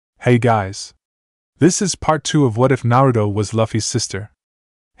Hey guys! This is part 2 of What If Naruto Was Luffy's Sister.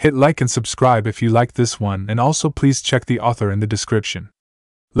 Hit like and subscribe if you like this one, and also please check the author in the description.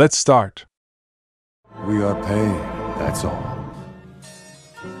 Let's start. We are pain, that's all.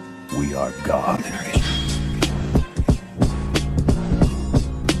 We are God.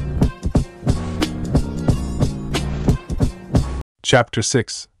 Chapter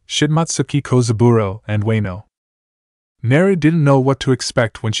 6, Shimatsuki Kozaburo and Wano. Naru didn't know what to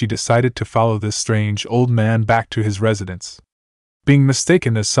expect when she decided to follow this strange old man back to his residence. Being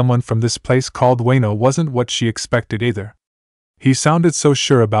mistaken as someone from this place called Wano wasn't what she expected either. He sounded so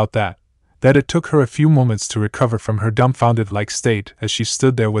sure about that it took her a few moments to recover from her dumbfounded-like state as she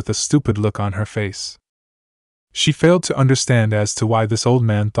stood there with a stupid look on her face. She failed to understand as to why this old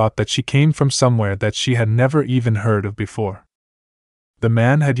man thought that she came from somewhere that she had never even heard of before. The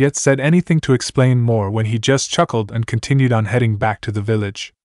man had yet said anything to explain more when he just chuckled and continued on heading back to the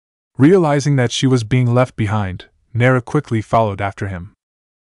village. Realizing that she was being left behind, Naru quickly followed after him.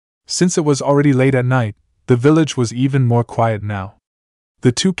 Since it was already late at night, the village was even more quiet now.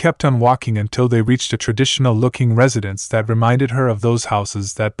 The two kept on walking until they reached a traditional-looking residence that reminded her of those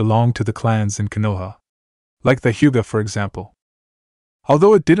houses that belonged to the clans in Konoha. Like the Hyuga, for example.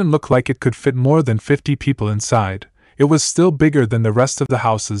 Although it didn't look like it could fit more than 50 people inside, it was still bigger than the rest of the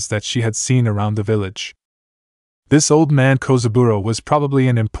houses that she had seen around the village. This old man Kozaburo was probably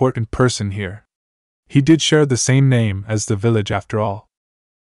an important person here. He did share the same name as the village after all.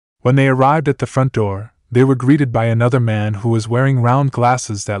 When they arrived at the front door, they were greeted by another man who was wearing round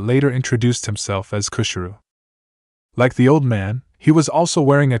glasses that later introduced himself as Kushiro. Like the old man, he was also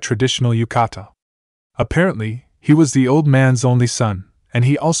wearing a traditional yukata. Apparently, he was the old man's only son, and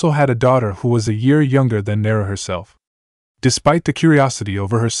he also had a daughter who was a year younger than Naru herself. Despite the curiosity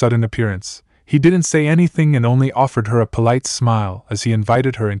over her sudden appearance, he didn't say anything and only offered her a polite smile as he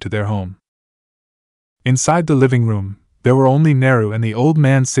invited her into their home. Inside the living room, there were only Naru and the old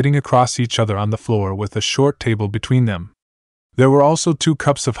man sitting across each other on the floor with a short table between them. There were also 2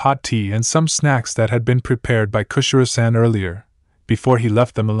 cups of hot tea and some snacks that had been prepared by Kushiro-san earlier, before he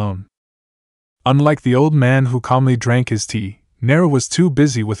left them alone. Unlike the old man who calmly drank his tea, Naru was too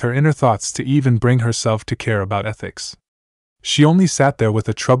busy with her inner thoughts to even bring herself to care about ethics. She only sat there with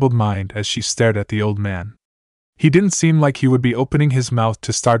a troubled mind as she stared at the old man. He didn't seem like he would be opening his mouth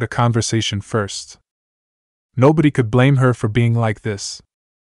to start a conversation first. Nobody could blame her for being like this.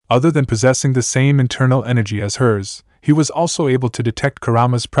 Other than possessing the same internal energy as hers, he was also able to detect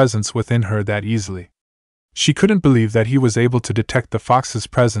Kurama's presence within her that easily. She couldn't believe that he was able to detect the fox's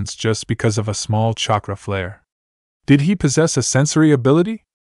presence just because of a small chakra flare. Did he possess a sensory ability?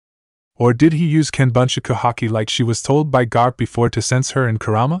 Or did he use Kenbunshiku Haki like she was told by Garp before to sense her and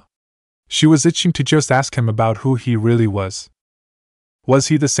Kurama? She was itching to just ask him about who he really was. Was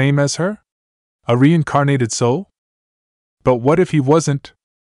he the same as her? A reincarnated soul? But what if he wasn't?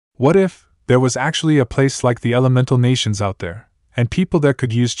 What if there was actually a place like the elemental nations out there, and people there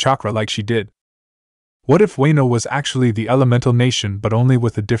could use chakra like she did? What if Wano was actually the elemental nation but only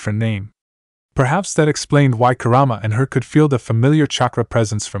with a different name? Perhaps that explained why Kurama and her could feel the familiar chakra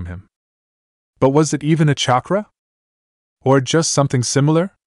presence from him. But was it even a chakra? Or just something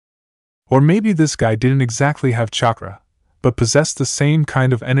similar? Or maybe this guy didn't exactly have chakra, but possessed the same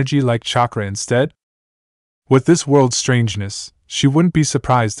kind of energy like chakra instead? With this world's strangeness, she wouldn't be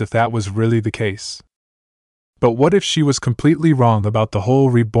surprised if that was really the case. But what if she was completely wrong about the whole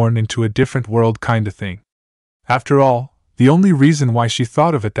reborn into a different world kind of thing? After all, the only reason why she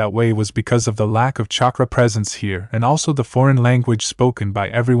thought of it that way was because of the lack of chakra presence here and also the foreign language spoken by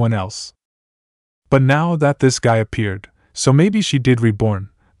everyone else. But now that this guy appeared, so maybe she did reborn,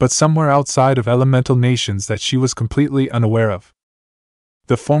 but somewhere outside of elemental nations that she was completely unaware of.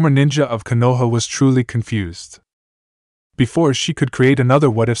 The former ninja of Konoha was truly confused. Before she could create another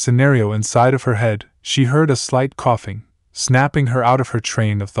what-if scenario inside of her head, she heard a slight coughing, snapping her out of her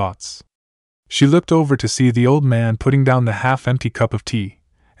train of thoughts. She looked over to see the old man putting down the half-empty cup of tea,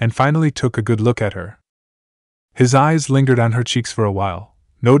 and finally took a good look at her. His eyes lingered on her cheeks for a while,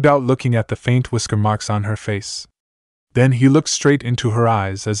 no doubt looking at the faint whisker marks on her face. Then he looked straight into her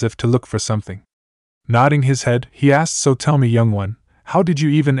eyes as if to look for something. Nodding his head, he asked, "So tell me, young one, how did you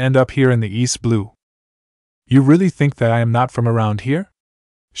even end up here in the East Blue?" "You really think that I am not from around here?"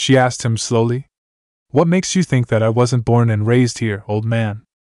 she asked him slowly. "What makes you think that I wasn't born and raised here, old man?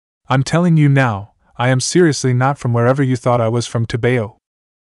 I'm telling you now, I am seriously not from wherever you thought I was from, Tebeo.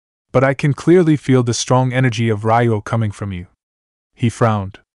 But I can clearly feel the strong energy of Ryo coming from you." He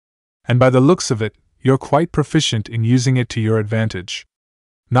frowned. "And by the looks of it, you're quite proficient in using it to your advantage.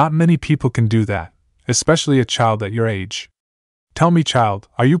 Not many people can do that, especially a child at your age. Tell me, child,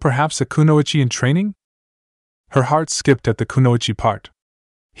 are you perhaps a kunoichi in training? Her heart skipped at the kunoichi part.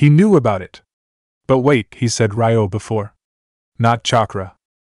 He knew about it. But wait, he said Ryo before. Not chakra.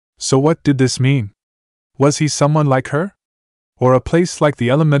 So what did this mean? Was he someone like her? Or a place like the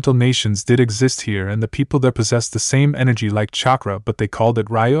elemental nations did exist here and the people there possessed the same energy like chakra but they called it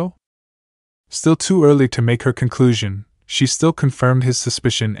Ryo? Still too early to make her conclusion, she still confirmed his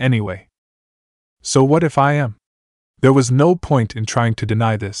suspicion anyway. So what if I am? There was no point in trying to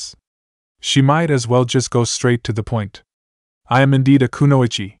deny this. She might as well just go straight to the point. I am indeed a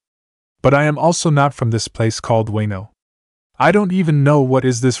kunoichi. But I am also not from this place called Wano. I don't even know what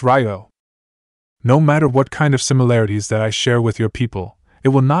is this Ryo. No matter what kind of similarities that I share with your people, it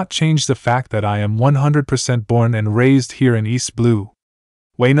will not change the fact that I am 100% born and raised here in East Blue.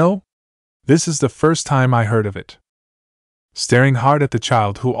 Wano? This is the first time I heard of it. Staring hard at the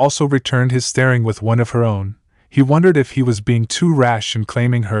child who also returned his staring with one of her own, he wondered if he was being too rash in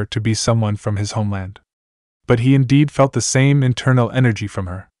claiming her to be someone from his homeland. But he indeed felt the same internal energy from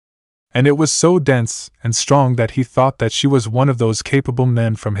her. And it was so dense and strong that he thought that she was one of those capable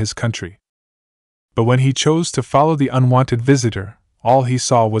men from his country. But when he chose to follow the unwanted visitor, all he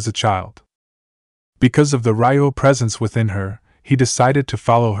saw was a child. Because of the Ryo presence within her, he decided to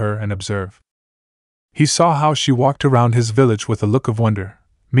follow her and observe. He saw how she walked around his village with a look of wonder,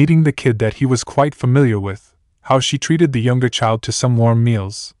 meeting the kid that he was quite familiar with, how she treated the younger child to some warm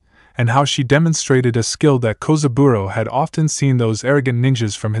meals, and how she demonstrated a skill that Kozaburo had often seen those arrogant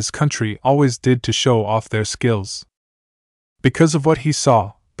ninjas from his country always did to show off their skills. Because of what he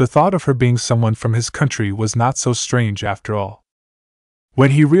saw, the thought of her being someone from his country was not so strange after all.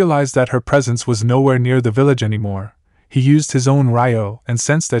 When he realized that her presence was nowhere near the village anymore, he used his own Ryo and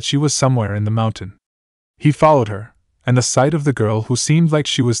sensed that she was somewhere in the mountain. He followed her, and the sight of the girl who seemed like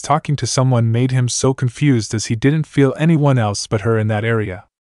she was talking to someone made him so confused as he didn't feel anyone else but her in that area.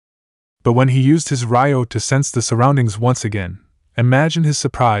 But when he used his Ryo to sense the surroundings once again, imagine his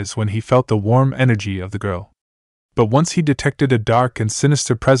surprise when he felt the warm energy of the girl. But once he detected a dark and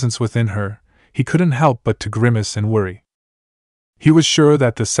sinister presence within her, he couldn't help but to grimace and worry. He was sure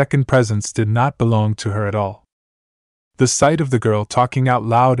that the second presence did not belong to her at all. The sight of the girl talking out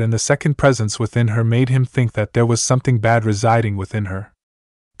loud and the second presence within her made him think that there was something bad residing within her.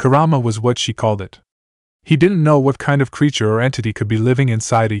 Karama was what she called it. He didn't know what kind of creature or entity could be living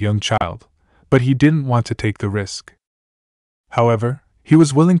inside a young child, but he didn't want to take the risk. However, he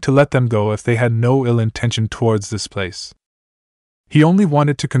was willing to let them go if they had no ill intention towards this place. He only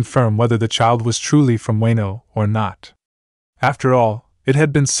wanted to confirm whether the child was truly from Wano or not. After all, it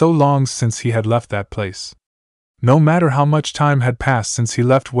had been so long since he had left that place. No matter how much time had passed since he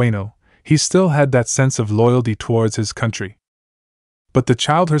left Wano, he still had that sense of loyalty towards his country. But the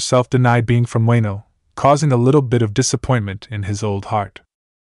child herself denied being from Wano, causing a little bit of disappointment in his old heart.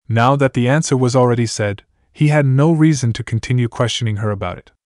 Now that the answer was already said, he had no reason to continue questioning her about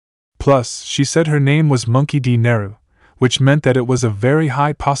it. Plus, she said her name was Monkey D. Neru, which meant that it was a very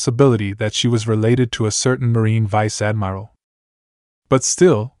high possibility that she was related to a certain Marine Vice Admiral. But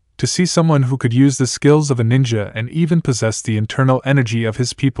still, to see someone who could use the skills of a ninja and even possess the internal energy of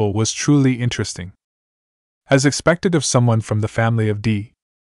his people was truly interesting. As expected of someone from the family of D.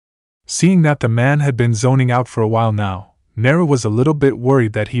 Seeing that the man had been zoning out for a while now, Neru was a little bit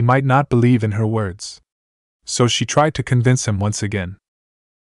worried that he might not believe in her words. So she tried to convince him once again.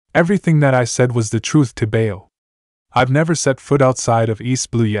 Everything that I said was the truth to Bayo. I've never set foot outside of East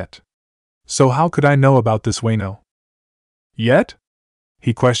Blue yet. So how could I know about this Wano? Yet?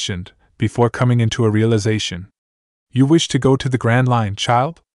 He questioned, before coming into a realization. You wish to go to the Grand Line,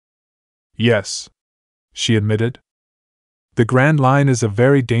 child? Yes, she admitted. The Grand Line is a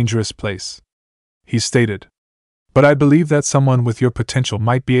very dangerous place, he stated. But I believe that someone with your potential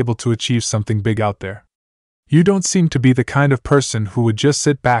might be able to achieve something big out there. You don't seem to be the kind of person who would just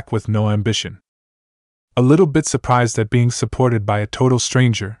sit back with no ambition. A little bit surprised at being supported by a total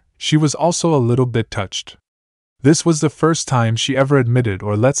stranger, she was also a little bit touched. This was the first time she ever admitted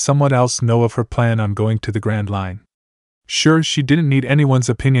or let someone else know of her plan on going to the Grand Line. Sure, she didn't need anyone's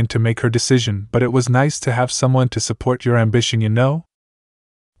opinion to make her decision, but it was nice to have someone to support your ambition, you know?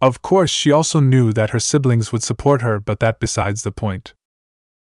 Of course, she also knew that her siblings would support her, but that besides the point.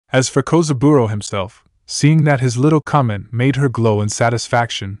 As for Kozaburo himself, seeing that his little comment made her glow in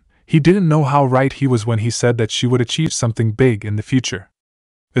satisfaction, he didn't know how right he was when he said that she would achieve something big in the future.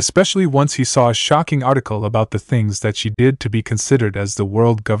 Especially once he saw a shocking article about the things that she did to be considered as the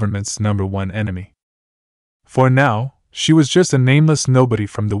world government's #1 enemy. For now, she was just a nameless nobody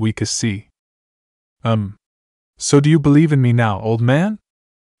from the weakest sea. So do you believe in me now, old man?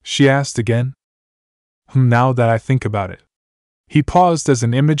 She asked again. Now that I think about it. He paused as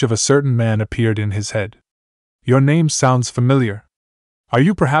an image of a certain man appeared in his head. Your name sounds familiar. Are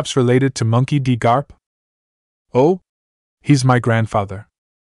you perhaps related to Monkey D. Garp? Oh? He's my grandfather.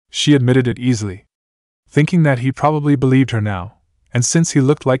 She admitted it easily, thinking that he probably believed her now, and since he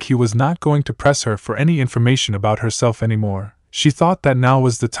looked like he was not going to press her for any information about herself anymore, she thought that now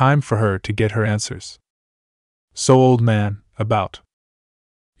was the time for her to get her answers. So, old man, about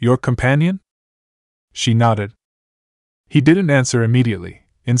your companion? She nodded. He didn't answer immediately.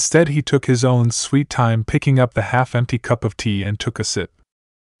 Instead, he took his own sweet time picking up the half-empty cup of tea and took a sip.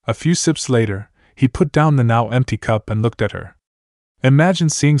 A few sips later, he put down the now empty cup and looked at her. Imagine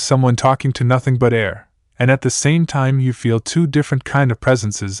seeing someone talking to nothing but air, and at the same time you feel two different kind of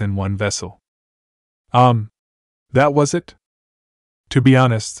presences in one vessel. That was it? To be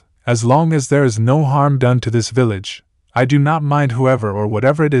honest, as long as there is no harm done to this village, I do not mind whoever or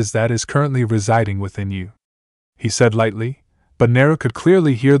whatever it is that is currently residing within you, he said lightly, but Naru could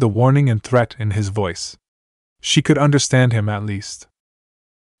clearly hear the warning and threat in his voice. She could understand him at least.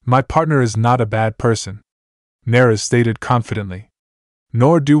 My partner is not a bad person, Naru stated confidently.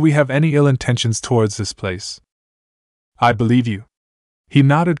 Nor do we have any ill intentions towards this place. I believe you. He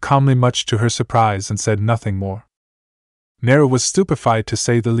nodded calmly, much to her surprise, and said nothing more. Naru was stupefied to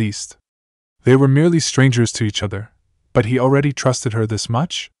say the least. They were merely strangers to each other, but he already trusted her this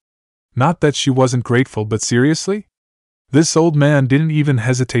much? Not that she wasn't grateful, but seriously? This old man didn't even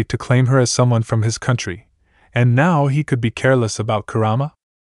hesitate to claim her as someone from his country, and now he could be careless about Kurama?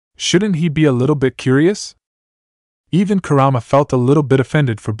 Shouldn't he be a little bit curious? Even Kurama felt a little bit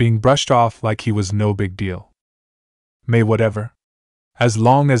offended for being brushed off like he was no big deal. May whatever. As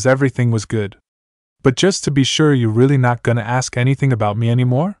long as everything was good. But just to be sure, you're really not gonna ask anything about me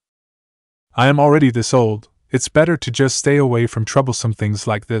anymore? I am already this old, it's better to just stay away from troublesome things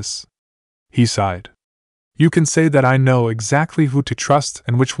like this. He sighed. You can say that I know exactly who to trust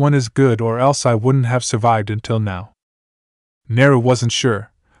and which one is good, or else I wouldn't have survived until now. Naru wasn't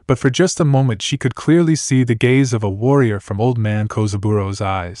sure, but for just a moment she could clearly see the gaze of a warrior from old man Kozaburo's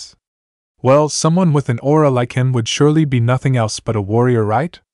eyes. Well, someone with an aura like him would surely be nothing else but a warrior,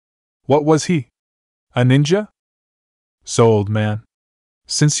 right? What was he? A ninja? So, old man,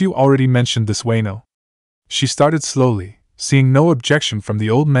 since you already mentioned this Wano, she started slowly, seeing no objection from the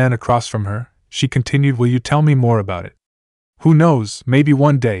old man across from her, she continued, will you tell me more about it? Who knows, maybe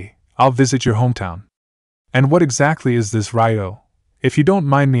one day, I'll visit your hometown. And what exactly is this Ryo, if you don't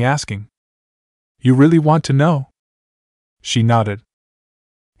mind me asking? You really want to know? She nodded.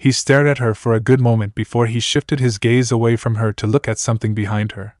 He stared at her for a good moment before he shifted his gaze away from her to look at something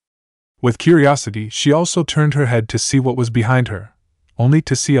behind her. With curiosity, she also turned her head to see what was behind her, only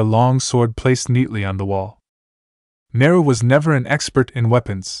to see a long sword placed neatly on the wall. Naru was never an expert in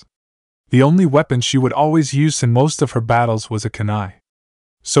weapons. The only weapon she would always use in most of her battles was a kunai.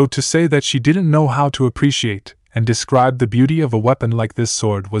 So to say that she didn't know how to appreciate and describe the beauty of a weapon like this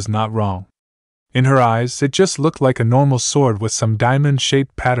sword was not wrong. In her eyes, it just looked like a normal sword with some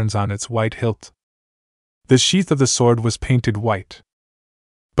diamond-shaped patterns on its white hilt. The sheath of the sword was painted white.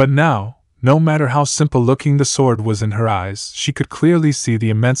 But now, no matter how simple-looking the sword was in her eyes, she could clearly see the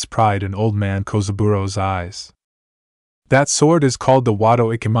immense pride in old man Kozaburo's eyes. That sword is called the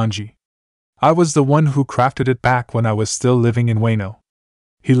Wado Ikimanji. I was the one who crafted it back when I was still living in Wano.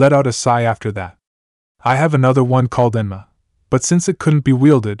 He let out a sigh after that. I have another one called Enma, but since it couldn't be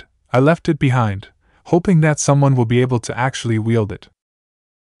wielded, I left it behind, hoping that someone will be able to actually wield it.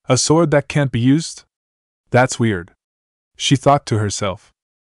 A sword that can't be used? That's weird, she thought to herself.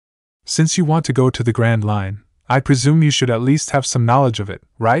 Since you want to go to the Grand Line, I presume you should at least have some knowledge of it,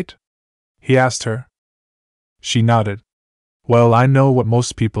 right? He asked her. She nodded. Well, I know what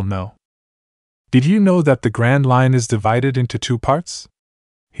most people know. Did you know that the Grand Line is divided into two parts?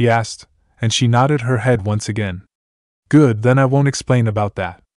 He asked, and she nodded her head once again. Good, then I won't explain about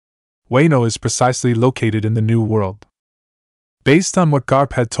that. Wano is precisely located in the New World. Based on what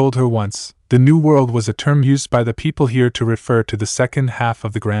Garp had told her once, the New World was a term used by the people here to refer to the second half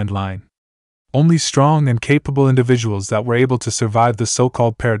of the Grand Line. Only strong and capable individuals that were able to survive the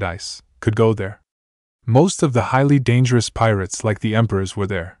so-called paradise could go there. Most of the highly dangerous pirates like the emperors were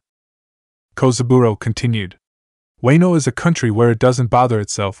there. Kozaburo continued. Wano is a country where it doesn't bother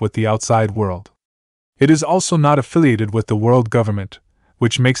itself with the outside world. It is also not affiliated with the world government,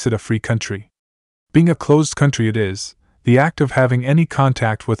 which makes it a free country. Being a closed country, it is, the act of having any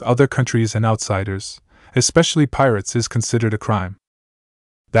contact with other countries and outsiders, especially pirates, is considered a crime.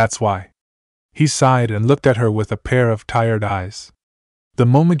 That's why. He sighed and looked at her with a pair of tired eyes. The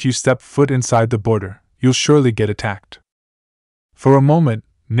moment you step foot inside the border, you'll surely get attacked. For a moment,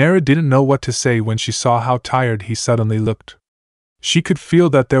 Nara didn't know what to say when she saw how tired he suddenly looked. She could feel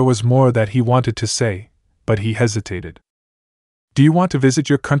that there was more that he wanted to say, but he hesitated. "Do you want to visit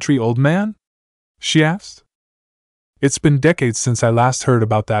your country, old man?" she asked. "It's been decades since I last heard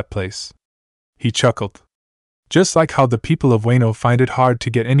about that place." He chuckled. "Just like how the people of Wano find it hard to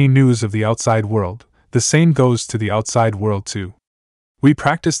get any news of the outside world, the same goes to the outside world too. We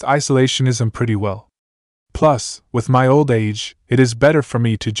practiced isolationism pretty well. Plus, with my old age, it is better for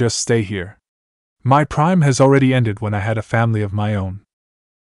me to just stay here. My prime has already ended when I had a family of my own."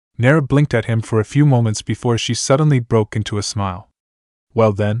 Nara blinked at him for a few moments before she suddenly broke into a smile.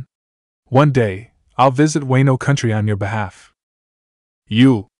 "Well then, one day, I'll visit Wano country on your behalf."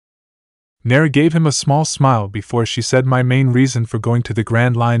 "You?" Nara gave him a small smile before she said, "My main reason for going to the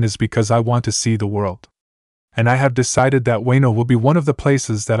Grand Line is because I want to see the world. And I have decided that Wano will be one of the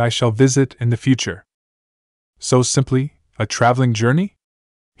places that I shall visit in the future." "So simply, a traveling journey?"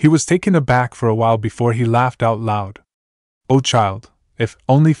 He was taken aback for a while before he laughed out loud. "Oh child, if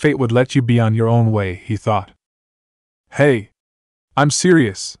only fate would let you be on your own way," he thought. "Hey! I'm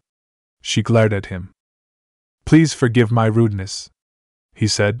serious!" She glared at him. "Please forgive my rudeness," he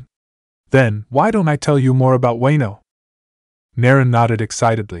said. "Then, why don't I tell you more about Wano?" Nara nodded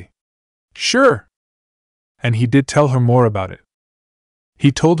excitedly. "Sure!" And he did tell her more about it.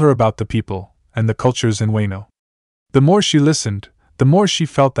 He told her about the people and the cultures in Wano. The more she listened, the more she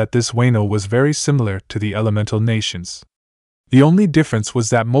felt that this Wano was very similar to the elemental nations. The only difference was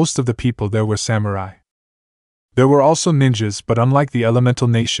that most of the people there were samurai. There were also ninjas, but unlike the elemental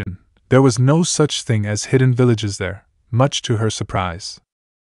nation, there was no such thing as hidden villages there, much to her surprise.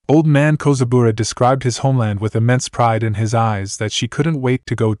 Old man Kozabura described his homeland with immense pride in his eyes that she couldn't wait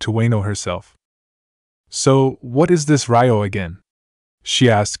to go to Wano herself. "So, what is this Ryo again?" she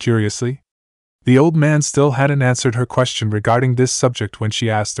asked curiously. The old man still hadn't answered her question regarding this subject when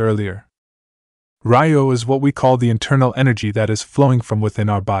she asked earlier. "Ryo is what we call the internal energy that is flowing from within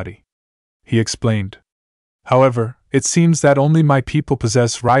our body," he explained. "However, it seems that only my people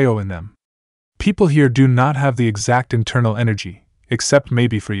possess Ryo in them. People here do not have the exact internal energy, except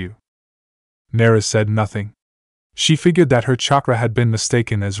maybe for you." Nara said nothing. She figured that her chakra had been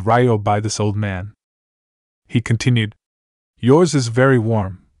mistaken as Ryo by this old man. He continued, "Yours is very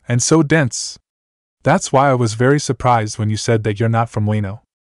warm, and so dense. That's why I was very surprised when you said that you're not from Wano.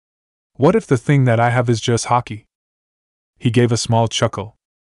 What if the thing that I have is just hockey?" He gave a small chuckle.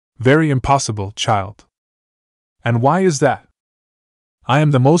 "Very impossible, child." "And why is that?" "I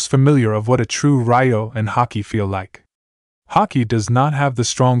am the most familiar of what a true Ryo and hockey feel like. Hockey does not have the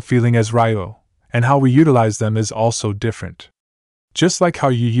strong feeling as Ryo, and how we utilize them is also different. Just like how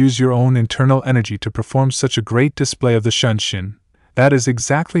you use your own internal energy to perform such a great display of the Shunshin, that is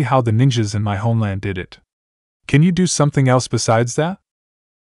exactly how the ninjas in my homeland did it. Can you do something else besides that?"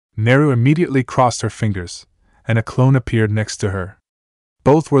 Naru immediately crossed her fingers, and a clone appeared next to her.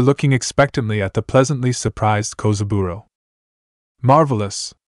 Both were looking expectantly at the pleasantly surprised Kozaburo.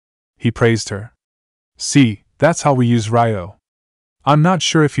 "Marvelous!" he praised her. "See, that's how we use Ryo. I'm not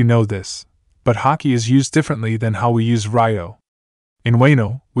sure if you know this, but hockey is used differently than how we use Ryo. In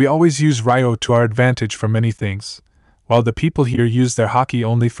Wano, we always use Ryo to our advantage for many things, while the people here use their hockey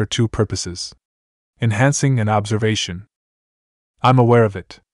only for two purposes: enhancing and observation." "I'm aware of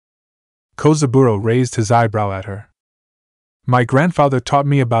it." Kozaburo raised his eyebrow at her. "My grandfather taught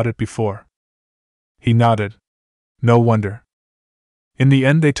me about it before." He nodded. No wonder. In the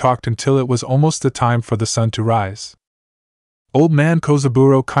end they talked until it was almost the time for the sun to rise. Old man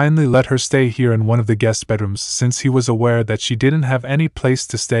Kozaburo kindly let her stay here in one of the guest bedrooms since he was aware that she didn't have any place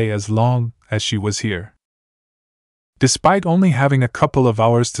to stay as long as she was here. Despite only having a couple of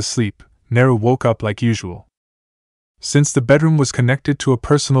hours to sleep, Naru woke up like usual. Since the bedroom was connected to a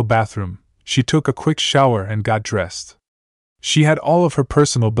personal bathroom, she took a quick shower and got dressed. She had all of her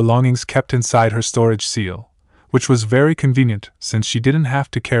personal belongings kept inside her storage seal, which was very convenient since she didn't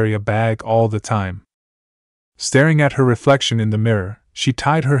have to carry a bag all the time. Staring at her reflection in the mirror, she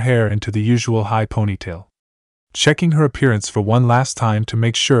tied her hair into the usual high ponytail. Checking her appearance for one last time to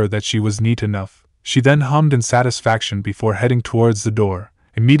make sure that she was neat enough, she then hummed in satisfaction before heading towards the door,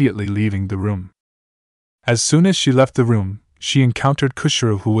 immediately leaving the room. As soon as she left the room, she encountered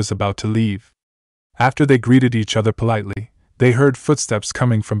Kushiro, who was about to leave. After they greeted each other politely, they heard footsteps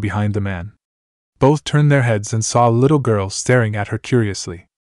coming from behind the man. Both turned their heads and saw a little girl staring at her curiously.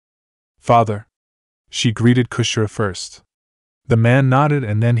 "Father," she greeted Kushiro first. The man nodded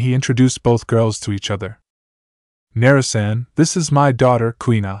and then he introduced both girls to each other. "Nara-san, this is my daughter,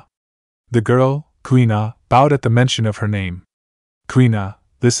 Kuina." The girl, Kuina, bowed at the mention of her name. "Kuina,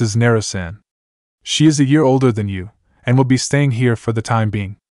 this is Nara-san. She is a year older than you, and will be staying here for the time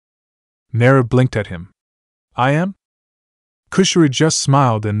being." Nara blinked at him. "I am?" Kushiro just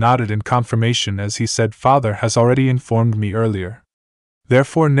smiled and nodded in confirmation as he said, "Father has already informed me earlier.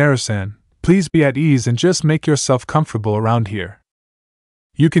 Therefore, Naru-san, please be at ease and just make yourself comfortable around here.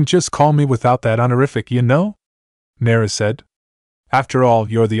 You can just call me without that honorific, you know?" Naru said. "After all,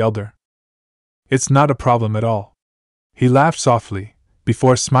 you're the elder." "It's not a problem at all." He laughed softly,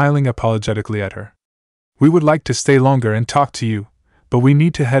 before smiling apologetically at her. "We would like to stay longer and talk to you, but we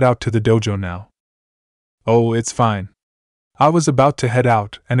need to head out to the dojo now." "Oh, it's fine. I was about to head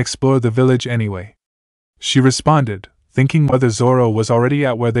out and explore the village anyway," she responded, thinking whether Zoro was already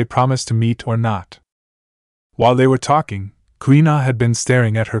at where they promised to meet or not. While they were talking, Kuina had been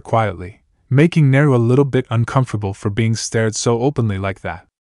staring at her quietly, making Naru a little bit uncomfortable for being stared so openly like that.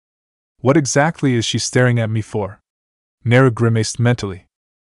 "What exactly is she staring at me for?" Naru grimaced mentally.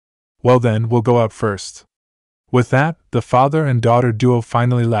 "Well then, we'll go out first." With that, the father and daughter duo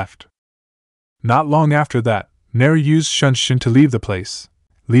finally left. Not long after that, Naru used Shunshin to leave the place,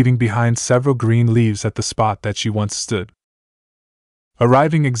 leaving behind several green leaves at the spot that she once stood.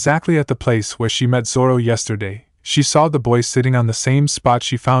 Arriving exactly at the place where she met Zoro yesterday, she saw the boy sitting on the same spot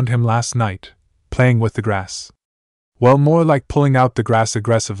she found him last night, playing with the grass. Well, more like pulling out the grass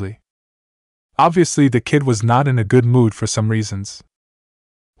aggressively. Obviously, the kid was not in a good mood for some reasons.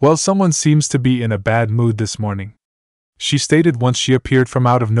 "Well, someone seems to be in a bad mood this morning," she stated once she appeared from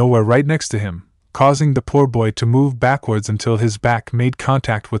out of nowhere right next to him, causing the poor boy to move backwards until his back made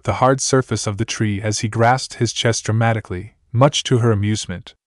contact with the hard surface of the tree as he grasped his chest dramatically, much to her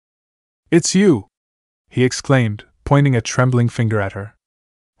amusement. "It's you!" he exclaimed, pointing a trembling finger at her.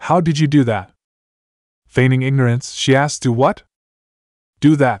 "How did you do that?" Feigning ignorance, she asked, "Do what?"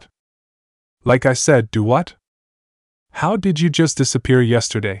 "Do that." "Like I said, do what?" "How did you just disappear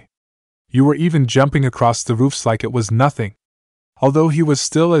yesterday? You were even jumping across the roofs like it was nothing." Although he was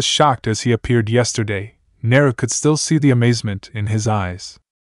still as shocked as he appeared yesterday, Naru could still see the amazement in his eyes.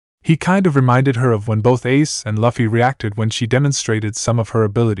 He kind of reminded her of when both Ace and Luffy reacted when she demonstrated some of her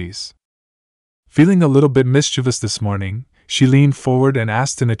abilities. Feeling a little bit mischievous this morning, she leaned forward and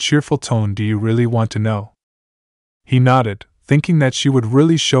asked in a cheerful tone, "Do you really want to know?" He nodded, thinking that she would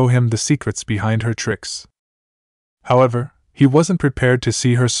really show him the secrets behind her tricks. However, he wasn't prepared to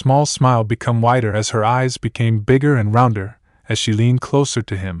see her small smile become wider as her eyes became bigger and rounder, as she leaned closer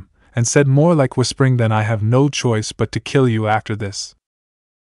to him, and said more like whispering than, "I have no choice but to kill you after this."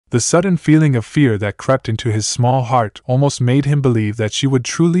 The sudden feeling of fear that crept into his small heart almost made him believe that she would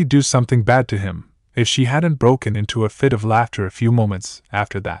truly do something bad to him, if she hadn't broken into a fit of laughter a few moments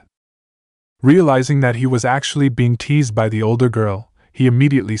after that. Realizing that he was actually being teased by the older girl, he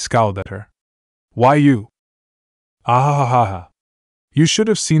immediately scowled at her. "Why you?" "Ah ha ha ha. You should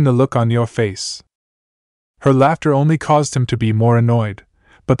have seen the look on your face." Her laughter only caused him to be more annoyed,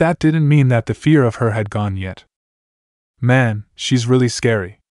 but that didn't mean that the fear of her had gone yet. "Man, she's really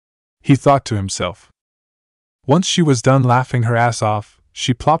scary," he thought to himself. Once she was done laughing her ass off,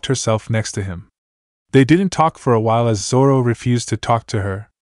 she plopped herself next to him. They didn't talk for a while as Zoro refused to talk to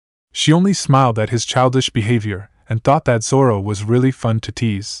her. She only smiled at his childish behavior and thought that Zoro was really fun to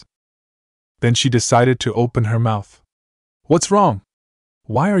tease. Then she decided to open her mouth. "What's wrong?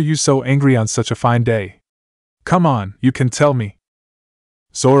 Why are you so angry on such a fine day? Come on, you can tell me."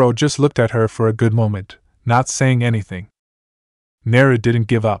 Zoro just looked at her for a good moment, not saying anything. Naru didn't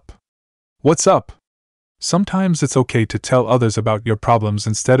give up. "What's up? Sometimes it's okay to tell others about your problems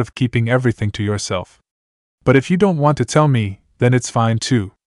instead of keeping everything to yourself. But if you don't want to tell me, then it's fine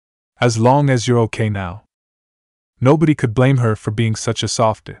too. As long as you're okay now." Nobody could blame her for being such a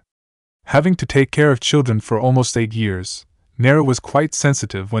softie. Having to take care of children for almost 8 years, Naru was quite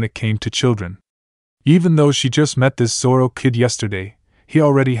sensitive when it came to children. Even though she just met this Zoro kid yesterday, he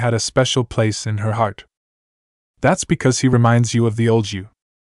already had a special place in her heart. "That's because he reminds you of the old you,"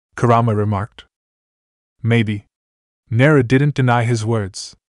 Kurama remarked. "Maybe." Naru didn't deny his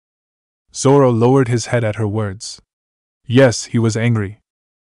words. Zoro lowered his head at her words. Yes, he was angry.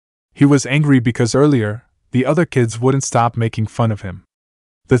 He was angry because earlier, the other kids wouldn't stop making fun of him.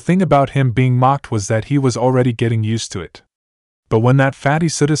 The thing about him being mocked was that he was already getting used to it. But when that fatty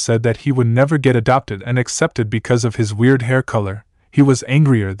Suda said that he would never get adopted and accepted because of his weird hair color, he was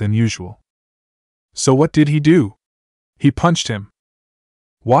angrier than usual. So what did he do? He punched him.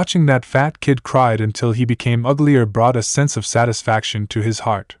 Watching that fat kid cried until he became uglier brought a sense of satisfaction to his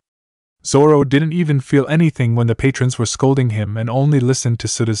heart. Zoro didn't even feel anything when the patrons were scolding him and only listened to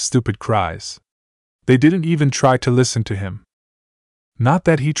Suda's stupid cries. They didn't even try to listen to him. Not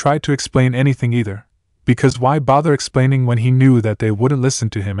that he tried to explain anything either, because why bother explaining when he knew that they wouldn't listen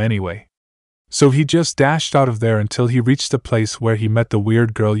to him anyway? So he just dashed out of there until he reached the place where he met the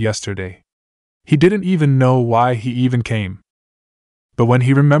weird girl yesterday. He didn't even know why he even came. But when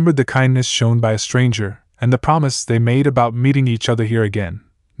he remembered the kindness shown by a stranger, and the promise they made about meeting each other here again,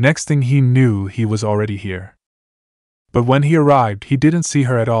 next thing he knew he was already here. But when he arrived, he didn't see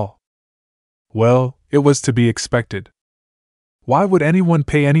her at all. Well, it was to be expected. Why would anyone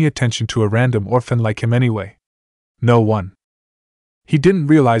pay any attention to a random orphan like him anyway? No one. He didn't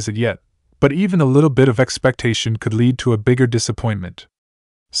realize it yet, but even a little bit of expectation could lead to a bigger disappointment.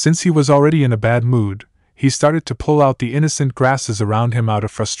 Since he was already in a bad mood, he started to pull out the innocent grasses around him out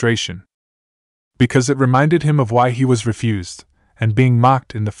of frustration. Because it reminded him of why he was refused, and being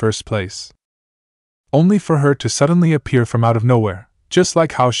mocked in the first place. Only for her to suddenly appear from out of nowhere, just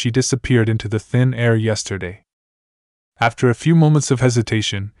like how she disappeared into the thin air yesterday. After a few moments of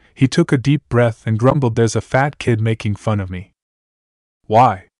hesitation, he took a deep breath and grumbled, "There's a fat kid making fun of me."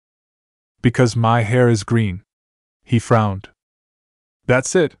 "Why?" "Because my hair is green." He frowned.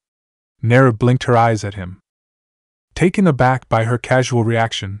 "That's it?" Nera blinked her eyes at him. Taken aback by her casual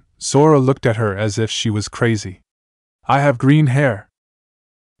reaction, Zoro looked at her as if she was crazy. "I have green hair."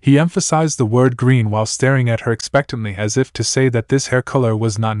 He emphasized the word green while staring at her expectantly, as if to say that this hair color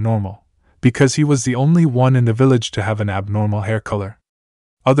was not normal, because he was the only one in the village to have an abnormal hair color.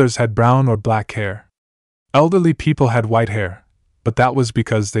 Others had brown or black hair. Elderly people had white hair, but that was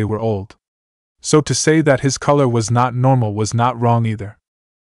because they were old. So to say that his color was not normal was not wrong either.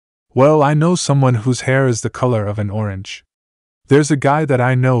 "Well, I know someone whose hair is the color of an orange. There's a guy that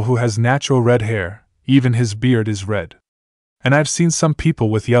I know who has natural red hair, even his beard is red. And I've seen some people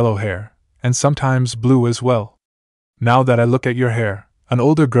with yellow hair, and sometimes blue as well. Now that I look at your hair, an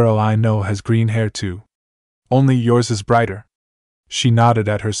older girl I know has green hair too. Only yours is brighter." She nodded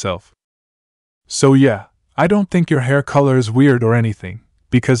at herself. "So yeah, I don't think your hair color is weird or anything,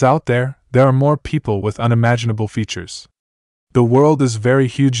 because out there are more people with unimaginable features. The world is very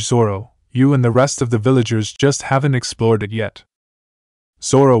huge, Zoro. You and the rest of the villagers just haven't explored it yet."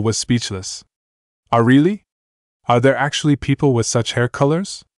 Zoro was speechless. Really? Are there actually people with such hair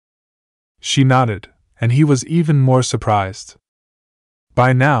colors?" She nodded, and he was even more surprised.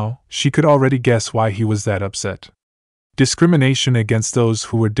 By now, she could already guess why he was that upset. Discrimination against those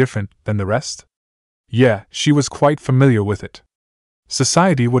who were different than the rest? Yeah, she was quite familiar with it.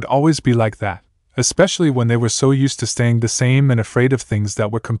 Society would always be like that, especially when they were so used to staying the same and afraid of things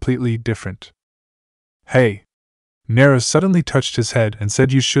that were completely different. "Hey!" Nera suddenly touched his head and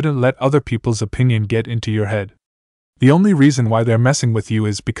said, "You shouldn't let other people's opinion get into your head. The only reason why they're messing with you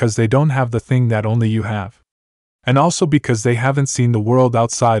is because they don't have the thing that only you have. And also because they haven't seen the world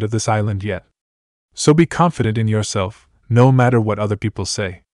outside of this island yet. So be confident in yourself, no matter what other people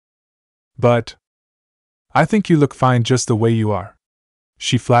say." "But I think you look fine just the way you are."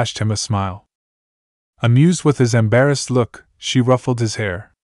 She flashed him a smile. Amused with his embarrassed look, she ruffled his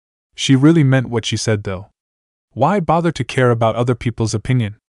hair. She really meant what she said, though. Why bother to care about other people's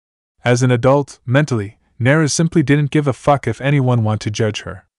opinion? As an adult, mentally, Nera simply didn't give a fuck if anyone wanted to judge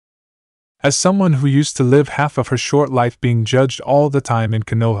her. As someone who used to live half of her short life being judged all the time in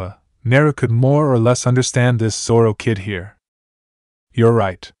Konoha, Nera could more or less understand this Zoro kid here. "You're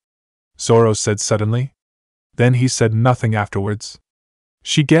right," Zoro said suddenly. Then he said nothing afterwards.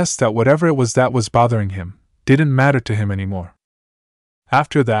 She guessed that whatever it was that was bothering him didn't matter to him anymore.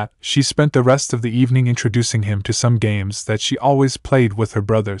 After that, she spent the rest of the evening introducing him to some games that she always played with her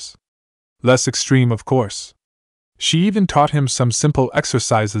brothers. Less extreme, of course. She even taught him some simple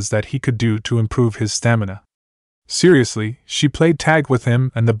exercises that he could do to improve his stamina. Seriously, she played tag with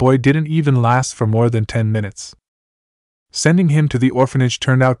him and the boy didn't even last for more than 10 minutes. Sending him to the orphanage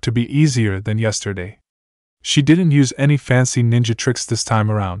turned out to be easier than yesterday. She didn't use any fancy ninja tricks this time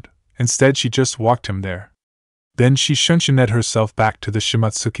around, instead she just walked him there. Then she shunshined herself back to the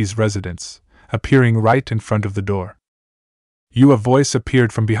Shimatsuki's residence, appearing right in front of the door. A voice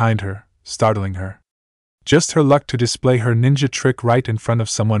appeared from behind her, startling her. Just her luck to display her ninja trick right in front of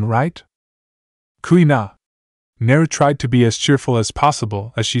someone, right? "Kuina." Nera tried to be as cheerful as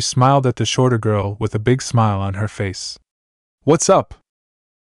possible as she smiled at the shorter girl with a big smile on her face. "What's up?"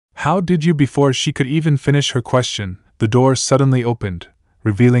 "How did you?" Before she could even finish her question, the door suddenly opened,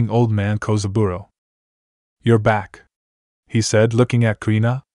 revealing old man Kozaburo. "You're back," he said, looking at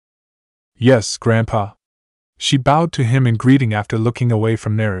Kuina. "Yes, Grandpa." She bowed to him in greeting after looking away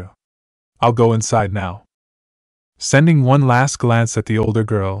from Neru. "I'll go inside now." Sending one last glance at the older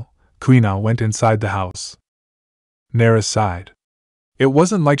girl, Kuina went inside the house. Nera sighed. It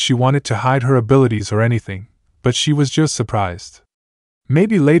wasn't like she wanted to hide her abilities or anything, but she was just surprised.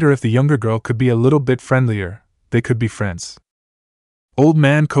 Maybe later, if the younger girl could be a little bit friendlier, they could be friends. Old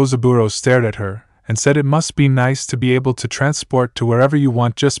man Kozaburo stared at her and said it must be nice to be able to transport to wherever you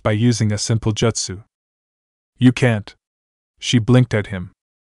want just by using a simple jutsu. "You can't." She blinked at him.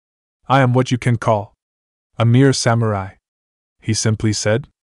 I am what you can call a mere samurai, he simply said.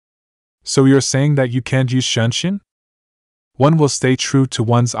 So you're saying that you can't use Shunshin? One will stay true to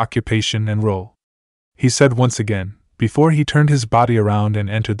one's occupation and role, he said once again, before he turned his body around and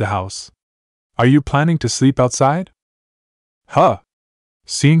entered the house. Are you planning to sleep outside? Huh.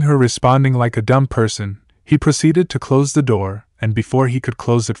 Seeing her responding like a dumb person, he proceeded to close the door, and before he could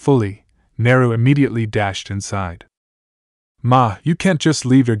close it fully, Naru immediately dashed inside. Ma, you can't just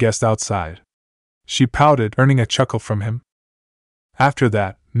leave your guest outside, she pouted, earning a chuckle from him. After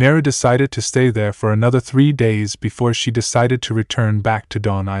that, Naru decided to stay there for another 3 days before she decided to return back to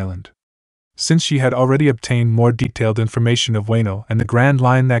Dawn Island. Since she had already obtained more detailed information of Wano and the Grand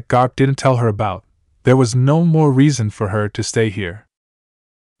Line that Garp didn't tell her about, there was no more reason for her to stay here.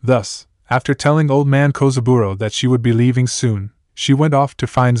 Thus, after telling Old Man Kozaburo that she would be leaving soon, she went off to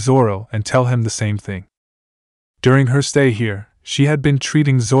find Zoro and tell him the same thing. During her stay here, she had been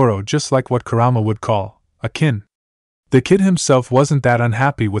treating Zoro just like what Kurama would call a kin. The kid himself wasn't that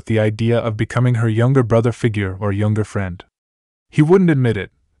unhappy with the idea of becoming her younger brother figure or younger friend. He wouldn't admit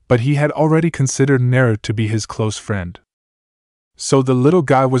it, but he had already considered Naru to be his close friend. So the little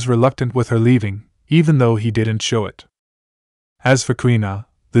guy was reluctant with her leaving, even though he didn't show it. As for Kuina,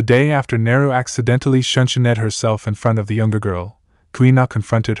 the day after Naru accidentally shunshined herself in front of the younger girl, Kuina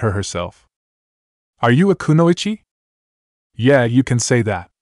confronted her herself. Are you a kunoichi? Yeah, you can say that.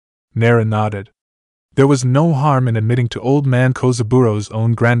 Naru nodded. There was no harm in admitting to Old Man Kozaburo's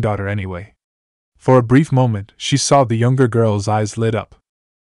own granddaughter anyway. For a brief moment, she saw the younger girl's eyes lit up.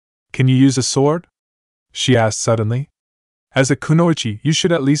 Can you use a sword? She asked suddenly. As a kunoichi, you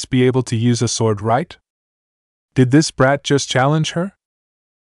should at least be able to use a sword, right? Did this brat just challenge her?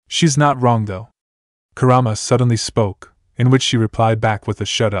 She's not wrong, though. Kurama suddenly spoke, in which she replied back with a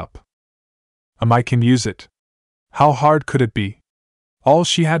shut up. I can use it. How hard could it be? All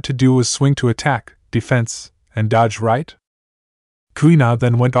she had to do was swing to attack, defense, and dodge, right? Kuina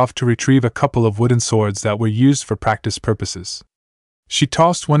then went off to retrieve a couple of wooden swords that were used for practice purposes. She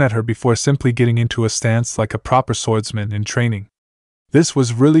tossed one at her before simply getting into a stance like a proper swordsman in training. This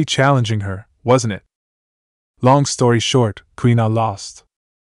was really challenging her, wasn't it? Long story short, Kuina lost.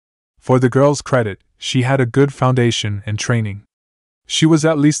 For the girl's credit, she had a good foundation and training. She was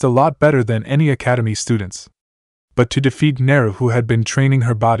at least a lot better than any academy students. But to defeat Naru, who had been training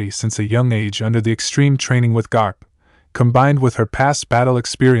her body since a young age under the extreme training with Garp, combined with her past battle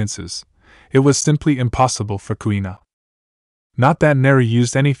experiences, it was simply impossible for Kuina. Not that Naru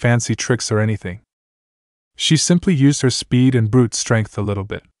used any fancy tricks or anything. She simply used her speed and brute strength a little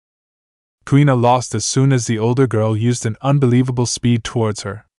bit. Kuina lost as soon as the older girl used an unbelievable speed towards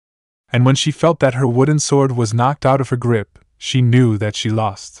her. And when she felt that her wooden sword was knocked out of her grip, she knew that she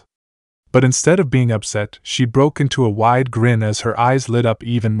lost. But instead of being upset, she broke into a wide grin as her eyes lit up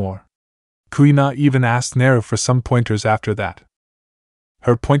even more. Kuina even asked Naru for some pointers after that.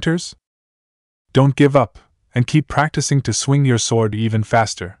 Her pointers? Don't give up, and keep practicing to swing your sword even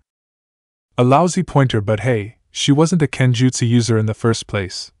faster. A lousy pointer, but hey, she wasn't a kenjutsu user in the first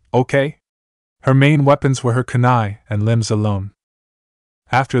place, okay? Her main weapons were her kunai and limbs alone.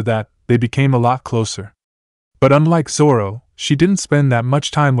 After that, they became a lot closer. But unlike Zoro, she didn't spend that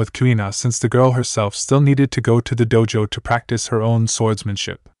much time with Kuina since the girl herself still needed to go to the dojo to practice her own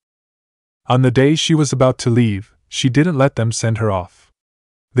swordsmanship. On the day she was about to leave, she didn't let them send her off.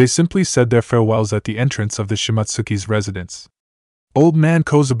 They simply said their farewells at the entrance of the Shimatsuki's residence. Old Man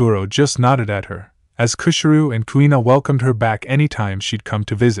Kozaburo just nodded at her, as Kushiru and Kuina welcomed her back any time she'd come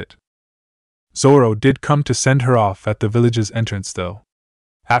to visit. Zoro did come to send her off at the village's entrance though.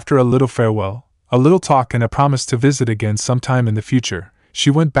 After a little farewell, a little talk and a promise to visit again sometime in the future, she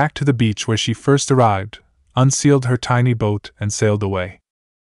went back to the beach where she first arrived, unsealed her tiny boat and sailed away.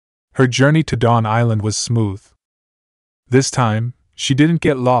 Her journey to Dawn Island was smooth. This time, she didn't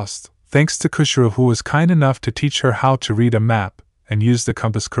get lost, thanks to Kushiru, who was kind enough to teach her how to read a map and use the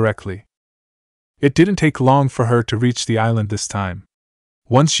compass correctly. It didn't take long for her to reach the island this time.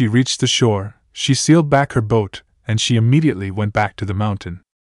 Once she reached the shore, she sealed back her boat, and she immediately went back to the mountain.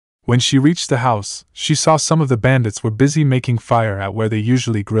 When she reached the house, she saw some of the bandits were busy making fire at where they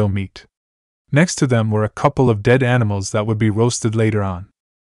usually grill meat. Next to them were a couple of dead animals that would be roasted later on.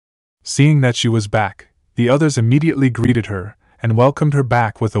 Seeing that she was back, the others immediately greeted her and welcomed her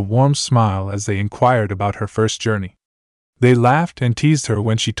back with a warm smile as they inquired about her first journey. They laughed and teased her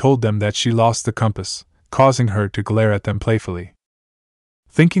when she told them that she lost the compass, causing her to glare at them playfully.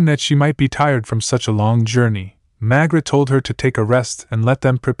 Thinking that she might be tired from such a long journey, Magra told her to take a rest and let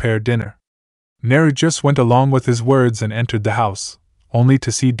them prepare dinner. Naru just went along with his words and entered the house, only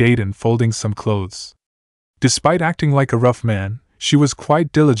to see Dayton folding some clothes. Despite acting like a rough man, she was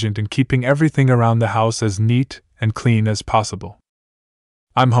quite diligent in keeping everything around the house as neat and clean as possible.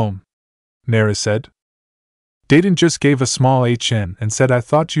 "I'm home," Nara said. Dayton just gave a small HN and said, "I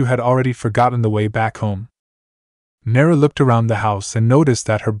thought you had already forgotten the way back home." Nara looked around the house and noticed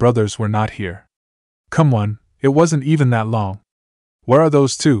that her brothers were not here. "Come on, it wasn't even that long. Where are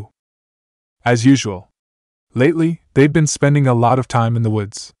those two?" "As usual. Lately, they've been spending a lot of time in the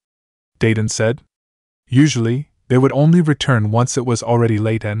woods," Dayton said. "Usually, they would only return once it was already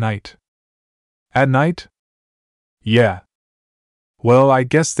late at night." "At night?" "Yeah." "Well, I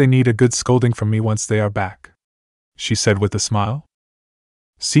guess they need a good scolding from me once they are back," she said with a smile.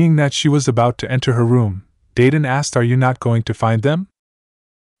 Seeing that she was about to enter her room, Dayton asked, "Are you not going to find them?"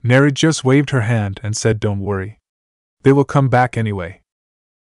 Neri just waved her hand and said, "Don't worry. They will come back anyway."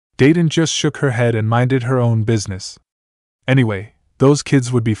 Dayton just shook her head and minded her own business. Anyway, those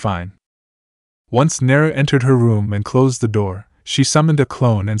kids would be fine. Once Nera entered her room and closed the door, she summoned a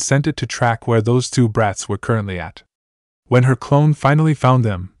clone and sent it to track where those two brats were currently at. When her clone finally found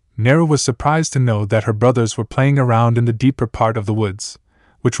them, Nera was surprised to know that her brothers were playing around in the deeper part of the woods,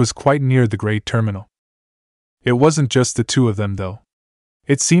 which was quite near the great terminal. It wasn't just the two of them, though.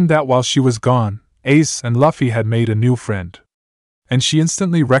 It seemed that while she was gone, Ace and Luffy had made a new friend. And she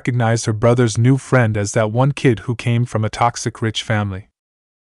instantly recognized her brother's new friend as that one kid who came from a toxic rich family.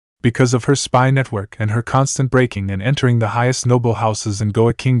 Because of her spy network and her constant breaking and entering the highest noble houses in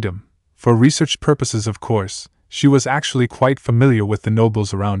Goa Kingdom, for research purposes of course, she was actually quite familiar with the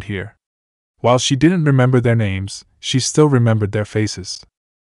nobles around here. While she didn't remember their names, she still remembered their faces.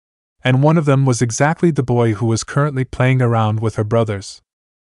 And one of them was exactly the boy who was currently playing around with her brothers.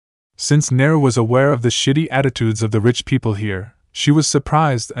 Since Nera was aware of the shitty attitudes of the rich people here, she was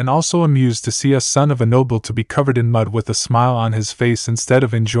surprised and also amused to see a son of a noble to be covered in mud with a smile on his face instead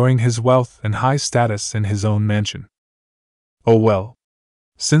of enjoying his wealth and high status in his own mansion. Oh well.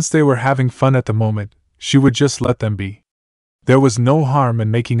 Since they were having fun at the moment, she would just let them be. There was no harm in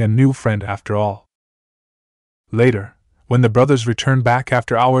making a new friend after all. Later, when the brothers returned back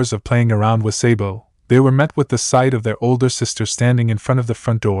after hours of playing around with Sabo, they were met with the sight of their older sister standing in front of the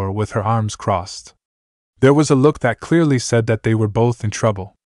front door with her arms crossed. There was a look that clearly said that they were both in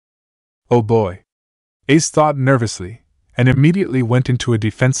trouble. "Oh boy," Ace thought nervously, and immediately went into a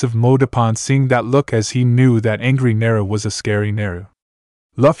defensive mode upon seeing that look, as he knew that angry Neru was a scary Neru.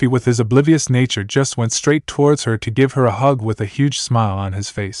 Luffy, with his oblivious nature, just went straight towards her to give her a hug with a huge smile on his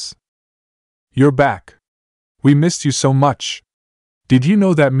face. "You're back. We missed you so much. Did you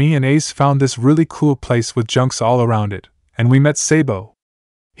know that me and Ace found this really cool place with junks all around it, and we met Sabo?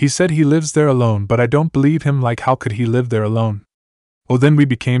 He said he lives there alone, but I don't believe him. Like, how could he live there alone? Oh, then we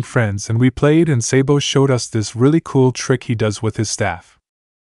became friends and we played, and Sabo showed us this really cool trick he does with his staff.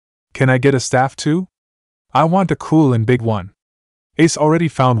 Can I get a staff too? I want a cool and big one." Ace already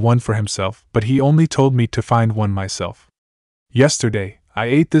found one for himself, but he only told me to find one myself. "Yesterday, I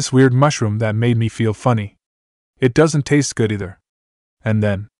ate this weird mushroom that made me feel funny. It doesn't taste good either." And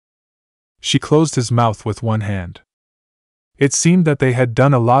then she closed his mouth with one hand. It seemed that they had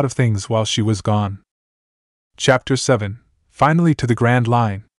done a lot of things while she was gone. Chapter 7. Finally to the Grand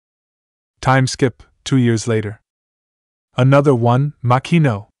Line. Time skip, 2 years later. "Another one,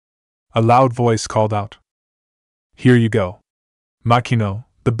 Makino," a loud voice called out. "Here you go." Makino,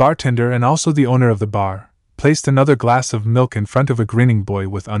 the bartender and also the owner of the bar, placed another glass of milk in front of a grinning boy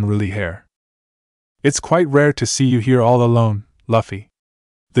with unruly hair. "It's quite rare to see you here all alone, Luffy,"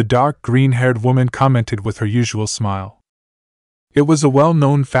 the dark green-haired woman commented with her usual smile. It was a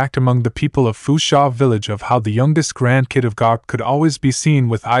well-known fact among the people of Fusha village of how the youngest grandkid of Garp could always be seen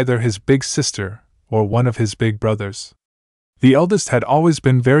with either his big sister or one of his big brothers. The eldest had always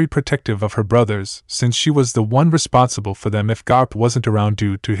been very protective of her brothers, since she was the one responsible for them if Garp wasn't around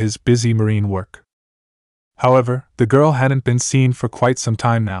due to his busy marine work. However, the girl hadn't been seen for quite some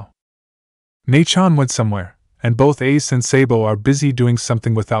time now. "Nei-chan went somewhere, and both Ace and Sabo are busy doing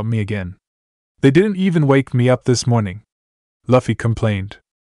something without me again. They didn't even wake me up this morning," Luffy complained.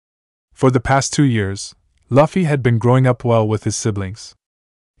 For the past 2 years, Luffy had been growing up well with his siblings.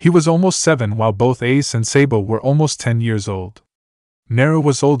 He was almost 7 while both Ace and Sabo were almost 10 years old. Nera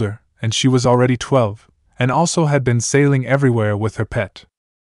was older, and she was already 12, and also had been sailing everywhere with her pet.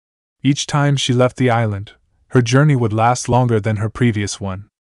 Each time she left the island, her journey would last longer than her previous one.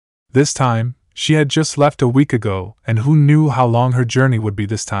 This time, she had just left a week ago, and who knew how long her journey would be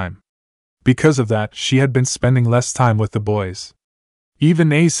this time. Because of that, she had been spending less time with the boys.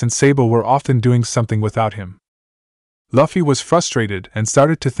 Even Ace and Sabo were often doing something without him. Luffy was frustrated and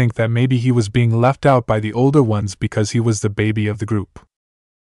started to think that maybe he was being left out by the older ones because he was the baby of the group.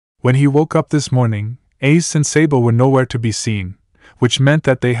 When he woke up this morning, Ace and Sabo were nowhere to be seen, which meant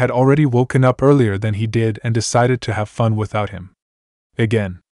that they had already woken up earlier than he did and decided to have fun without him.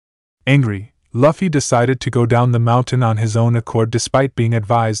 Again. Angry, Luffy decided to go down the mountain on his own accord despite being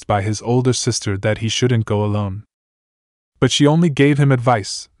advised by his older sister that he shouldn't go alone. But she only gave him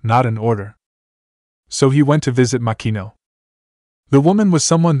advice, not an order. So he went to visit Makino. The woman was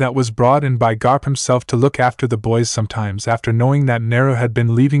someone that was brought in by Garp himself to look after the boys sometimes after knowing that Naru had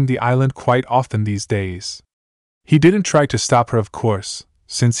been leaving the island quite often these days. He didn't try to stop her, of course,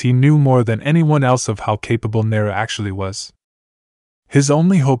 since he knew more than anyone else of how capable Naru actually was. His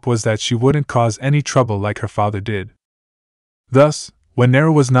only hope was that she wouldn't cause any trouble like her father did. Thus, when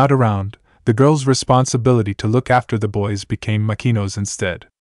Naru was not around, the girl's responsibility to look after the boys became Makino's instead.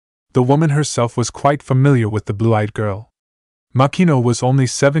 The woman herself was quite familiar with the blue-eyed girl. Makino was only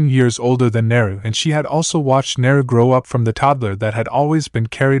 7 years older than Naru, and she had also watched Naru grow up from the toddler that had always been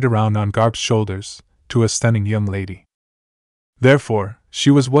carried around on Garp's shoulders, to a stunning young lady. Therefore, she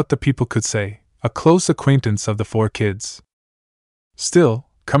was what the people could say, a close acquaintance of the 4 kids. Still,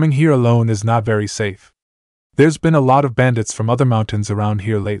 coming here alone is not very safe. There's been a lot of bandits from other mountains around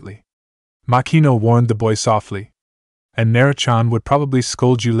here lately. Makino warned the boy softly. And Naru-chan would probably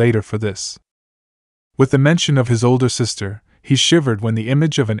scold you later for this. With the mention of his older sister, he shivered when the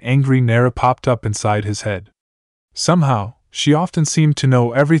image of an angry Naru popped up inside his head. Somehow, she often seemed to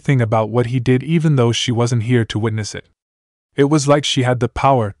know everything about what he did even though she wasn't here to witness it. It was like she had the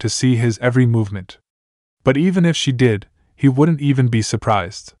power to see his every movement. But even if she did, he wouldn't even be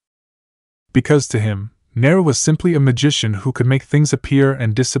surprised. Because to him, Naru was simply a magician who could make things appear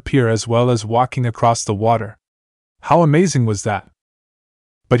and disappear as well as walking across the water. How amazing was that?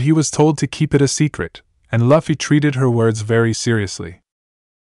 But he was told to keep it a secret, and Luffy treated her words very seriously.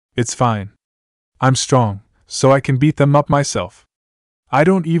 It's fine. I'm strong, so I can beat them up myself. I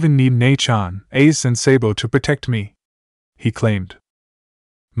don't even need Ne-chan, Ace and Sabo to protect me, he claimed.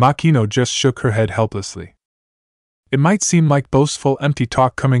 Makino just shook her head helplessly. It might seem like boastful empty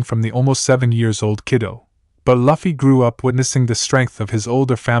talk coming from the almost 7-year-old kiddo, but Luffy grew up witnessing the strength of his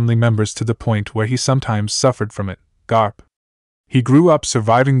older family members to the point where he sometimes suffered from it. Garp. He grew up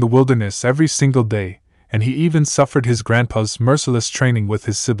surviving the wilderness every single day, and he even suffered his grandpa's merciless training with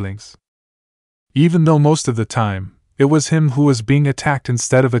his siblings. Even though most of the time, it was him who was being attacked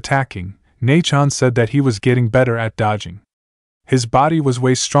instead of attacking, Ne-chan said that he was getting better at dodging. His body was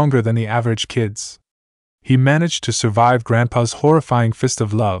way stronger than the average kid's. He managed to survive Grandpa's horrifying fist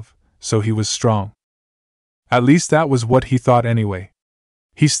of love, so he was strong. At least that was what he thought anyway.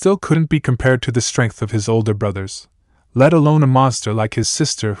 He still couldn't be compared to the strength of his older brothers, let alone a monster like his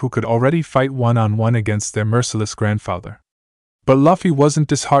sister who could already fight one-on-one against their merciless grandfather. But Luffy wasn't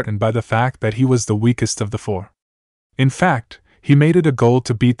disheartened by the fact that he was the weakest of the 4. In fact, he made it a goal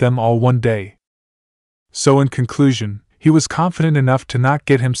to beat them all one day. So in conclusion, he was confident enough to not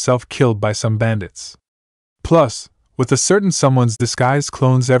get himself killed by some bandits. Plus, with a certain someone's disguised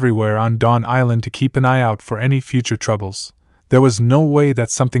clones everywhere on Dawn Island to keep an eye out for any future troubles, there was no way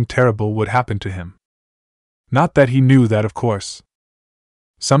that something terrible would happen to him. Not that he knew that, of course.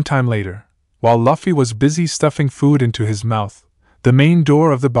 Sometime later, while Luffy was busy stuffing food into his mouth, the main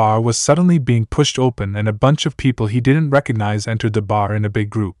door of the bar was suddenly being pushed open and a bunch of people he didn't recognize entered the bar in a big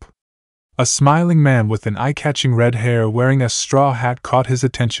group. A smiling man with an eye-catching red hair wearing a straw hat caught his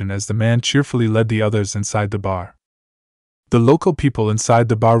attention as the man cheerfully led the others inside the bar. The local people inside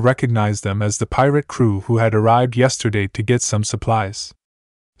the bar recognized them as the pirate crew who had arrived yesterday to get some supplies.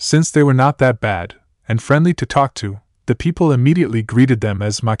 Since they were not that bad, and friendly to talk to, the people immediately greeted them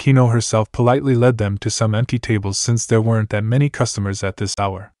as Makino herself politely led them to some empty tables since there weren't that many customers at this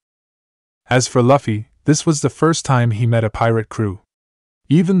hour. As for Luffy, this was the first time he met a pirate crew.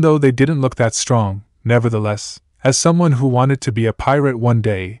 Even though they didn't look that strong, nevertheless, as someone who wanted to be a pirate one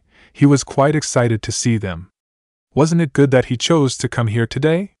day, he was quite excited to see them. Wasn't it good that he chose to come here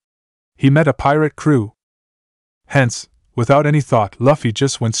today? He met a pirate crew. Hence, without any thought, Luffy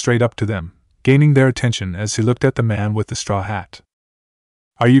just went straight up to them, gaining their attention as he looked at the man with the straw hat.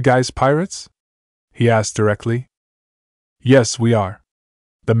 Are you guys pirates? He asked directly. Yes, we are.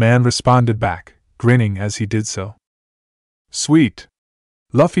 The man responded back, grinning as he did so. Sweet.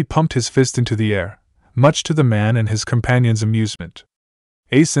 Luffy pumped his fist into the air, much to the man and his companion's amusement.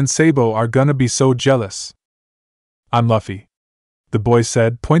 Ace and Sabo are gonna be so jealous. I'm Luffy, the boy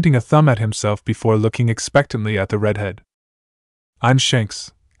said, pointing a thumb at himself before looking expectantly at the redhead. I'm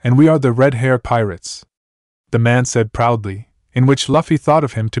Shanks, and we are the Red Hair Pirates, the man said proudly, in which Luffy thought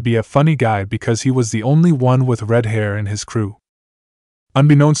of him to be a funny guy because he was the only one with red hair in his crew.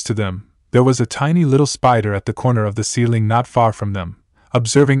 Unbeknownst to them, there was a tiny little spider at the corner of the ceiling not far from them,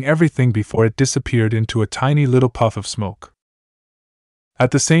 observing everything before it disappeared into a tiny little puff of smoke.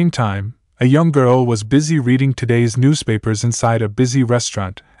 At the same time, a young girl was busy reading today's newspapers inside a busy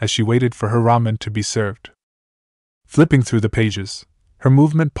restaurant as she waited for her ramen to be served. Flipping through the pages, her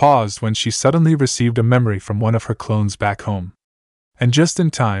movement paused when she suddenly received a memory from one of her clones back home. And just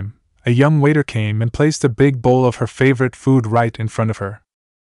in time, a young waiter came and placed a big bowl of her favorite food right in front of her.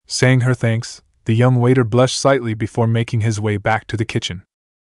 Saying her thanks, the young waiter blushed slightly before making his way back to the kitchen.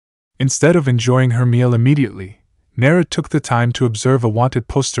 Instead of enjoying her meal immediately, Nara took the time to observe a wanted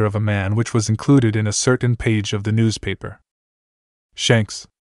poster of a man which was included in a certain page of the newspaper. Shanks,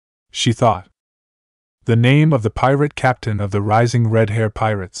 she thought. The name of the pirate captain of the Rising Red Hair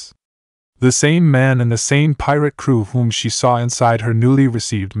Pirates. The same man and the same pirate crew whom she saw inside her newly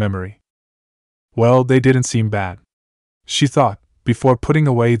received memory. Well, they didn't seem bad, she thought, before putting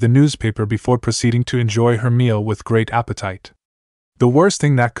away the newspaper before proceeding to enjoy her meal with great appetite. The worst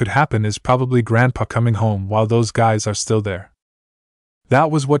thing that could happen is probably Grandpa coming home while those guys are still there.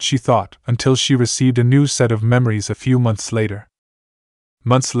 That was what she thought until she received a new set of memories a few months later.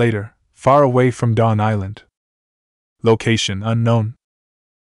 Months later, far away from Dawn Island. Location unknown.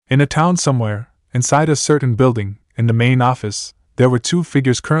 In a town somewhere, inside a certain building, in the main office, there were two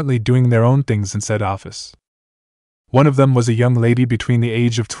figures currently doing their own things in said office. One of them was a young lady between the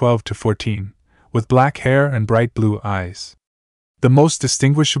age of 12 to 14, with black hair and bright blue eyes. The most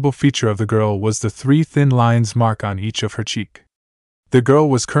distinguishable feature of the girl was the 3 thin lines marked on each of her cheek. The girl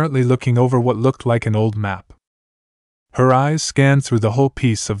was currently looking over what looked like an old map. Her eyes scanned through the whole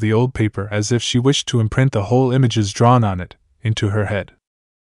piece of the old paper as if she wished to imprint the whole images drawn on it into her head.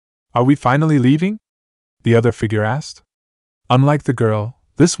 "Are we finally leaving?" the other figure asked. Unlike the girl,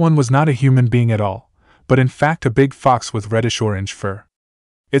 this one was not a human being at all, but in fact a big fox with reddish-orange fur.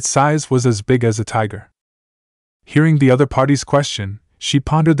 Its size was as big as a tiger. Hearing the other party's question, she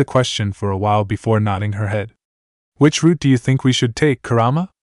pondered the question for a while before nodding her head. "Which route do you think we should take, Kurama?"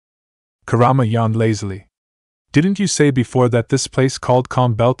 Kurama yawned lazily. "Didn't you say before that this place called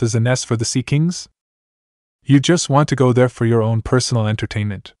Calm Belt is a nest for the Sea Kings? You just want to go there for your own personal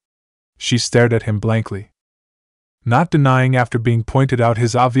entertainment." She stared at him blankly. Not denying after being pointed out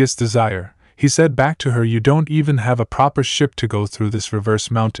his obvious desire, he said back to her, "You don't even have a proper ship to go through this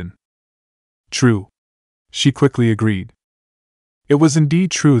reverse mountain." "True," she quickly agreed. It was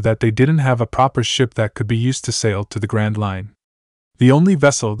indeed true that they didn't have a proper ship that could be used to sail to the Grand Line. The only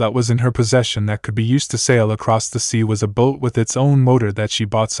vessel that was in her possession that could be used to sail across the sea was a boat with its own motor that she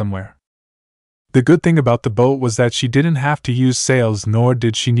bought somewhere. The good thing about the boat was that she didn't have to use sails, nor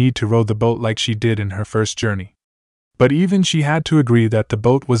did she need to row the boat like she did in her first journey. But even she had to agree that the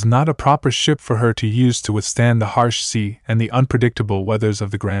boat was not a proper ship for her to use to withstand the harsh sea and the unpredictable weathers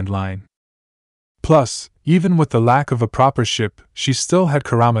of the Grand Line. Plus, even with the lack of a proper ship, she still had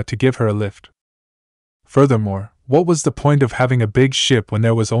Kurama to give her a lift. Furthermore, what was the point of having a big ship when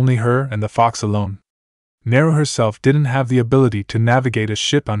there was only her and the fox alone? Nero herself didn't have the ability to navigate a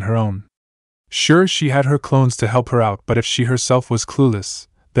ship on her own. Sure, she had her clones to help her out, but if she herself was clueless,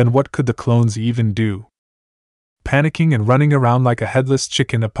 then what could the clones even do? Panicking and running around like a headless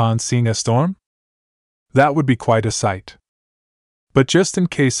chicken upon seeing a storm? That would be quite a sight. But just in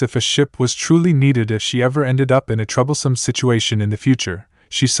case if a ship was truly needed if she ever ended up in a troublesome situation in the future,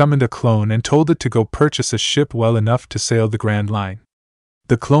 she summoned a clone and told it to go purchase a ship well enough to sail the Grand Line.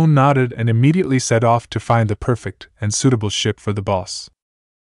 The clone nodded and immediately set off to find the perfect and suitable ship for the boss.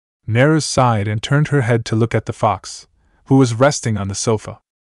 Neru sighed and turned her head to look at the fox, who was resting on the sofa.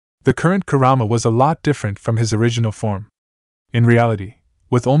 The current Kurama was a lot different from his original form. In reality,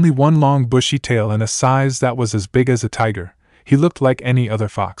 with only one long bushy tail and a size that was as big as a tiger, he looked like any other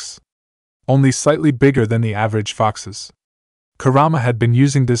fox. Only slightly bigger than the average foxes. Kurama had been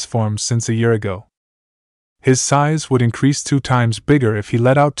using this form since a year ago. His size would increase 2 times bigger if he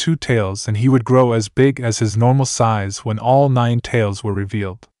let out 2 tails, and he would grow as big as his normal size when all 9 tails were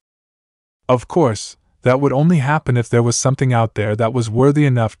revealed. Of course, that would only happen if there was something out there that was worthy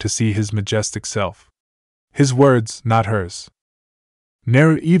enough to see his majestic self. His words, not hers.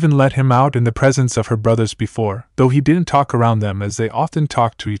 Neru even let him out in the presence of her brothers before, though he didn't talk around them as they often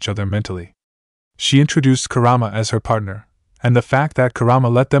talked to each other mentally. She introduced Kurama as her partner, and the fact that Kurama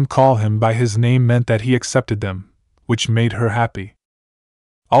let them call him by his name meant that he accepted them, which made her happy.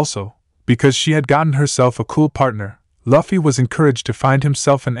 Also, because she had gotten herself a cool partner, Luffy was encouraged to find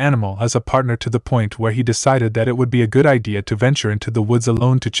himself an animal as a partner to the point where he decided that it would be a good idea to venture into the woods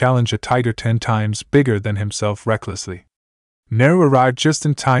alone to challenge a tiger 10 times bigger than himself recklessly. Neru arrived just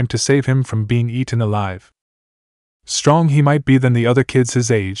in time to save him from being eaten alive. Strong he might be than the other kids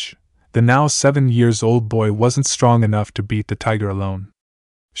his age, the now 7-year-old boy wasn't strong enough to beat the tiger alone.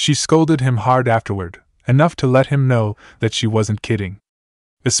 She scolded him hard afterward, enough to let him know that she wasn't kidding.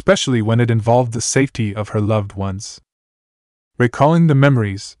 Especially when it involved the safety of her loved ones. Recalling the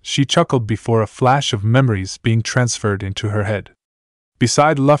memories, she chuckled before a flash of memories being transferred into her head.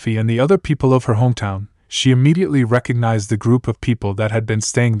 Beside Luffy and the other people of her hometown, she immediately recognized the group of people that had been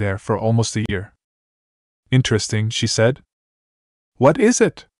staying there for almost a year. Interesting, she said. What is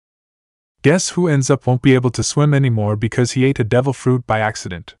it? Guess who ends up won't be able to swim anymore because he ate a devil fruit by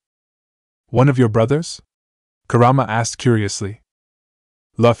accident? One of your brothers? Kurama asked curiously.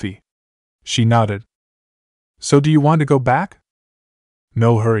 Luffy. She nodded. So do you want to go back?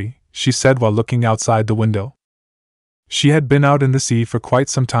 No hurry, she said while looking outside the window. She had been out in the sea for quite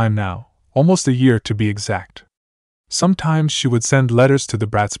some time now, almost a year to be exact. Sometimes she would send letters to the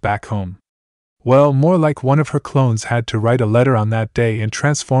brats back home. Well, more like one of her clones had to write a letter on that day and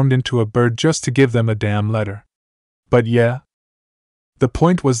transformed into a bird just to give them a damn letter. But yeah. The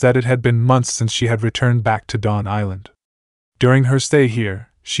point was that it had been months since she had returned back to Dawn Island. During her stay here,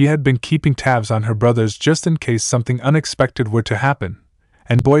 she had been keeping tabs on her brothers just in case something unexpected were to happen,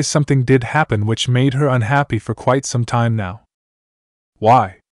 and boy, something did happen which made her unhappy for quite some time now.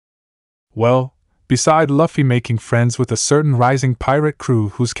 Why? Well, beside Luffy making friends with a certain rising pirate crew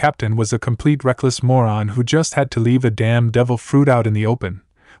whose captain was a complete reckless moron who just had to leave a damn devil fruit out in the open,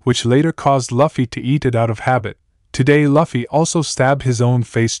 which later caused Luffy to eat it out of habit, today Luffy also stabbed his own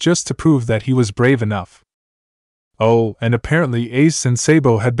face just to prove that he was brave enough. Oh, and apparently Ace and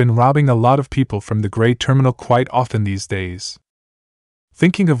Sabo had been robbing a lot of people from the Grey Terminal quite often these days.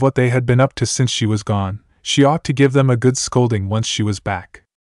 Thinking of what they had been up to since she was gone, she ought to give them a good scolding once she was back.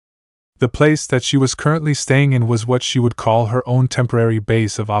 The place that she was currently staying in was what she would call her own temporary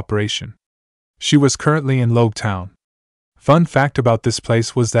base of operation. She was currently in Logue Town. Fun fact about this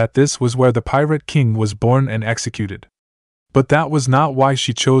place was that this was where the Pirate King was born and executed. But that was not why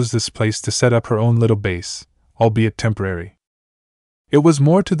she chose this place to set up her own little base, albeit temporary. It was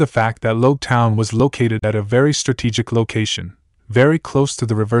more to the fact that Logue Town was located at a very strategic location, very close to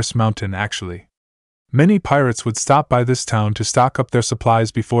the Reverse Mountain actually. Many pirates would stop by this town to stock up their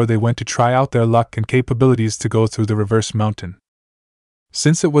supplies before they went to try out their luck and capabilities to go through the Reverse Mountain.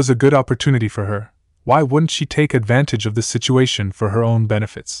 Since it was a good opportunity for her, why wouldn't she take advantage of the situation for her own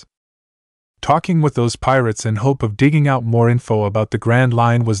benefits? Talking with those pirates in hope of digging out more info about the Grand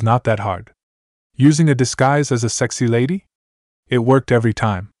Line was not that hard. Using a disguise as a sexy lady? It worked every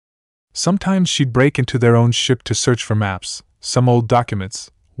time. Sometimes she'd break into their own ship to search for maps, some old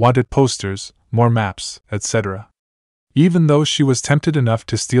documents, wanted posters, more maps, etc. Even though she was tempted enough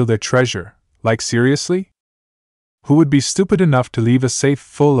to steal their treasure, like seriously? Who would be stupid enough to leave a safe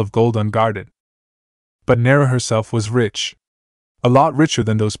full of gold unguarded? But Nara herself was rich. A lot richer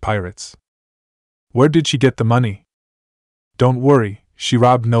than those pirates. Where did she get the money? Don't worry, she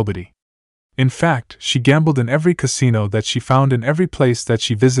robbed nobody. In fact, she gambled in every casino that she found in every place that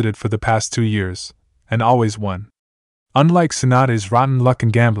she visited for the past 2 years, and always won. Unlike Tsunade's rotten luck in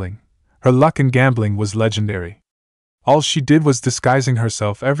gambling, her luck in gambling was legendary. All she did was disguising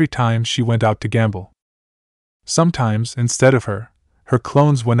herself every time she went out to gamble. Sometimes, instead of her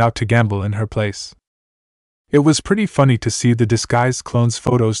clones went out to gamble in her place. It was pretty funny to see the disguised clones'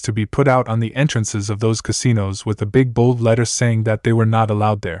 photos to be put out on the entrances of those casinos with a big bold letter saying that they were not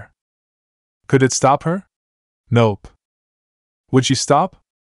allowed there. Could it stop her? Nope. Would she stop?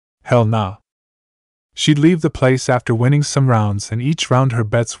 Hell nah. She'd leave the place after winning some rounds, and each round her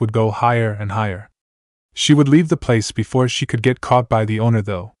bets would go higher and higher. She would leave the place before she could get caught by the owner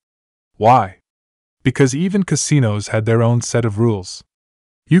though. Why? Because even casinos had their own set of rules.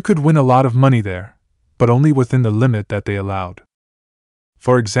 You could win a lot of money there, but only within the limit that they allowed.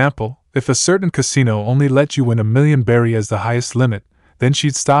 For example, if a certain casino only let you win 1,000,000 berry as the highest limit, then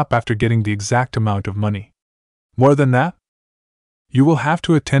she'd stop after getting the exact amount of money. More than that? You will have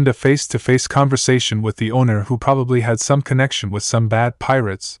to attend a face-to-face conversation with the owner who probably had some connection with some bad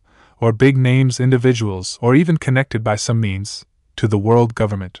pirates, or big names individuals, or even connected by some means to the world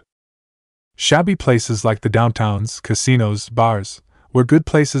government. Shabby places like the downtowns, casinos, bars, were good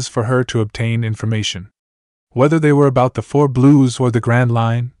places for her to obtain information. Whether they were about the Four Blues or the Grand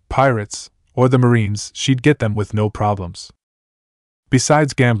Line, pirates, or the Marines, she'd get them with no problems.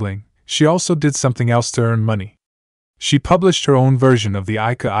 Besides gambling, she also did something else to earn money. She published her own version of the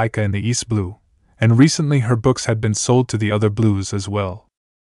Ica Ica in the East Blue, and recently her books had been sold to the other blues as well.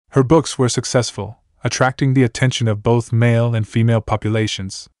 Her books were successful, attracting the attention of both male and female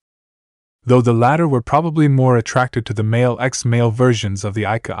populations, though the latter were probably more attracted to the male-x-male versions of the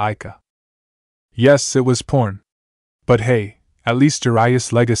Ica Ica. Yes, it was porn. But hey, at least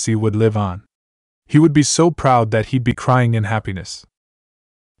Jiraiya's legacy would live on. He would be so proud that he'd be crying in happiness.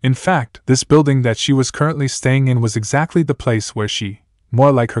 In fact, this building that she was currently staying in was exactly the place where she,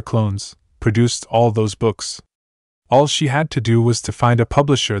 more like her clones, produced all those books. All she had to do was to find a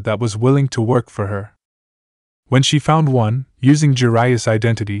publisher that was willing to work for her. When she found one, using Jiraiya's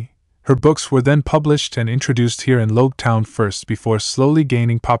identity, her books were then published and introduced here in Logue Town first before slowly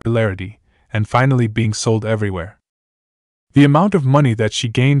gaining popularity, and finally being sold everywhere. The amount of money that she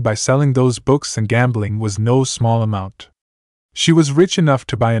gained by selling those books and gambling was no small amount. She was rich enough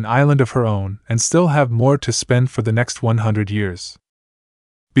to buy an island of her own and still have more to spend for the next 100 years.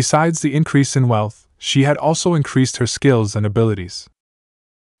 Besides the increase in wealth, she had also increased her skills and abilities.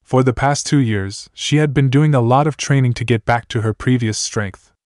 For the past 2 years, she had been doing a lot of training to get back to her previous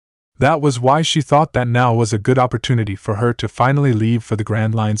strength. That was why she thought that now was a good opportunity for her to finally leave for the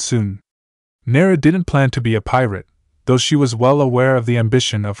Grand Line soon. Nera didn't plan to be a pirate, though she was well aware of the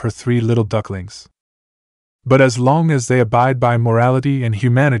ambition of her 3 little ducklings. But as long as they abide by morality and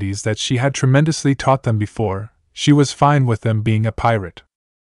humanities that she had tremendously taught them before, she was fine with them being a pirate.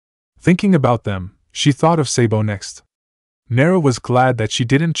 Thinking about them, she thought of Sabo next. Nera was glad that she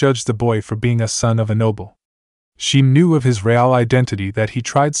didn't judge the boy for being a son of a noble. She knew of his real identity that he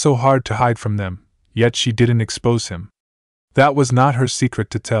tried so hard to hide from them, yet she didn't expose him. That was not her secret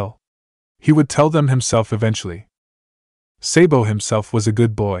to tell. He would tell them himself eventually. Sabo himself was a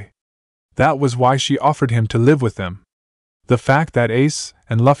good boy. That was why she offered him to live with them. The fact that Ace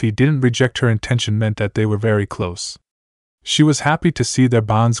and Luffy didn't reject her intention meant that they were very close. She was happy to see their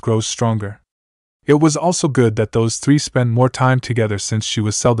bonds grow stronger. It was also good that those 3 spent more time together since she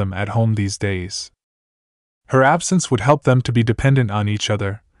was seldom at home these days. Her absence would help them to be dependent on each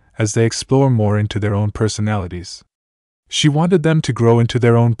other, as they explore more into their own personalities. She wanted them to grow into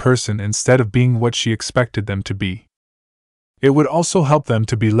their own person instead of being what she expected them to be. It would also help them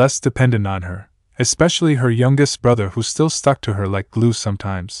to be less dependent on her, especially her youngest brother who still stuck to her like glue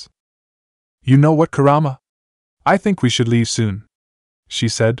sometimes. "You know what, Kurama? I think we should leave soon," she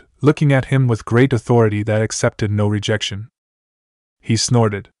said, looking at him with great authority that accepted no rejection. He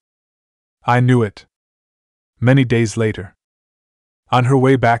snorted. "I knew it." Many days later. On her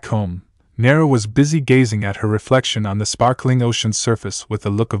way back home, Nera was busy gazing at her reflection on the sparkling ocean surface with a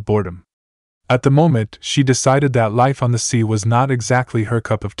look of boredom. At the moment, she decided that life on the sea was not exactly her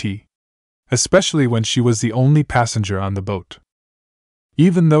cup of tea, especially when she was the only passenger on the boat.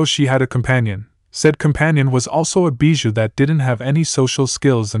 Even though she had a companion, said companion was also a bijou that didn't have any social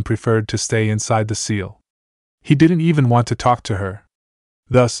skills and preferred to stay inside the seal. He didn't even want to talk to her,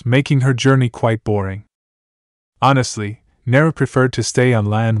 thus making her journey quite boring. Honestly, Nera preferred to stay on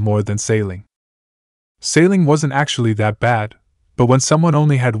land more than sailing. Sailing wasn't actually that bad, but when someone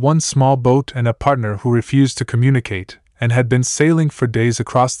only had one small boat and a partner who refused to communicate, and had been sailing for days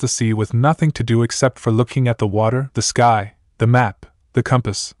across the sea with nothing to do except for looking at the water, the sky, the map, the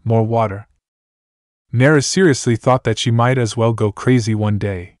compass, more water, Nera seriously thought that she might as well go crazy one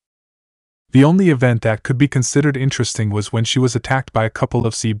day. The only event that could be considered interesting was when she was attacked by a couple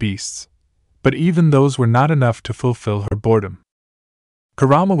of sea beasts, but even those were not enough to fulfill her boredom.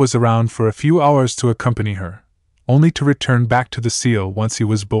 Kurama was around for a few hours to accompany her, only to return back to the seal once he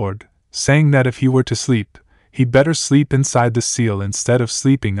was bored, saying that if he were to sleep, he'd better sleep inside the seal instead of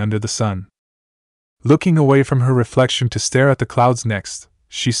sleeping under the sun. Looking away from her reflection to stare at the clouds next,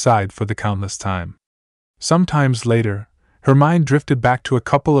 she sighed for the countless time. Sometimes later, her mind drifted back to a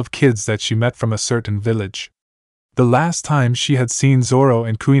couple of kids that she met from a certain village. The last time she had seen Zoro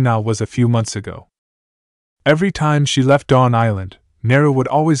and Kuina was a few months ago. Every time she left Dawn Island, Nera would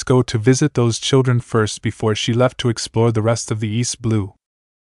always go to visit those children first before she left to explore the rest of the East Blue.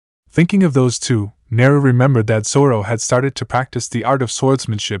 Thinking of those two, Nera remembered that Zoro had started to practice the art of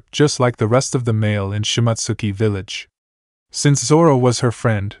swordsmanship just like the rest of the male in Shimatsuki village. Since Zoro was her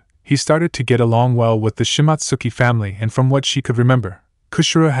friend, he started to get along well with the Shimatsuki family, and from what she could remember,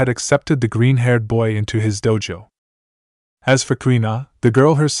 Kushiro had accepted the green-haired boy into his dojo. As for Kuina, the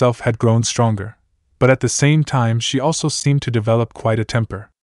girl herself had grown stronger, but at the same time she also seemed to develop quite a temper.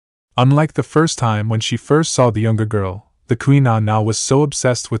 Unlike the first time when she first saw the younger girl, the Kuina now was so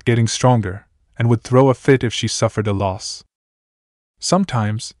obsessed with getting stronger, and would throw a fit if she suffered a loss.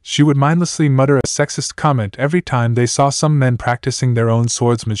 Sometimes, she would mindlessly mutter a sexist comment every time they saw some men practicing their own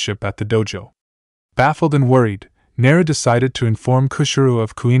swordsmanship at the dojo. Baffled and worried, Nera decided to inform Kushiro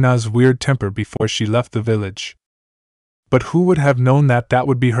of Kuina's weird temper before she left the village. But who would have known that that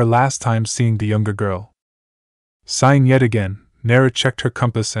would be her last time seeing the younger girl? Sighing yet again, Nera checked her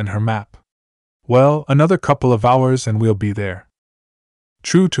compass and her map. Well, another couple of hours and we'll be there.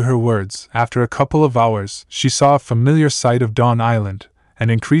 True to her words, after a couple of hours, she saw a familiar sight of Dawn Island,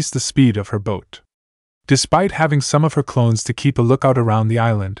 and increased the speed of her boat. Despite having some of her clones to keep a lookout around the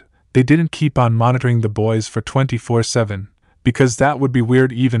island, they didn't keep on monitoring the boys for 24/7, because that would be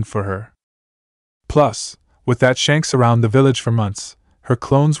weird even for her. Plus, with that Shanks around the village for months, her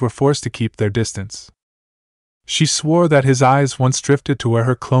clones were forced to keep their distance. She swore that his eyes once drifted to where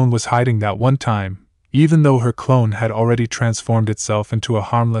her clone was hiding that one time, even though her clone had already transformed itself into a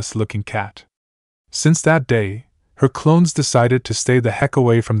harmless-looking cat. Since that day, her clones decided to stay the heck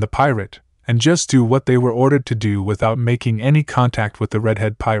away from the pirate, and just do what they were ordered to do without making any contact with the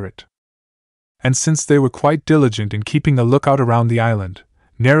redhead pirate. And since they were quite diligent in keeping a lookout around the island,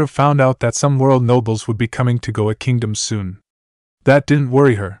 Naru found out that some world nobles would be coming to Goa Kingdom soon. That didn't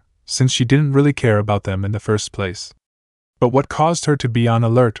worry her, since she didn't really care about them in the first place. But what caused her to be on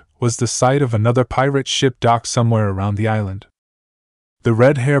alert was the sight of another pirate ship docked somewhere around the island. The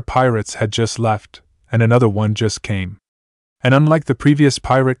red hair pirates had just left, and another one just came. And unlike the previous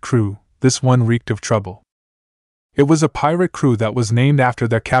pirate crew, this one reeked of trouble. It was a pirate crew that was named after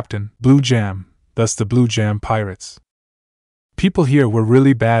their captain, Blue Jam, thus the Blue Jam Pirates. People here were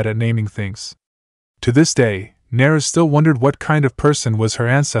really bad at naming things. To this day, Naru still wondered what kind of person was her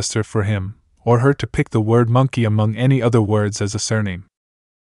ancestor for him, or her to pick the word monkey among any other words as a surname.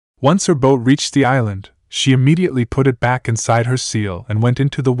 Once her boat reached the island, she immediately put it back inside her seal and went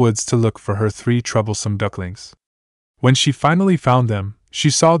into the woods to look for her 3 troublesome ducklings. When she finally found them, she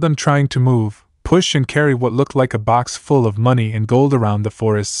saw them trying to move, push and carry what looked like a box full of money and gold around the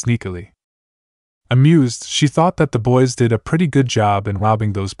forest sneakily. Amused, she thought that the boys did a pretty good job in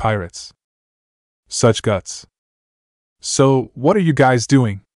robbing those pirates. Such guts. "So, what are you guys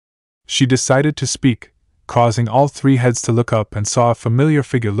doing?" She decided to speak, causing all 3 heads to look up and saw a familiar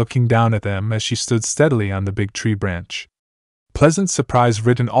figure looking down at them as she stood steadily on the big tree branch. Pleasant surprise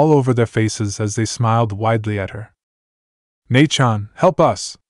written all over their faces as they smiled widely at her. "Nei-chan, help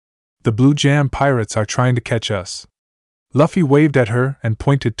us! The Blue Jam Pirates are trying to catch us." Luffy waved at her and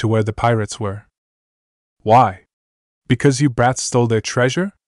pointed to where the pirates were. "Why? Because you brats stole their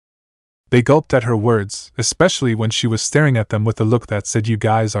treasure?" They gulped at her words, especially when she was staring at them with a look that said you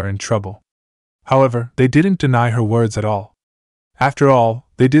guys are in trouble. However, they didn't deny her words at all. After all,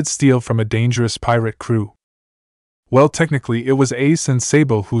 they did steal from a dangerous pirate crew. Well, technically it was Ace and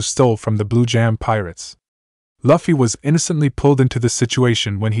Sabo who stole from the Blue Jam Pirates. Luffy was innocently pulled into the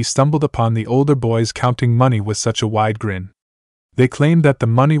situation when he stumbled upon the older boys counting money with such a wide grin. They claimed that the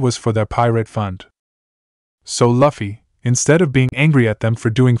money was for their pirate fund. So Luffy, instead of being angry at them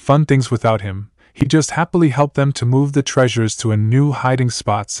for doing fun things without him, he just happily helped them to move the treasures to a new hiding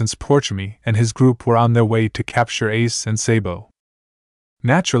spot since Porchemy and his group were on their way to capture Ace and Sabo.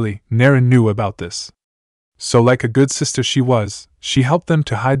 Naturally, Naren knew about this. So like a good sister she was, she helped them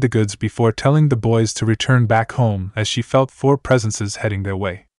to hide the goods before telling the boys to return back home as she felt 4 presences heading their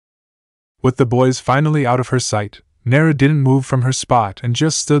way. With the boys finally out of her sight, Nara didn't move from her spot and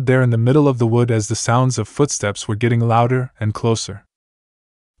just stood there in the middle of the wood as the sounds of footsteps were getting louder and closer.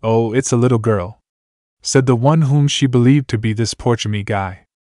 "Oh, it's a little girl," said the one whom she believed to be this Porchemy guy.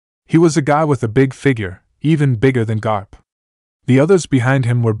 He was a guy with a big figure, even bigger than Garp. The others behind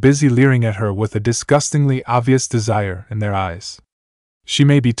him were busy leering at her with a disgustingly obvious desire in their eyes. She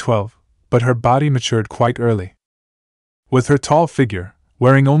may be 12, but her body matured quite early. With her tall figure,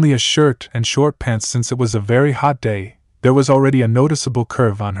 wearing only a shirt and short pants since it was a very hot day, there was already a noticeable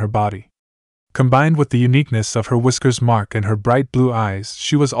curve on her body. Combined with the uniqueness of her whiskers mark and her bright blue eyes,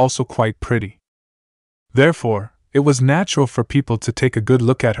 she was also quite pretty. Therefore, it was natural for people to take a good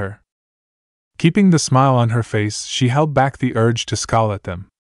look at her. Keeping the smile on her face, she held back the urge to scowl at them.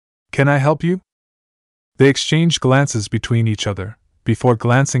 "Can I help you?" They exchanged glances between each other, before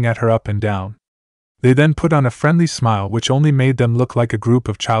glancing at her up and down. They then put on a friendly smile which only made them look like a group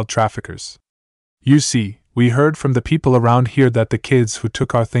of child traffickers. "You see, we heard from the people around here that the kids who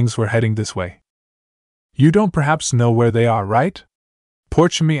took our things were heading this way. You don't perhaps know where they are, right?"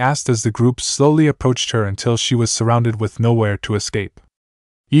 Porchemy asked as the group slowly approached her until she was surrounded with nowhere to escape.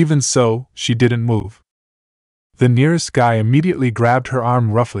 Even so, she didn't move. The nearest guy immediately grabbed her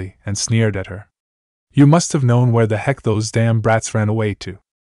arm roughly and sneered at her. "You must have known where the heck those damn brats ran away to.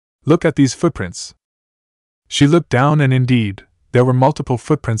 Look at these footprints." She looked down and indeed, there were multiple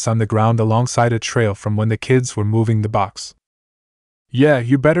footprints on the ground alongside a trail from when the kids were moving the box. "Yeah,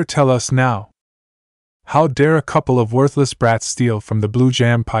 you better tell us now. How dare a couple of worthless brats steal from the Blue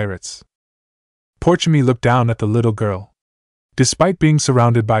Jam Pirates?" Porchemy looked down at the little girl. Despite being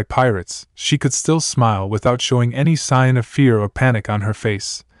surrounded by pirates, she could still smile without showing any sign of fear or panic on her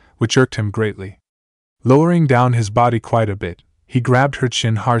face, which irked him greatly. Lowering down his body quite a bit, he grabbed her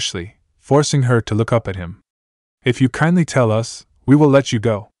chin harshly, forcing her to look up at him. "If you kindly tell us, we will let you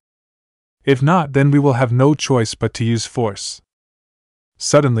go." If not, then we will have no choice but to use force.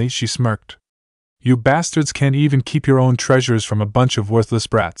 Suddenly she smirked. You bastards can't even keep your own treasures from a bunch of worthless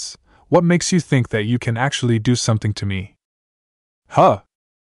brats. What makes you think that you can actually do something to me? Huh!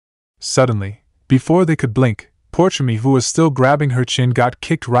 Suddenly, before they could blink, Porchemy, who was still grabbing her chin, got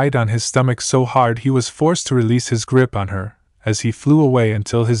kicked right on his stomach so hard he was forced to release his grip on her, as he flew away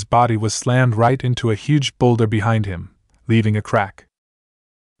until his body was slammed right into a huge boulder behind him, leaving a crack.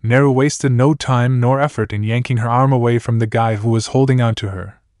 Naru wasted no time nor effort in yanking her arm away from the guy who was holding onto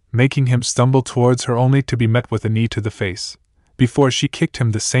her, making him stumble towards her only to be met with a knee to the face, before she kicked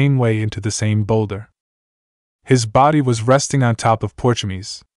him the same way into the same boulder. His body was resting on top of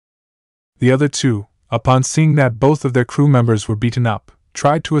Porchemy's. The other two, upon seeing that both of their crew members were beaten up,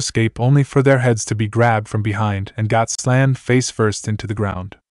 tried to escape only for their heads to be grabbed from behind and got slammed face first into the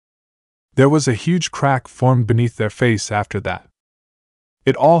ground. There was a huge crack formed beneath their face after that.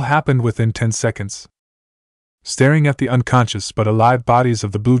 It all happened within 10 seconds. Staring at the unconscious but alive bodies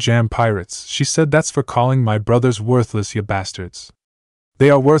of the Blue Jam pirates, she said, "That's for calling my brothers worthless, you bastards. They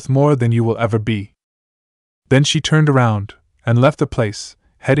are worth more than you will ever be." Then she turned around and left the place,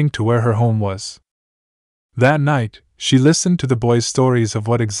 heading to where her home was. That night, she listened to the boys' stories of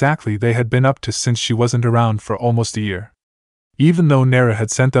what exactly they had been up to since she wasn't around for almost a year. Even though Nera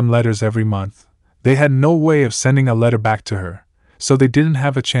had sent them letters every month, they had no way of sending a letter back to her, so they didn't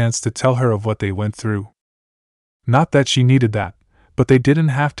have a chance to tell her of what they went through. Not that she needed that, but they didn't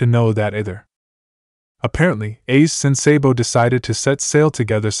have to know that either. Apparently, Ace and Sabo decided to set sail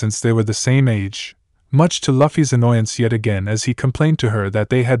together since they were the same age, much to Luffy's annoyance yet again as he complained to her that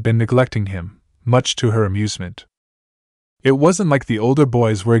they had been neglecting him, much to her amusement. It wasn't like the older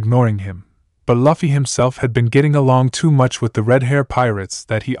boys were ignoring him, but Luffy himself had been getting along too much with the red-hair pirates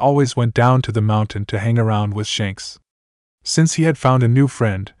that he always went down to the mountain to hang around with Shanks. Since he had found a new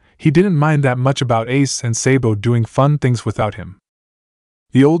friend, he didn't mind that much about Ace and Sabo doing fun things without him.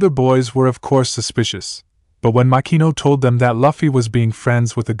 The older boys were of course suspicious, but when Makino told them that Luffy was being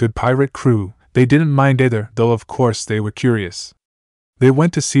friends with a good pirate crew, they didn't mind either, though of course they were curious. They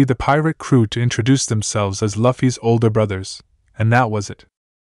went to see the pirate crew to introduce themselves as Luffy's older brothers, and that was it.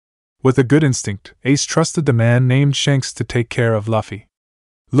 With a good instinct, Ace trusted the man named Shanks to take care of Luffy.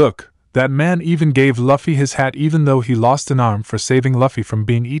 Look, that man even gave Luffy his hat even though he lost an arm for saving Luffy from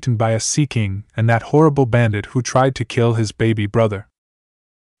being eaten by a Sea King and that horrible bandit who tried to kill his baby brother.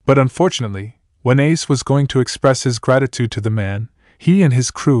 But unfortunately, when Ace was going to express his gratitude to the man, he and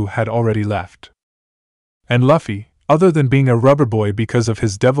his crew had already left. And Luffy, other than being a rubber boy because of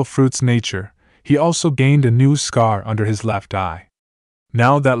his devil fruit's nature, he also gained a new scar under his left eye.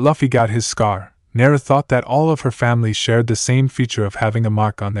 Now that Luffy got his scar, Nera thought that all of her family shared the same feature of having a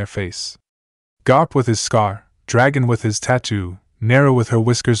mark on their face. Garp with his scar, Dragon with his tattoo, Nera with her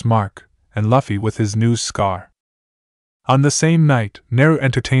whiskers mark, and Luffy with his new scar. On the same night, Nera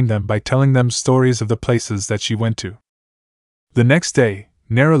entertained them by telling them stories of the places that she went to. The next day,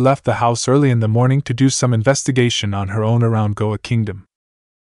 Nera left the house early in the morning to do some investigation on her own around Goa Kingdom.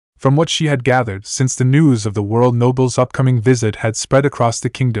 From what she had gathered since the news of the world noble's upcoming visit had spread across the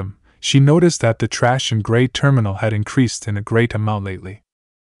kingdom, she noticed that the trash in Great Terminal had increased in a great amount lately.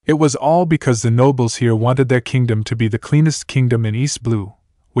 It was all because the nobles here wanted their kingdom to be the cleanest kingdom in East Blue,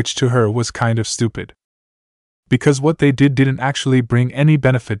 which to her was kind of stupid. Because what they did didn't actually bring any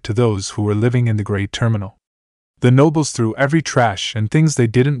benefit to those who were living in the Great Terminal. The nobles threw every trash and things they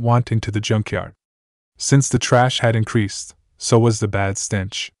didn't want into the junkyard. Since the trash had increased, so was the bad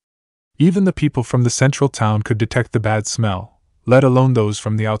stench. Even the people from the central town could detect the bad smell, let alone those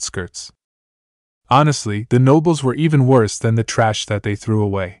from the outskirts. Honestly, the nobles were even worse than the trash that they threw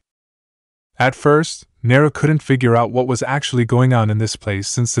away. At first, Nera couldn't figure out what was actually going on in this place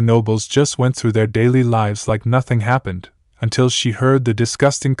since the nobles just went through their daily lives like nothing happened, until she heard the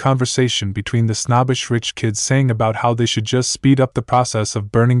disgusting conversation between the snobbish rich kids saying about how they should just speed up the process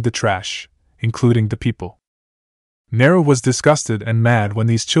of burning the trash, including the people. Nera was disgusted and mad when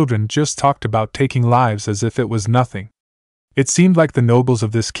these children just talked about taking lives as if it was nothing. It seemed like the nobles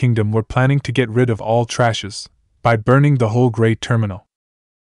of this kingdom were planning to get rid of all trashes, by burning the whole Great Terminal.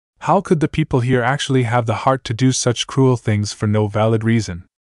 How could the people here actually have the heart to do such cruel things for no valid reason?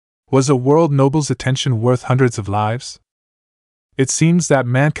 Was a world noble's attention worth hundreds of lives? It seems that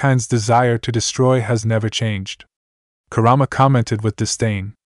mankind's desire to destroy has never changed. Kurama commented with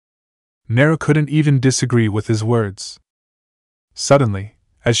disdain. Nera couldn't even disagree with his words. Suddenly,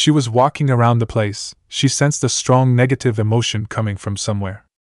 as she was walking around the place, she sensed a strong negative emotion coming from somewhere.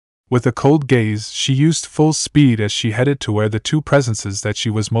 With a cold gaze, she used full speed as she headed to where the two presences that she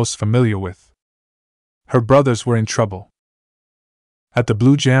was most familiar with. Her brothers were in trouble. At the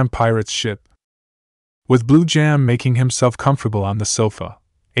Blue Jam pirate's ship. With Blue Jam making himself comfortable on the sofa,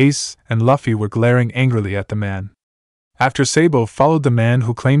 Ace and Luffy were glaring angrily at the man. After Sabo followed the man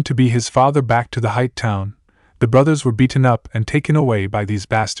who claimed to be his father back to the Height Town, the brothers were beaten up and taken away by these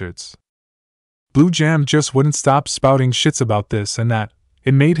bastards. Blue Jam just wouldn't stop spouting shits about this and that.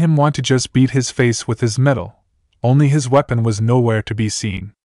 It made him want to just beat his face with his metal, only his weapon was nowhere to be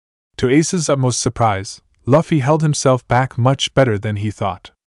seen. To Ace's utmost surprise, Luffy held himself back much better than he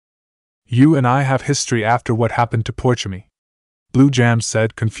thought. "You and I have history after what happened to Porchamy," Blue Jam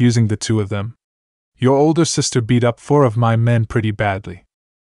said, confusing the two of them. "Your older sister beat up 4 of my men pretty badly.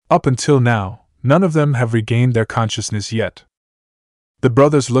 Up until now, none of them have regained their consciousness yet." The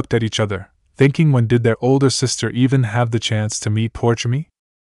brothers looked at each other, thinking, when did their older sister even have the chance to meet Porchamy?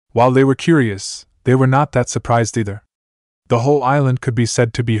 While they were curious, they were not that surprised either. The whole island could be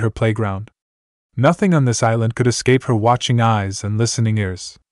said to be her playground. Nothing on this island could escape her watching eyes and listening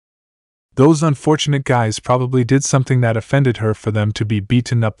ears. Those unfortunate guys probably did something that offended her for them to be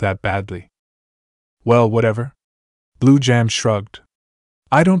beaten up that badly. "Well, whatever." Blue Jam shrugged.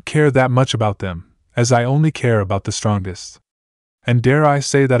 "I don't care that much about them, as I only care about the strongest. And dare I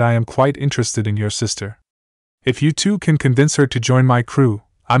say that I am quite interested in your sister. If you two can convince her to join my crew,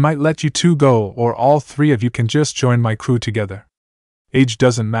 I might let you two go, or all 3 of you can just join my crew together. Age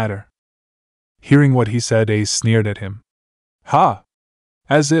doesn't matter." Hearing what he said, Ace sneered at him. "Ha!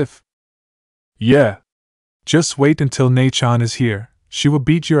 As if. Yeah. Just wait until Nei-chan is here, she will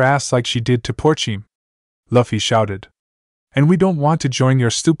beat your ass like she did to Porchim," Luffy shouted. "And we don't want to join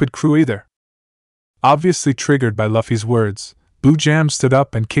your stupid crew either." Obviously triggered by Luffy's words, Blue Jam stood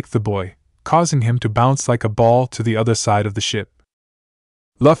up and kicked the boy, causing him to bounce like a ball to the other side of the ship.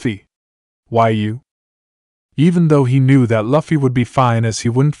 "Luffy! Why you?" Even though he knew that Luffy would be fine as he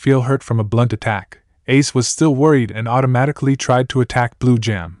wouldn't feel hurt from a blunt attack, Ace was still worried and automatically tried to attack Blue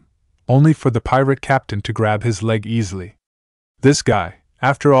Jam, only for the pirate captain to grab his leg easily. This guy,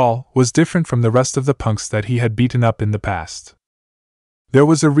 after all, was different from the rest of the punks that he had beaten up in the past. There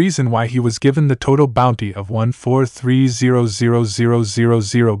was a reason why he was given the total bounty of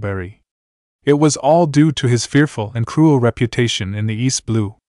 143,000,000 berry. It was all due to his fearful and cruel reputation in the East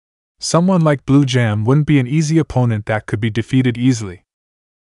Blue. Someone like Blue Jam wouldn't be an easy opponent that could be defeated easily.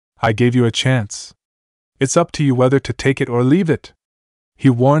 "I gave you a chance. It's up to you whether to take it or leave it," he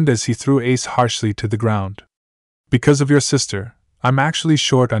warned as he threw Ace harshly to the ground. "Because of your sister, I'm actually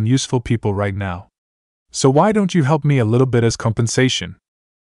short on useful people right now. So why don't you help me a little bit as compensation?"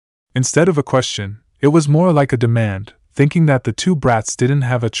 Instead of a question, it was more like a demand, thinking that the 2 brats didn't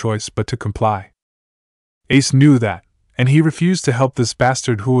have a choice but to comply. Ace knew that, and he refused to help this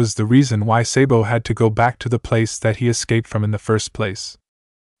bastard who was the reason why Sabo had to go back to the place that he escaped from in the first place.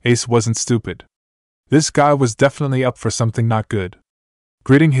 Ace wasn't stupid. This guy was definitely up for something not good.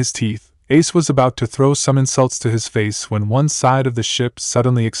 Gritting his teeth, Ace was about to throw some insults to his face when one side of the ship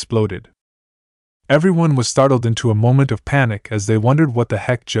suddenly exploded. Everyone was startled into a moment of panic as they wondered what the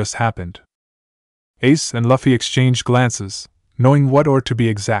heck just happened. Ace and Luffy exchanged glances, knowing what, or to be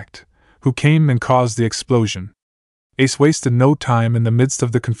exact, who came and caused the explosion. Ace wasted no time in the midst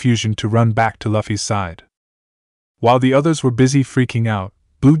of the confusion to run back to Luffy's side. While the others were busy freaking out,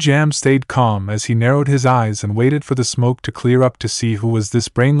 Blue Jam stayed calm as he narrowed his eyes and waited for the smoke to clear up to see who was this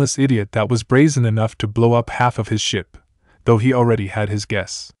brainless idiot that was brazen enough to blow up half of his ship, though he already had his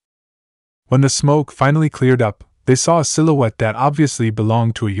guess. When the smoke finally cleared up, they saw a silhouette that obviously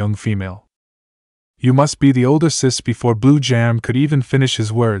belonged to a young female. "You must be the older sis." Before Blue Jam could even finish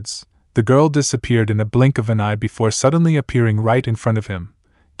his words, the girl disappeared in a blink of an eye before suddenly appearing right in front of him,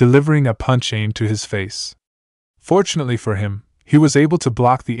 delivering a punch aimed to his face. Fortunately for him, he was able to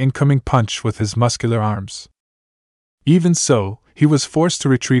block the incoming punch with his muscular arms. Even so, he was forced to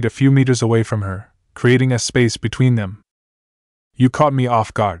retreat a few meters away from her, creating a space between them. "You caught me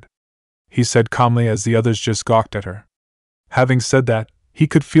off guard," he said calmly as the others just gawked at her. Having said that, he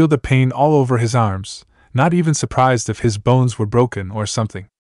could feel the pain all over his arms, not even surprised if his bones were broken or something.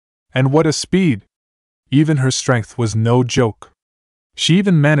 And what a speed! Even her strength was no joke. She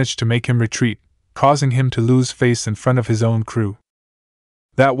even managed to make him retreat, causing him to lose face in front of his own crew.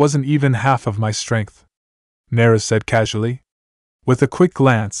 "That wasn't even half of my strength," Nara said casually. With a quick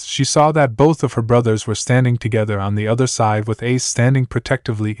glance, she saw that both of her brothers were standing together on the other side with Ace standing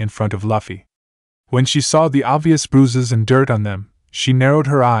protectively in front of Luffy. When she saw the obvious bruises and dirt on them, she narrowed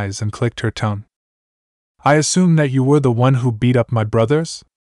her eyes and clicked her tongue. "I assume that you were the one who beat up my brothers?"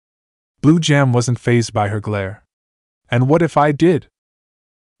 Blue Jam wasn't fazed by her glare. "And what if I did?"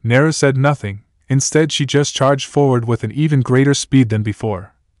 Nara said nothing. Instead, she just charged forward with an even greater speed than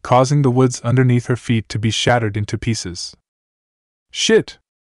before, causing the woods underneath her feet to be shattered into pieces. Shit!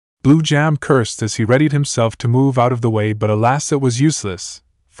 Blue Jam cursed as he readied himself to move out of the way, but alas, it was useless,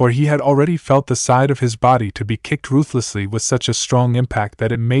 for he had already felt the side of his body to be kicked ruthlessly with such a strong impact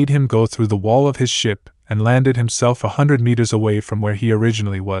that it made him go through the wall of his ship and landed himself 100 meters away from where he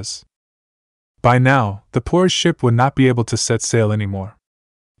originally was. By now, the poor ship would not be able to set sail anymore.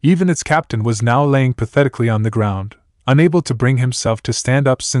 Even its captain was now laying pathetically on the ground, unable to bring himself to stand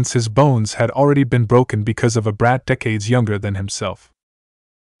up since his bones had already been broken because of a brat decades younger than himself.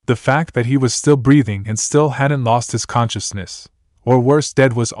 The fact that he was still breathing and still hadn't lost his consciousness, or worse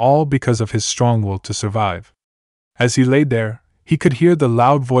dead, was all because of his strong will to survive. As he lay there, he could hear the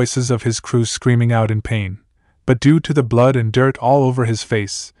loud voices of his crew screaming out in pain, but due to the blood and dirt all over his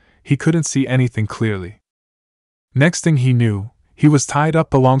face, he couldn't see anything clearly. Next thing he knew, he was tied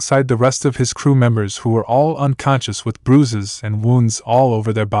up alongside the rest of his crew members who were all unconscious with bruises and wounds all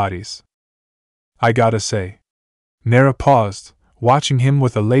over their bodies. I gotta say. Nara paused, watching him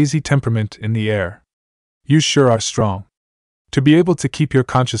with a lazy temperament in the air. You sure are strong. To be able to keep your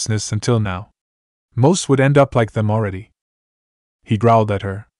consciousness until now. Most would end up like them already. He growled at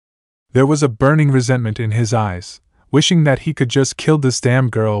her. There was a burning resentment in his eyes, wishing that he could just kill this damn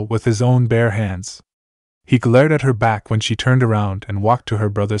girl with his own bare hands. He glared at her back when she turned around and walked to her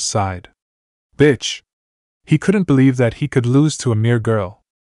brother's side. Bitch! He couldn't believe that he could lose to a mere girl.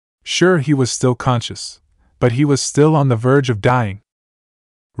 Sure, he was still conscious, but he was still on the verge of dying.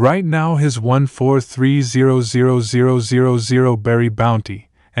 Right now his 1430000 berry bounty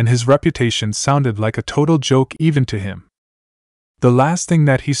and his reputation sounded like a total joke even to him. The last thing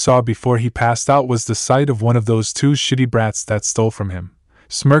that he saw before he passed out was the sight of one of those two shitty brats that stole from him,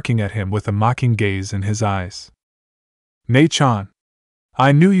 smirking at him with a mocking gaze in his eyes. "Nei-chan!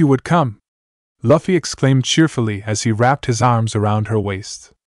 I knew you would come!" Luffy exclaimed cheerfully as he wrapped his arms around her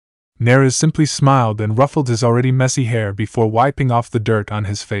waist. Nara simply smiled and ruffled his already messy hair before wiping off the dirt on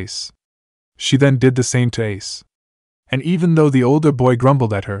his face. She then did the same to Ace. And even though the older boy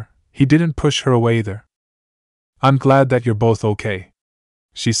grumbled at her, he didn't push her away either. "I'm glad that you're both okay,"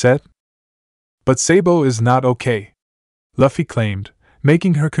 she said. "But Sabo is not okay," Luffy claimed,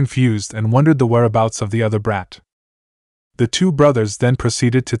 making her confused and wondered the whereabouts of the other brat. The two brothers then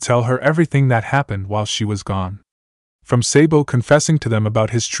proceeded to tell her everything that happened while she was gone. From Sabo confessing to them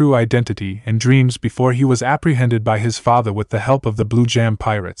about his true identity and dreams before he was apprehended by his father with the help of the Blue Jam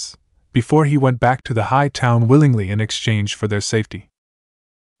pirates, before he went back to the high town willingly in exchange for their safety.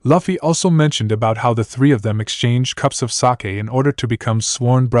 Luffy also mentioned about how the three of them exchanged cups of sake in order to become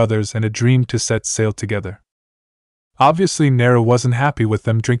sworn brothers and a dream to set sail together. Obviously Nara wasn't happy with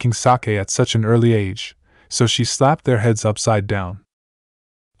them drinking sake at such an early age, so she slapped their heads upside down.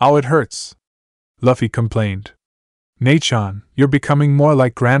 "Ow, it hurts," Luffy complained. "Nei-chan, you're becoming more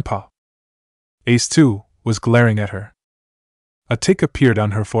like Grandpa." Ace, too, was glaring at her. A tick appeared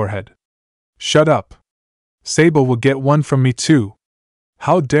on her forehead. "Shut up. Sabo will get one from me too.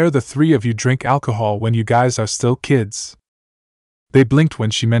 How dare the three of you drink alcohol when you guys are still kids?" They blinked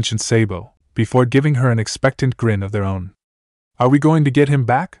when she mentioned Sabo, before giving her an expectant grin of their own. "Are we going to get him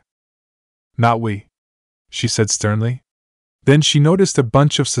back?" "Not we," she said sternly. Then she noticed a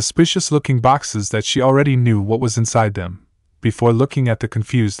bunch of suspicious-looking boxes that she already knew what was inside them, before looking at the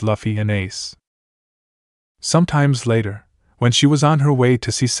confused Luffy and Ace. Sometimes later, when she was on her way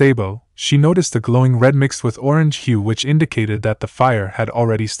to see Sabo, she noticed a glowing red mixed with orange hue which indicated that the fire had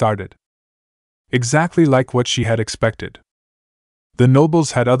already started. Exactly like what she had expected. The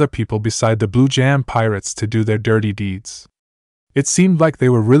nobles had other people beside the Blue Jam pirates to do their dirty deeds. It seemed like they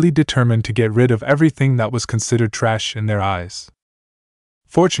were really determined to get rid of everything that was considered trash in their eyes.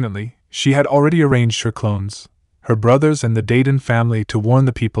 Fortunately, she had already arranged her clones, her brothers and the Dayton family to warn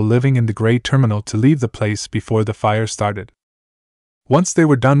the people living in the Grey Terminal to leave the place before the fire started. Once they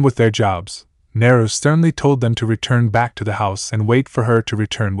were done with their jobs, Naru sternly told them to return back to the house and wait for her to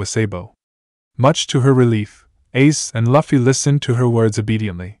return with Sabo. Much to her relief, Ace and Luffy listened to her words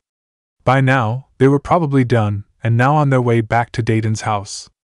obediently. By now, they were probably done, and now on their way back to Dayton's house.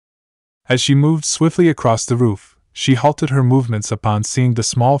 As she moved swiftly across the roof, she halted her movements upon seeing the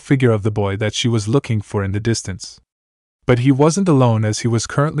small figure of the boy that she was looking for in the distance. But he wasn't alone, as he was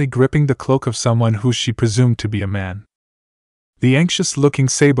currently gripping the cloak of someone who she presumed to be a man. The anxious-looking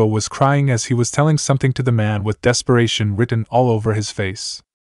Sabo was crying as he was telling something to the man with desperation written all over his face.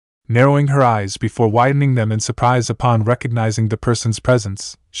 Narrowing her eyes before widening them in surprise upon recognizing the person's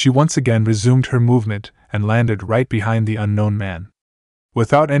presence, she once again resumed her movement and landed right behind the unknown man.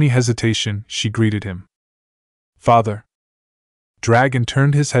 Without any hesitation, she greeted him. "Father." Dragon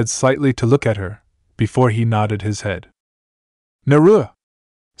turned his head slightly to look at her, before he nodded his head. "Naruto!"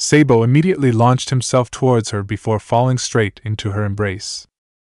 Sabo immediately launched himself towards her before falling straight into her embrace.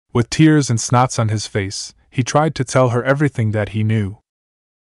 With tears and snots on his face, he tried to tell her everything that he knew.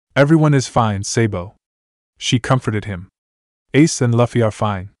 Everyone is fine, Sabo. She comforted him. Ace and Luffy are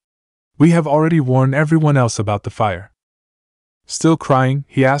fine. We have already warned everyone else about the fire. Still crying?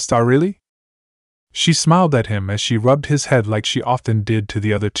 He asked. Are really? She smiled at him as she rubbed his head like she often did to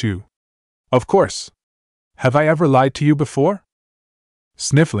the other two. Of course. Have I ever lied to you before?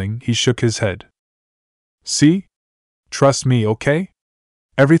 Sniffling, he shook his head. See? Trust me, okay?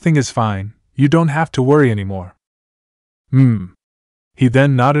 Everything is fine, you don't have to worry anymore. He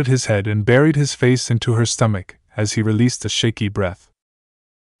then nodded his head and buried his face into her stomach as he released a shaky breath.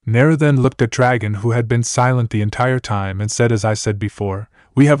 Naru then looked at Dragon, who had been silent the entire time, and said, as I said before,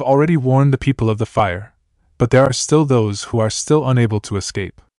 we have already warned the people of the fire, but there are still those who are still unable to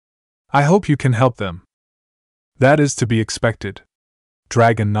escape. I hope you can help them. That is to be expected.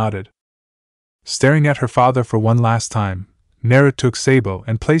 Dragon nodded. Staring at her father for one last time, Naru took Sabo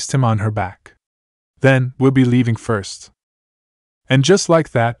and placed him on her back. Then, we'll be leaving first. And just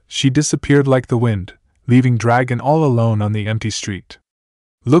like that, she disappeared like the wind, leaving Dragon all alone on the empty street.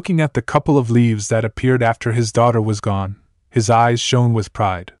 Looking at the couple of leaves that appeared after his daughter was gone, his eyes shone with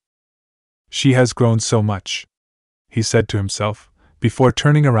pride. She has grown so much, he said to himself, before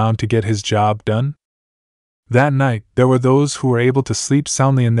turning around to get his job done. That night, there were those who were able to sleep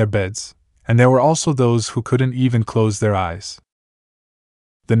soundly in their beds, and there were also those who couldn't even close their eyes.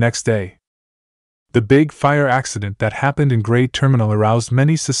 The next day, the big fire accident that happened in Gray Terminal aroused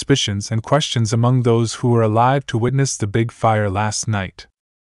many suspicions and questions among those who were alive to witness the big fire last night.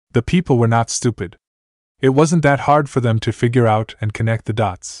 The people were not stupid. It wasn't that hard for them to figure out and connect the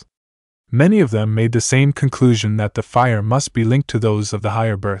dots. Many of them made the same conclusion, that the fire must be linked to those of the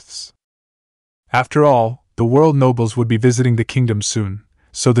higher births. After all, the world nobles would be visiting the kingdom soon,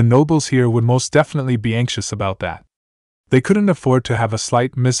 so the nobles here would most definitely be anxious about that. They couldn't afford to have a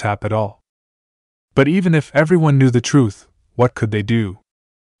slight mishap at all. But even if everyone knew the truth, what could they do?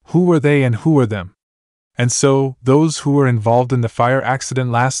 Who were they and who were them? And so, those who were involved in the fire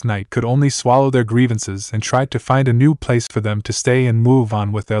accident last night could only swallow their grievances and try to find a new place for them to stay and move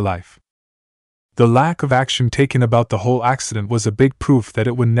on with their life. The lack of action taken about the whole accident was a big proof that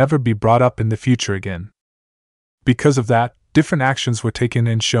it would never be brought up in the future again. Because of that, different actions were taken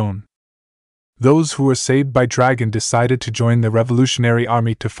and shown. Those who were saved by Dragon decided to join the revolutionary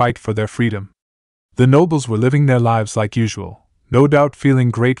army to fight for their freedom. The nobles were living their lives like usual, no doubt feeling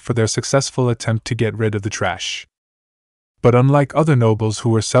great for their successful attempt to get rid of the trash. But unlike other nobles who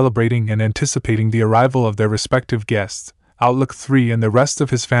were celebrating and anticipating the arrival of their respective guests, Outlook 3 and the rest of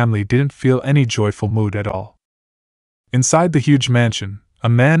his family didn't feel any joyful mood at all. Inside the huge mansion, a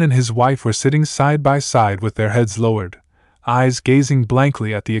man and his wife were sitting side by side with their heads lowered, eyes gazing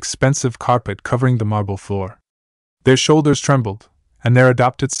blankly at the expensive carpet covering the marble floor. Their shoulders trembled, and their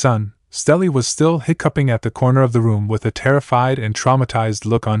adopted son, Stelly, was still hiccuping at the corner of the room with a terrified and traumatized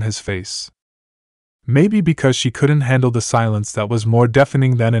look on his face. Maybe because she couldn't handle the silence that was more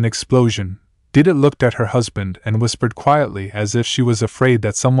deafening than an explosion, Didit looked at her husband and whispered quietly, as if she was afraid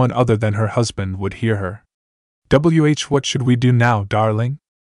that someone other than her husband would hear her. What should we do now, darling?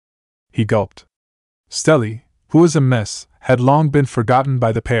 He gulped. Stelly, who was a mess, had long been forgotten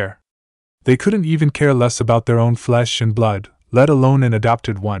by the pair. They couldn't even care less about their own flesh and blood, let alone an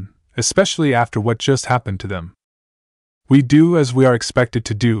adopted one, especially after what just happened to them. We do as we are expected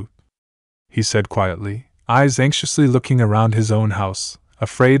to do, he said quietly, eyes anxiously looking around his own house,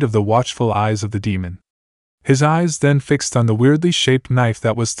 afraid of the watchful eyes of the demon. His eyes then fixed on the weirdly shaped knife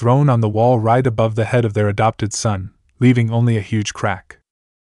that was thrown on the wall right above the head of their adopted son, leaving only a huge crack.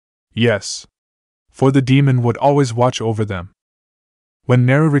 Yes. For the demon would always watch over them. When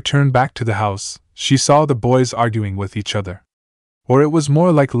Naru returned back to the house, she saw the boys arguing with each other. Or it was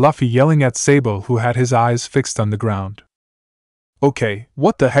more like Luffy yelling at Sabo, who had his eyes fixed on the ground. Okay,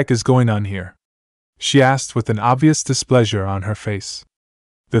 what the heck is going on here? She asked with an obvious displeasure on her face.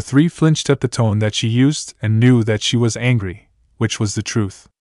 The three flinched at the tone that she used and knew that she was angry, which was the truth.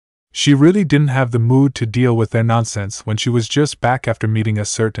 She really didn't have the mood to deal with their nonsense when she was just back after meeting a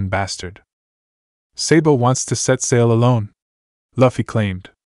certain bastard. Sabo wants to set sail alone, Luffy claimed.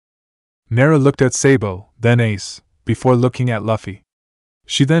 Naru looked at Sabo, then Ace, before looking at Luffy.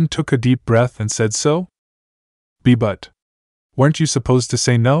 She then took a deep breath and said so? But weren't you supposed to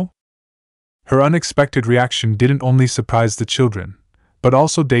say no? Her unexpected reaction didn't only surprise the children, but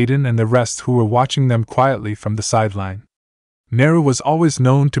also Dayton and the rest who were watching them quietly from the sideline. Naru was always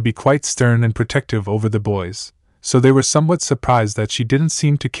known to be quite stern and protective over the boys, so they were somewhat surprised that she didn't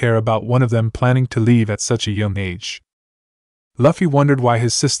seem to care about one of them planning to leave at such a young age. Luffy wondered why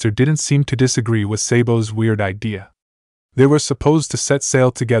his sister didn't seem to disagree with Sabo's weird idea. They were supposed to set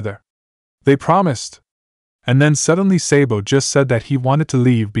sail together. They promised. And then suddenly Sabo just said that he wanted to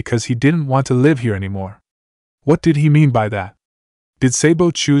leave because he didn't want to live here anymore. What did he mean by that? Did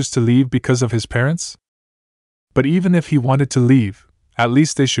Sabo choose to leave because of his parents? But even if he wanted to leave, at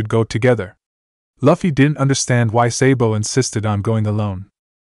least they should go together. Luffy didn't understand why Sabo insisted on going alone.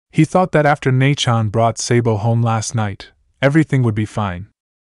 He thought that after Nei-chan brought Sabo home last night, everything would be fine.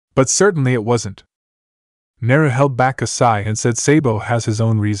 But certainly it wasn't. Naru held back a sigh and said Sabo has his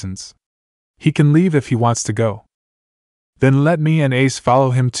own reasons. He can leave if he wants to go. Then let me and Ace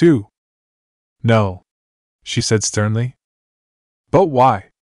follow him too. No, she said sternly. But why?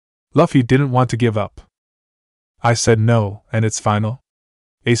 Luffy didn't want to give up. I said no, and it's final.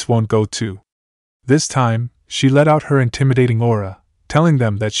 Ace won't go too. This time, she let out her intimidating aura, telling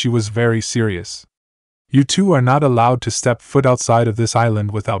them that she was very serious. You two are not allowed to step foot outside of this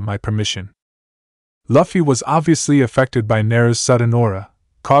island without my permission. Luffy was obviously affected by Naru's sudden aura,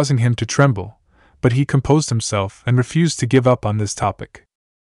 causing him to tremble, but he composed himself and refused to give up on this topic.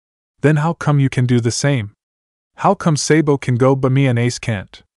 Then how come you can do the same? How come Sabo can go but me and Ace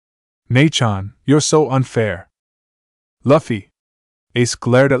can't? Nei-chan, you're so unfair. Luffy. Ace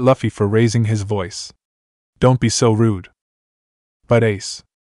glared at Luffy for raising his voice. Don't be so rude. But Ace.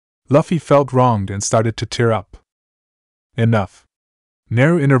 Luffy felt wronged and started to tear up. Enough.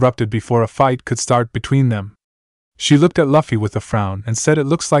 Naru interrupted before a fight could start between them. She looked at Luffy with a frown and said, it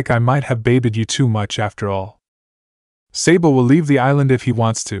looks like I might have babied you too much after all. Sabo will leave the island if he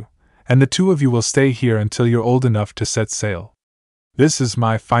wants to, and the two of you will stay here until you're old enough to set sail. This is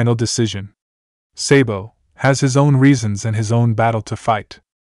my final decision. Sabo has his own reasons and his own battle to fight.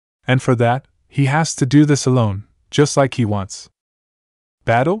 And for that, he has to do this alone, just like he wants.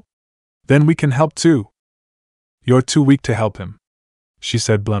 Battle? Then we can help too. You're too weak to help him, she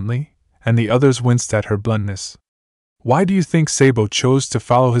said bluntly, and the others winced at her bluntness. Why do you think Sabo chose to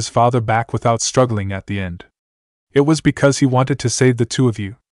follow his father back without struggling at the end? It was because he wanted to save the two of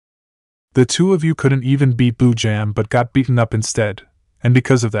you. The two of you couldn't even beat Blue Jam but got beaten up instead, and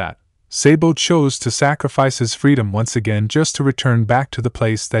because of that, Sabo chose to sacrifice his freedom once again just to return back to the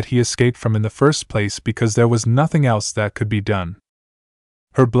place that he escaped from in the first place because there was nothing else that could be done.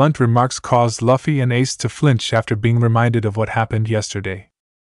 Her blunt remarks caused Luffy and Ace to flinch after being reminded of what happened yesterday.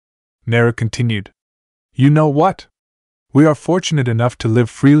 Naru continued. You know what? We are fortunate enough to live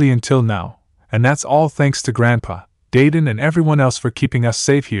freely until now, and that's all thanks to Grandpa, Dayton and everyone else for keeping us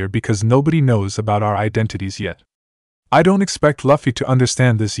safe here because nobody knows about our identities yet. I don't expect Luffy to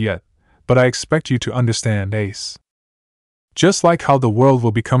understand this yet, but I expect you to understand, Ace. Just like how the world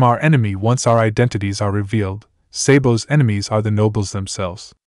will become our enemy once our identities are revealed, Sabo's enemies are the nobles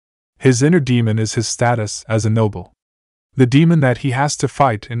themselves. His inner demon is his status as a noble. The demon that he has to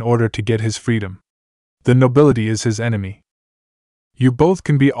fight in order to get his freedom. The nobility is his enemy. You both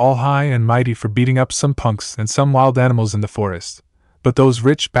can be all high and mighty for beating up some punks and some wild animals in the forest, but those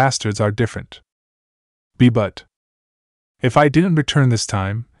rich bastards are different. But if I didn't return this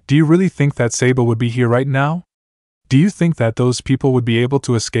time, do you really think that Sabo would be here right now? Do you think that those people would be able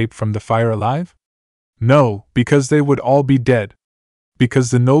to escape from the fire alive? No, because they would all be dead. Because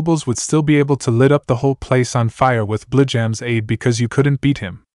the nobles would still be able to lit up the whole place on fire with Blujam's aid because you couldn't beat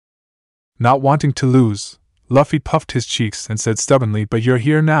him. Not wanting to lose, Luffy puffed his cheeks and said stubbornly, but you're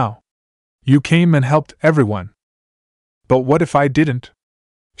here now. You came and helped everyone. But what if I didn't?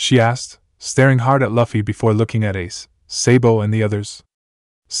 She asked, staring hard at Luffy before looking at Ace, Sabo and the others.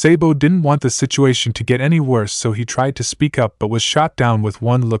 Sabo didn't want the situation to get any worse, so he tried to speak up but was shot down with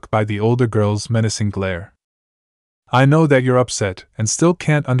one look by the older girl's menacing glare. I know that you're upset and still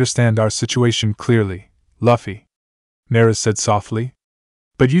can't understand our situation clearly, Luffy, Naru said softly.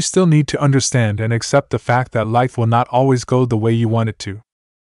 But you still need to understand and accept the fact that life will not always go the way you want it to.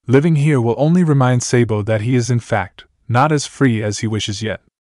 Living here will only remind Sabo that he is in fact not as free as he wishes yet.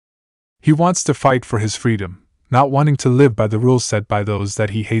 He wants to fight for his freedom, not wanting to live by the rules set by those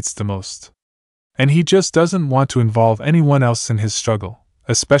that he hates the most. And he just doesn't want to involve anyone else in his struggle,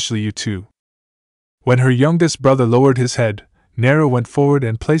 especially you two. When her youngest brother lowered his head, Naru went forward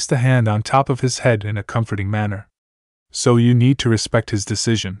and placed a hand on top of his head in a comforting manner. So you need to respect his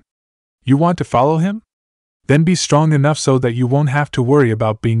decision. You want to follow him? Then be strong enough so that you won't have to worry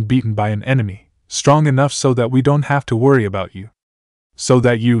about being beaten by an enemy, strong enough so that we don't have to worry about you. So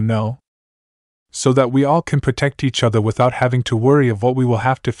that you know. So that we all can protect each other without having to worry of what we will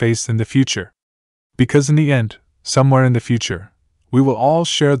have to face in the future. Because in the end, somewhere in the future, we will all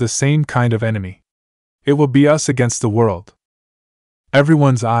share the same kind of enemy. It will be us against the world.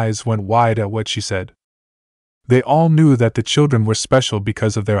 Everyone's eyes went wide at what she said. They all knew that the children were special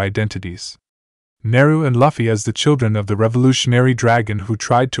because of their identities. Naru and Luffy as the children of the revolutionary dragon who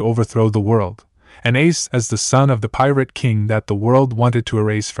tried to overthrow the world, and Ace as the son of the pirate king that the world wanted to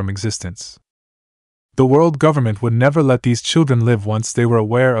erase from existence. The world government would never let these children live once they were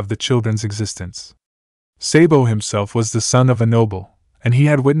aware of the children's existence. Sabo himself was the son of a noble, and he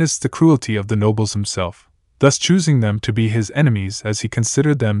had witnessed the cruelty of the nobles himself, thus choosing them to be his enemies as he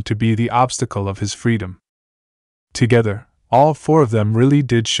considered them to be the obstacle of his freedom. Together, all four of them really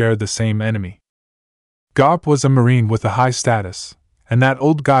did share the same enemy. Garp was a marine with a high status, and that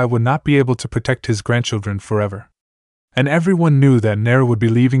old guy would not be able to protect his grandchildren forever. And everyone knew that Naru would be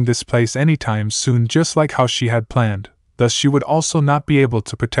leaving this place anytime soon, just like how she had planned, thus she would also not be able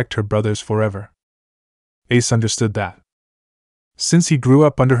to protect her brothers forever. Ace understood that. Since he grew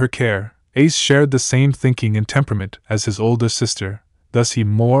up under her care, Ace shared the same thinking and temperament as his older sister, thus he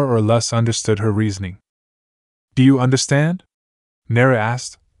more or less understood her reasoning. "Do you understand?" Naru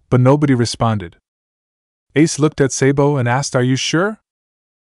asked, but nobody responded. Ace looked at Sabo and asked, "Are you sure?"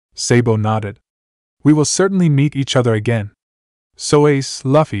 Sabo nodded. "We will certainly meet each other again. So Ace,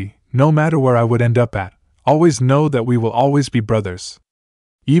 Luffy, no matter where I would end up at, always know that we will always be brothers.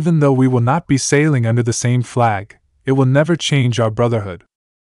 Even though we will not be sailing under the same flag, it will never change our brotherhood."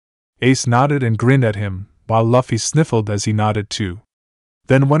 Ace nodded and grinned at him, while Luffy sniffled as he nodded too.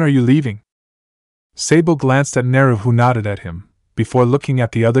 "Then when are you leaving?" Sabo glanced at Naru, who nodded at him, before looking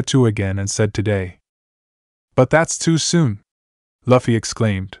at the other two again and said, "Today." "But that's too soon!" Luffy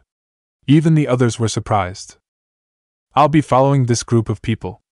exclaimed. Even the others were surprised. "I'll be following this group of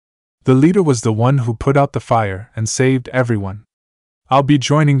people. The leader was the one who put out the fire and saved everyone. I'll be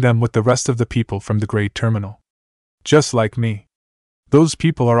joining them with the rest of the people from the Great Terminal. Just like me. Those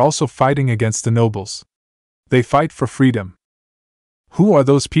people are also fighting against the nobles. They fight for freedom." "Who are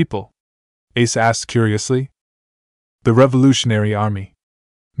those people?" Ace asked curiously. "The Revolutionary Army,"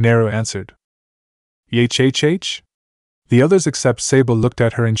 Naru answered. "YHHH?" The others except Sabo looked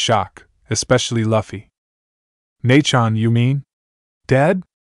at her in shock, especially Luffy. "Nachan, you mean? Dad?"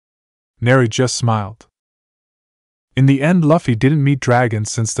 Naru just smiled. In the end, Luffy didn't meet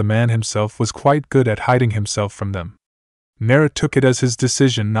dragons since the man himself was quite good at hiding himself from them. Naru took it as his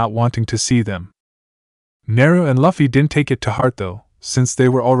decision not wanting to see them. Naru and Luffy didn't take it to heart though, since they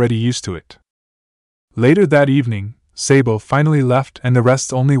were already used to it. Later that evening, Sabo finally left and the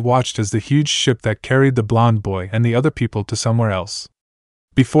rest only watched as the huge ship that carried the blonde boy and the other people to somewhere else.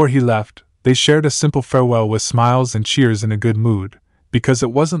 Before he left, they shared a simple farewell with smiles and cheers in a good mood, because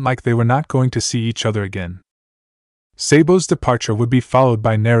it wasn't like they were not going to see each other again. Sabo's departure would be followed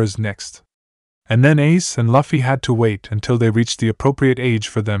by Naru's next. And then Ace and Luffy had to wait until they reached the appropriate age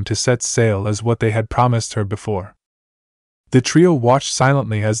for them to set sail as what they had promised her before. The trio watched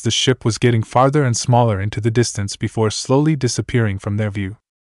silently as the ship was getting farther and smaller into the distance before slowly disappearing from their view.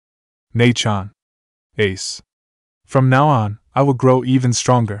 "Nachan. Ace. From now on, I will grow even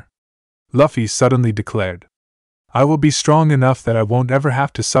stronger," Luffy suddenly declared. "I will be strong enough that I won't ever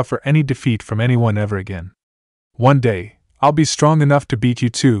have to suffer any defeat from anyone ever again. One day, I'll be strong enough to beat you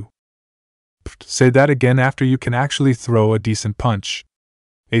too." "Pfft, say that again after you can actually throw a decent punch,"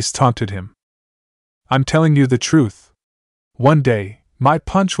 Ace taunted him. "I'm telling you the truth. One day, my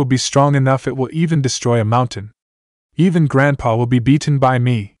punch will be strong enough it will even destroy a mountain. Even Grandpa will be beaten by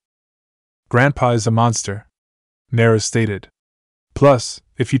me." "Grandpa is a monster," Naru stated. "Plus,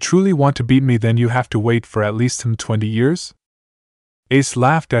 if you truly want to beat me, then you have to wait for at least 20 years? Ace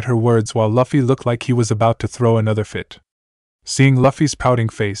laughed at her words while Luffy looked like he was about to throw another fit. Seeing Luffy's pouting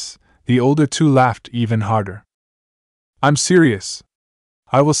face, the older two laughed even harder. "I'm serious.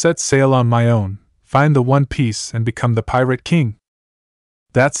 I will set sail on my own, find the One Piece and become the Pirate King."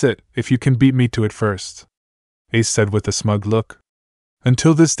 "That's it, if you can beat me to it first," Ace said with a smug look.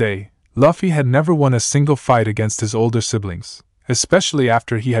 Until this day, Luffy had never won a single fight against his older siblings, especially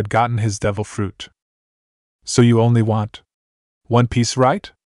after he had gotten his devil fruit. "So you only want One Piece, right?"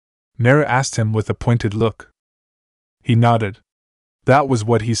 Naru asked him with a pointed look. He nodded. That was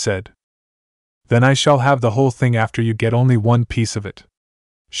what he said. "Then I shall have the whole thing after you get only one piece of it."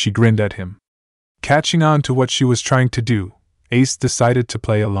 She grinned at him. Catching on to what she was trying to do, Ace decided to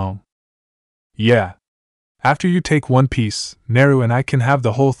play along. "Yeah. After you take one piece, Naru and I can have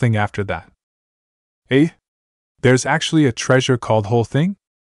the whole thing after that." "Eh? There's actually a treasure called whole thing?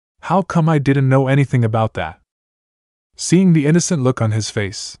 How come I didn't know anything about that?" Seeing the innocent look on his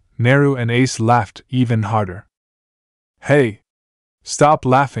face, Naru and Ace laughed even harder. "Hey! Stop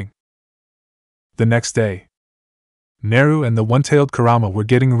laughing!" The next day, Naru and the one-tailed Kurama were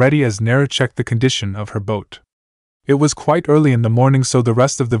getting ready as Naru checked the condition of her boat. It was quite early in the morning, so the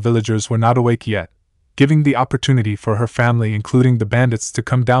rest of the villagers were not awake yet, giving the opportunity for her family, including the bandits, to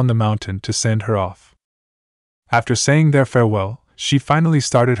come down the mountain to send her off. After saying their farewell, she finally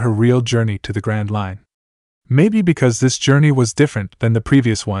started her real journey to the Grand Line. Maybe because this journey was different than the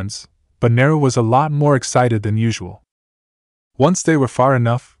previous ones, but Naru was a lot more excited than usual. Once they were far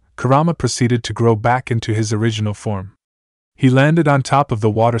enough, Kurama proceeded to grow back into his original form. He landed on top of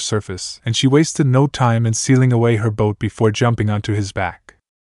the water surface, and she wasted no time in sealing away her boat before jumping onto his back.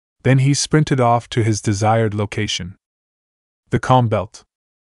 Then he sprinted off to his desired location. The Calm Belt.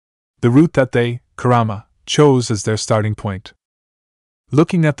 The route that they, Kurama, chose as their starting point.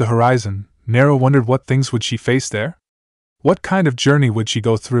 Looking at the horizon, Naru wondered what things would she face there? What kind of journey would she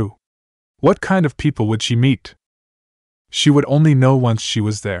go through? What kind of people would she meet? She would only know once she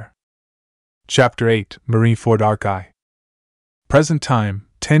was there. Chapter 8, Marineford Archive. Present time,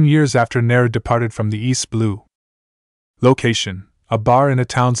 10 years after Naru departed from the East Blue. Location, a bar in a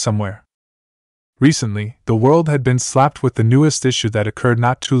town somewhere. Recently, the world had been slapped with the newest issue that occurred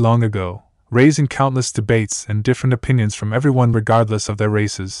not too long ago, raising countless debates and different opinions from everyone regardless of their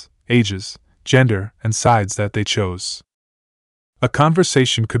races, ages, gender, and sides that they chose. A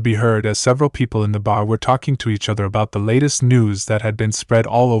conversation could be heard as several people in the bar were talking to each other about the latest news that had been spread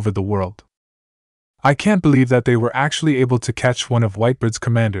all over the world. I can't believe that they were actually able to catch one of Whitebeard's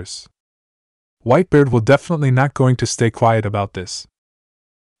commanders. Whitebeard will definitely not going to stay quiet about this.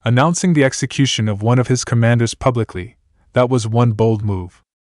 Announcing the execution of one of his commanders publicly, that was one bold move.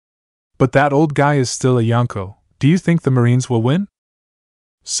 But that old guy is still a Yonko. Do you think the Marines will win?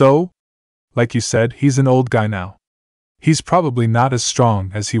 So? Like you said, he's an old guy now. He's probably not as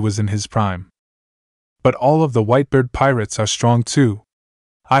strong as he was in his prime. But all of the Whitebeard pirates are strong too.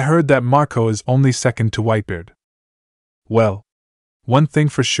 I heard that Marco is only second to Whitebeard. Well, one thing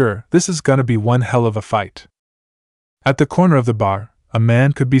for sure, this is gonna be one hell of a fight. At the corner of the bar, a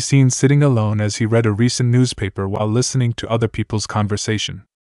man could be seen sitting alone as he read a recent newspaper while listening to other people's conversation.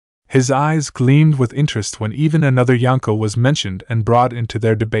 His eyes gleamed with interest when even another Yonko was mentioned and brought into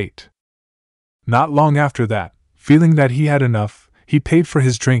their debate. Not long after that, feeling that he had enough, he paid for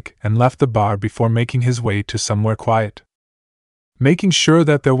his drink and left the bar before making his way to somewhere quiet. Making sure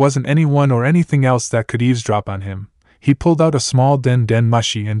that there wasn't anyone or anything else that could eavesdrop on him, he pulled out a small den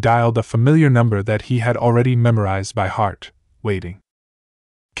mushi and dialed a familiar number that he had already memorized by heart, waiting.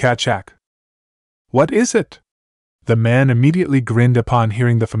 Kachak. What is it? The man immediately grinned upon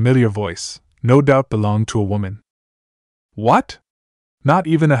hearing the familiar voice, no doubt belonged to a woman. What? Not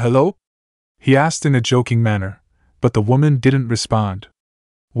even a hello? He asked in a joking manner, but the woman didn't respond.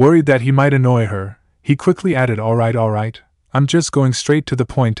 Worried that he might annoy her, he quickly added, all right, I'm just going straight to the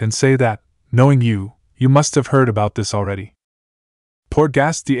point and say that, knowing you, you must have heard about this already.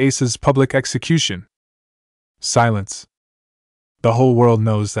 Portgas the Ace's public execution. Silence. The whole world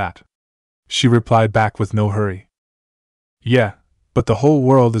knows that. She replied back with no hurry. Yeah, but the whole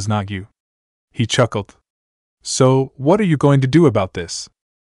world is not you. He chuckled. So, what are you going to do about this?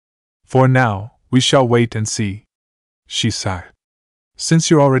 For now, we shall wait and see. She sighed. Since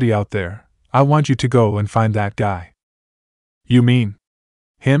you're already out there, I want you to go and find that guy. You mean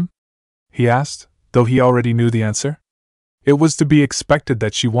him? He asked, though he already knew the answer. It was to be expected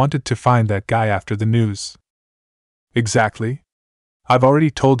that she wanted to find that guy after the news. Exactly. I've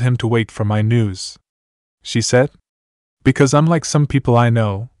already told him to wait for my news, she said. Because unlike some people I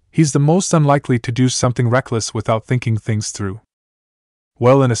know, he's the most unlikely to do something reckless without thinking things through.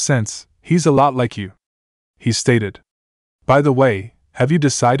 Well, in a sense, he's a lot like you, he stated. By the way, have you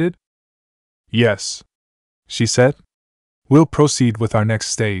decided? Yes, she said. We'll proceed with our next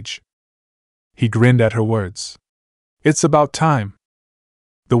stage. He grinned at her words. It's about time.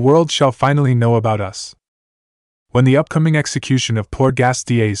 The world shall finally know about us. When the upcoming execution of Portgas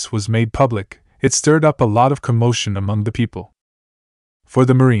the Ace was made public, it stirred up a lot of commotion among the people. For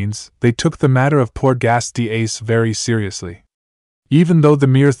the Marines, they took the matter of Portgas the Ace very seriously. Even though the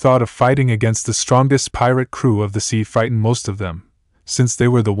mere thought of fighting against the strongest pirate crew of the sea frightened most of them, since they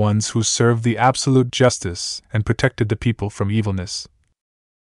were the ones who served the absolute justice and protected the people from evilness.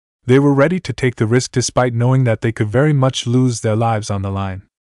 They were ready to take the risk despite knowing that they could very much lose their lives on the line.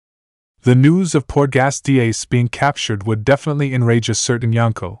 The news of Portgas the Ace being captured would definitely enrage a certain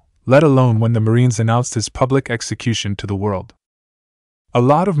Yonko, let alone when the Marines announced his public execution to the world. A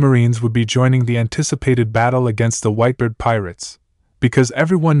lot of Marines would be joining the anticipated battle against the Whitebeard pirates, because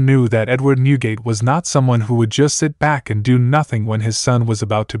everyone knew that Edward Newgate was not someone who would just sit back and do nothing when his son was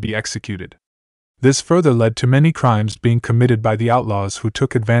about to be executed. This further led to many crimes being committed by the outlaws who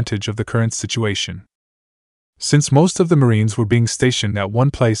took advantage of the current situation. Since most of the Marines were being stationed at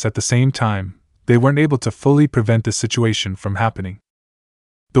one place at the same time, they weren't able to fully prevent the situation from happening.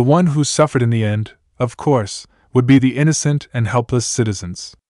 The one who suffered in the end, of course, would be the innocent and helpless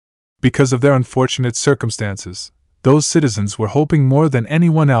citizens. Because of their unfortunate circumstances, those citizens were hoping more than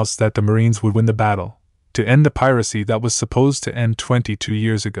anyone else that the Marines would win the battle, to end the piracy that was supposed to end 22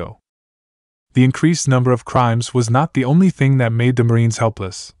 years ago. The increased number of crimes was not the only thing that made the Marines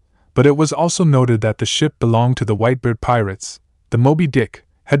helpless, but it was also noted that the ship belonged to the Whitebeard pirates, the Moby Dick,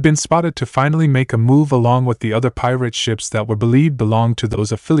 had been spotted to finally make a move along with the other pirate ships that were believed belonged to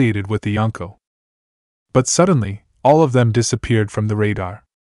those affiliated with the Yonko. But suddenly, all of them disappeared from the radar.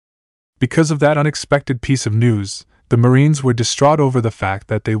 Because of that unexpected piece of news, the Marines were distraught over the fact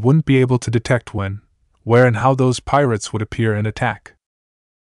that they wouldn't be able to detect when, where and how those pirates would appear and attack.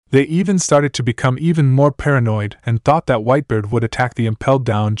 They even started to become even more paranoid and thought that Whitebeard would attack the Impelled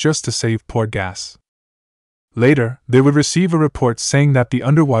Down just to save port gas. Later, they would receive a report saying that the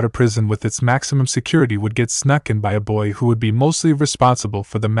underwater prison with its maximum security would get snuck in by a boy who would be mostly responsible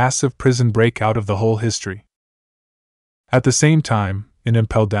for the massive prison breakout of the whole history. At the same time, in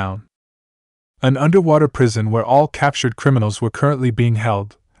Impelled Down, an underwater prison where all captured criminals were currently being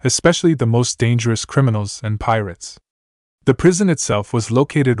held, especially the most dangerous criminals and pirates. The prison itself was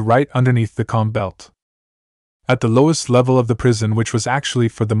located right underneath the calm belt. At the lowest level of the prison, which was actually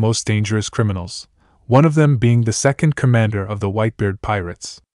for the most dangerous criminals, one of them being the second commander of the Whitebeard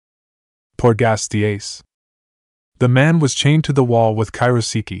pirates, Porgas the Ace. The man was chained to the wall with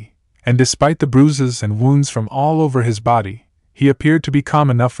Kairoseki, and despite the bruises and wounds from all over his body, he appeared to be calm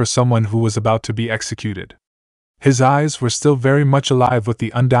enough for someone who was about to be executed. His eyes were still very much alive with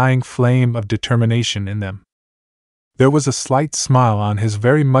the undying flame of determination in them. There was a slight smile on his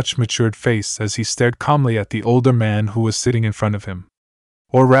very much matured face as he stared calmly at the older man who was sitting in front of him.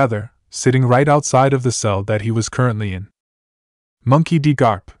 Or rather, sitting right outside of the cell that he was currently in. Monkey D.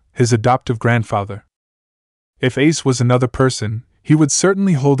 Garp, his adoptive grandfather. If Ace was another person, he would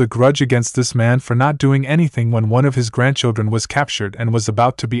certainly hold a grudge against this man for not doing anything when one of his grandchildren was captured and was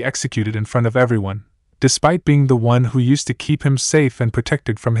about to be executed in front of everyone, despite being the one who used to keep him safe and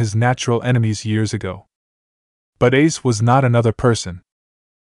protected from his natural enemies years ago. But Ace was not another person.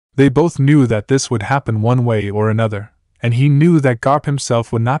 They both knew that this would happen one way or another, and he knew that Garp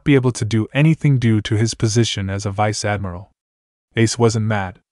himself would not be able to do anything due to his position as a vice admiral. Ace wasn't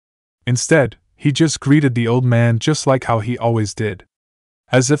mad. Instead, he just greeted the old man just like how he always did.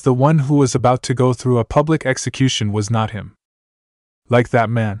 As if the one who was about to go through a public execution was not him. Like that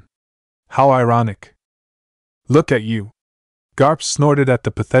man. How ironic. Look at you. Garp snorted at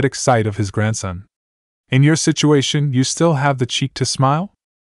the pathetic sight of his grandson. In your situation, you still have the cheek to smile?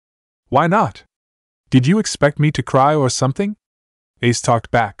 Why not? Did you expect me to cry or something? Ace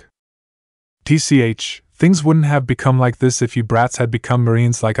talked back. TCH, things wouldn't have become like this if you brats had become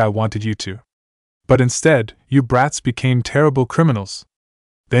Marines like I wanted you to. But instead, you brats became terrible criminals.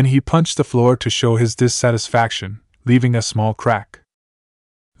 Then he punched the floor to show his dissatisfaction, leaving a small crack.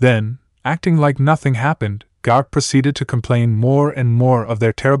 Then, acting like nothing happened, Garp proceeded to complain more and more of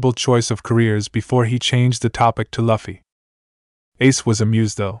their terrible choice of careers before he changed the topic to Luffy. Ace was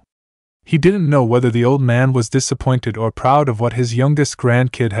amused though. He didn't know whether the old man was disappointed or proud of what his youngest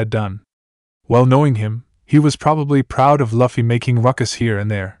grandkid had done. Well, knowing him, he was probably proud of Luffy making ruckus here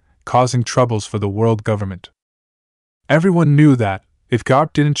and there, causing troubles for the world government. Everyone knew that, if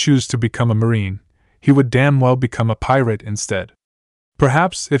Garp didn't choose to become a Marine, he would damn well become a pirate instead.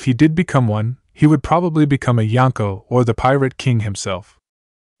 Perhaps if he did become one, he would probably become a Yonko or the Pirate King himself.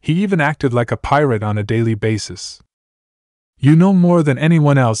 He even acted like a pirate on a daily basis. You know more than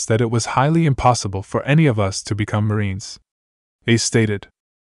anyone else that it was highly impossible for any of us to become Marines, Ace stated.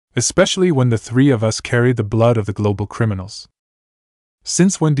 Especially when the three of us carry the blood of the global criminals.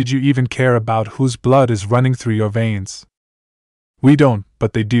 Since when did you even care about whose blood is running through your veins? We don't,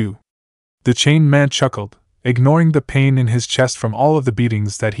 but they do. The chained man chuckled, ignoring the pain in his chest from all of the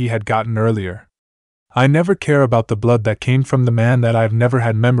beatings that he had gotten earlier. I never care about the blood that came from the man that I've never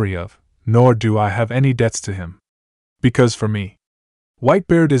had memory of, nor do I have any debts to him. Because for me,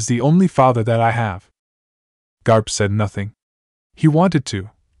 Whitebeard is the only father that I have. Garp said nothing. He wanted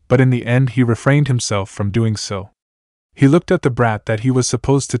to, but in the end he refrained himself from doing so. He looked at the brat that he was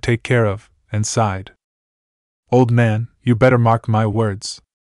supposed to take care of, and sighed. Old man, you better mark my words.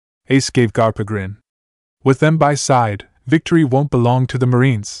 Ace gave Garp a grin. With them by side, victory won't belong to the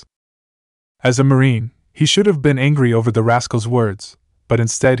Marines. As a Marine, he should have been angry over the rascal's words, but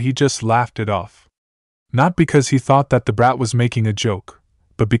instead he just laughed it off. Not because he thought that the brat was making a joke,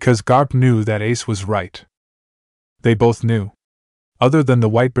 but because Garp knew that Ace was right. They both knew. Other than the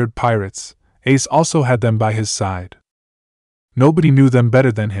Whitebeard pirates, Ace also had them by his side. Nobody knew them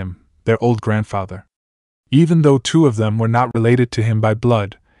better than him, their old grandfather. Even though two of them were not related to him by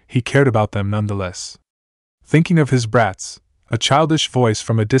blood, he cared about them nonetheless. Thinking of his brats, a childish voice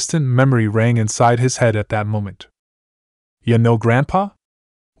from a distant memory rang inside his head at that moment. "You know, Grandpa?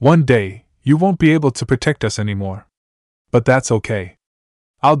 One day, you won't be able to protect us anymore. But that's okay.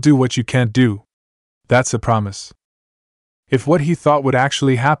 I'll do what you can't do. That's a promise." If what he thought would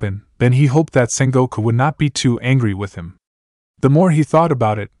actually happen, then he hoped that Sengoku would not be too angry with him. The more he thought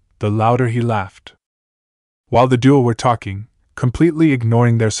about it, the louder he laughed. While the duo were talking, completely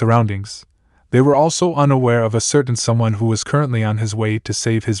ignoring their surroundings, they were also unaware of a certain someone who was currently on his way to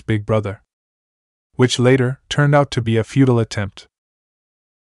save his big brother. Which later turned out to be a futile attempt.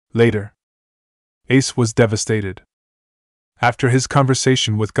 Later, Ace was devastated. After his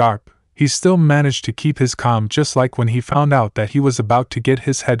conversation with Garp, he still managed to keep his calm, just like when he found out that he was about to get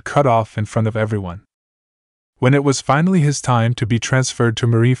his head cut off in front of everyone. When it was finally his time to be transferred to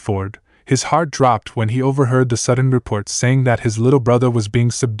Marineford, his heart dropped when he overheard the sudden report saying that his little brother was being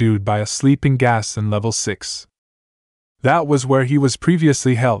subdued by a sleeping gas in level 6. That was where he was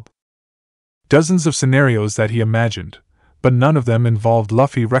previously held. Dozens of scenarios that he imagined, but none of them involved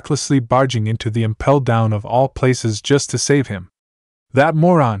Luffy recklessly barging into the Impel Down of all places just to save him. That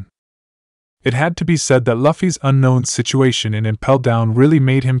moron! It had to be said that Luffy's unknown situation in Impel Down really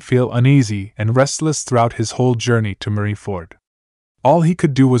made him feel uneasy and restless throughout his whole journey to Marineford. All he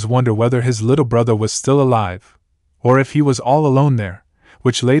could do was wonder whether his little brother was still alive, or if he was all alone there,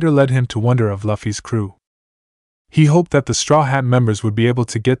 which later led him to wonder of Luffy's crew. He hoped that the Straw Hat members would be able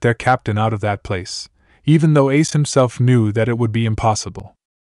to get their captain out of that place, even though Ace himself knew that it would be impossible.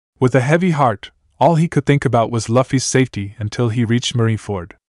 With a heavy heart, all he could think about was Luffy's safety until he reached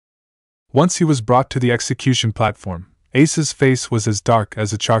Marineford. Once he was brought to the execution platform, Ace's face was as dark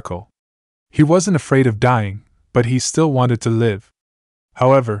as a charcoal. He wasn't afraid of dying, but he still wanted to live.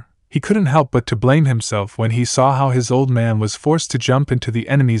 However, he couldn't help but to blame himself when he saw how his old man was forced to jump into the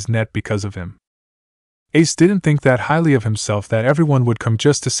enemy's net because of him. Ace didn't think that highly of himself that everyone would come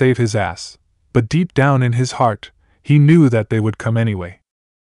just to save his ass, but deep down in his heart, he knew that they would come anyway.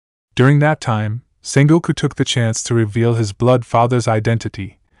 During that time, Sengoku took the chance to reveal his blood father's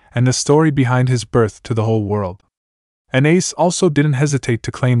identity and the story behind his birth to the whole world. And Ace also didn't hesitate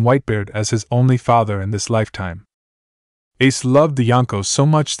to claim Whitebeard as his only father in this lifetime. Ace loved the Yonko so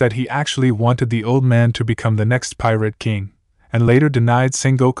much that he actually wanted the old man to become the next pirate king, and later denied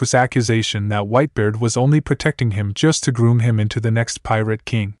Sengoku's accusation that Whitebeard was only protecting him just to groom him into the next pirate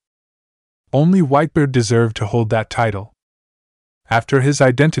king. Only Whitebeard deserved to hold that title. After his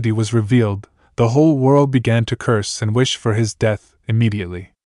identity was revealed, the whole world began to curse and wish for his death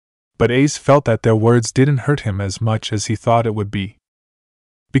immediately. But Ace felt that their words didn't hurt him as much as he thought it would be.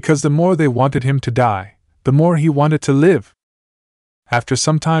 Because the more they wanted him to die, the more he wanted to live. After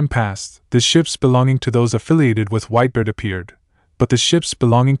some time passed, the ships belonging to those affiliated with Whitebeard appeared, but the ships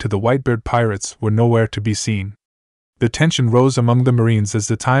belonging to the Whitebeard pirates were nowhere to be seen. The tension rose among the Marines as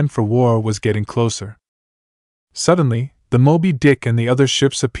the time for war was getting closer. Suddenly, the Moby Dick and the other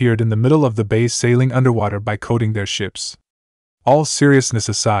ships appeared in the middle of the bay, sailing underwater by coating their ships. All seriousness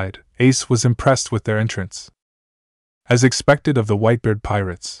aside, Ace was impressed with their entrance, as expected of the Whitebeard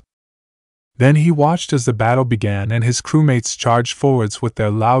pirates. Then he watched as the battle began and his crewmates charged forwards with their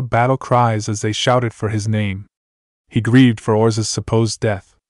loud battle cries as they shouted for his name. He grieved for Orz's supposed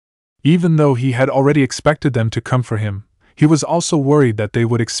death. Even though he had already expected them to come for him, he was also worried that they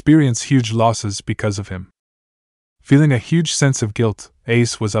would experience huge losses because of him. Feeling a huge sense of guilt,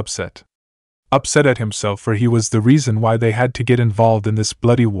 Ace was upset. Upset at himself, for he was the reason why they had to get involved in this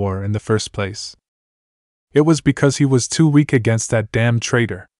bloody war in the first place. It was because he was too weak against that damn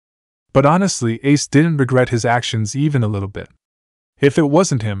traitor. But honestly, Ace didn't regret his actions even a little bit. If it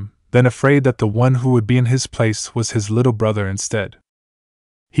wasn't him, then afraid that the one who would be in his place was his little brother instead.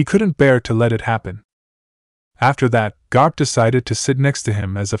 He couldn't bear to let it happen. After that, Garp decided to sit next to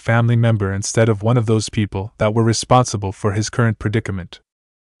him as a family member instead of one of those people that were responsible for his current predicament.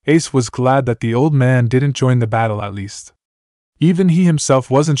 Ace was glad that the old man didn't join the battle at least. Even he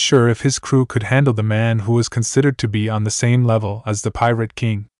himself wasn't sure if his crew could handle the man who was considered to be on the same level as the Pirate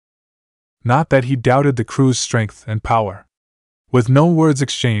King. Not that he doubted the crew's strength and power. With no words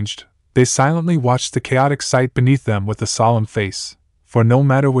exchanged, they silently watched the chaotic sight beneath them with a solemn face, for no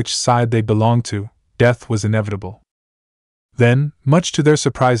matter which side they belonged to, death was inevitable. Then, much to their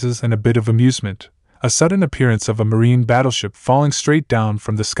surprises and a bit of amusement, a sudden appearance of a marine battleship falling straight down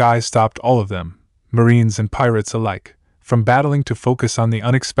from the sky stopped all of them, Marines and pirates alike, from battling to focus on the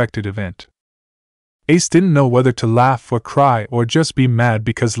unexpected event. Ace didn't know whether to laugh or cry or just be mad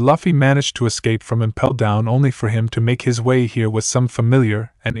because Luffy managed to escape from Impel Down only for him to make his way here with some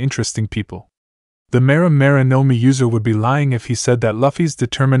familiar and interesting people. The Mera no Mi user would be lying if he said that Luffy's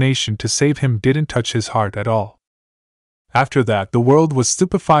determination to save him didn't touch his heart at all. After that, the world was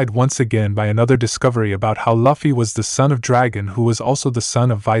stupefied once again by another discovery about how Luffy was the son of Dragon, who was also the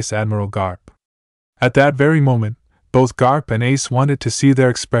son of Vice Admiral Garp. At that very moment, both Garp and Ace wanted to see their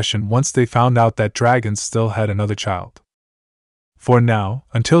expression once they found out that Dragon still had another child. For now,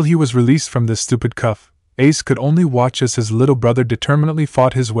 until he was released from this stupid cuff, Ace could only watch as his little brother determinedly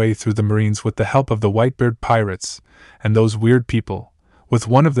fought his way through the Marines with the help of the Whitebeard pirates and those weird people, with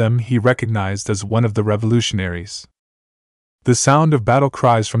one of them he recognized as one of the revolutionaries. The sound of battle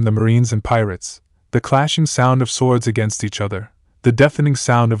cries from the Marines and pirates, the clashing sound of swords against each other, the deafening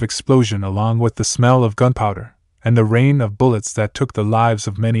sound of explosion along with the smell of gunpowder, and the rain of bullets that took the lives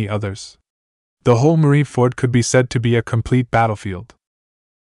of many others. The whole Marine fort could be said to be a complete battlefield.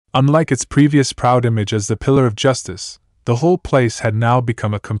 Unlike its previous proud image as the pillar of justice, the whole place had now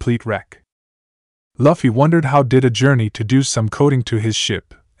become a complete wreck. Luffy wondered how did a journey to do some coding to his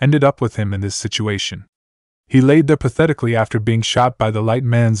ship ended up with him in this situation. He laid there pathetically after being shot by the light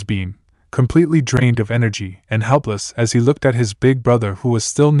man's beam, completely drained of energy and helpless as he looked at his big brother who was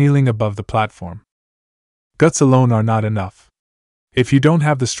still kneeling above the platform. Guts alone are not enough. If you don't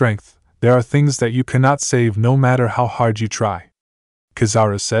have the strength, there are things that you cannot save no matter how hard you try,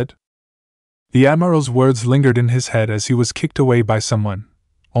 Kizaru said. The Admiral's words lingered in his head as he was kicked away by someone,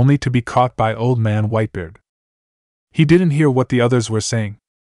 only to be caught by Old Man Whitebeard. He didn't hear what the others were saying.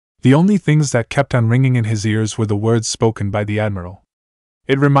 The only things that kept on ringing in his ears were the words spoken by the Admiral.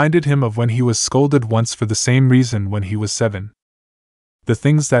 It reminded him of when he was scolded once for the same reason when he was 7. The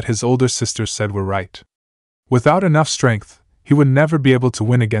things that his older sister said were right. Without enough strength, he would never be able to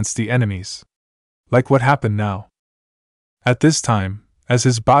win against the enemies. Like what happened now. At this time, as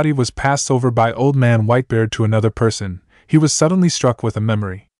his body was passed over by Old Man Whitebeard to another person, he was suddenly struck with a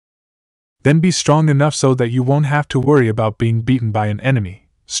memory. Then be strong enough so that you won't have to worry about being beaten by an enemy,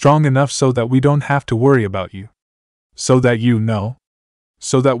 strong enough so that we don't have to worry about you. So that you know.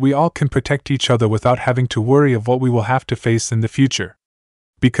 So that we all can protect each other without having to worry of what we will have to face in the future.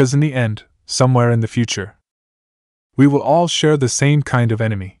 Because in the end, somewhere in the future, we will all share the same kind of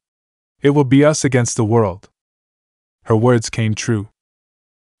enemy. It will be us against the world. Her words came true.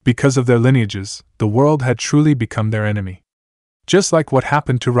 Because of their lineages, the world had truly become their enemy. Just like what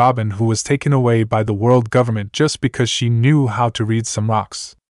happened to Robin, who was taken away by the world government just because she knew how to read some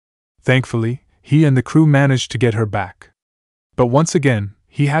rocks. Thankfully, he and the crew managed to get her back. But once again,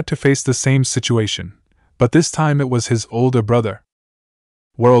 he had to face the same situation, but this time it was his older brother.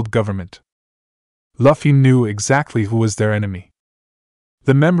 World government. Luffy knew exactly who was their enemy.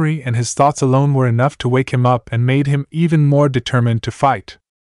 The memory and his thoughts alone were enough to wake him up and made him even more determined to fight.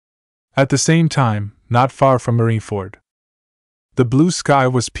 At the same time, not far from Marineford, the blue sky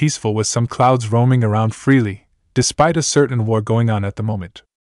was peaceful with some clouds roaming around freely, despite a certain war going on at the moment.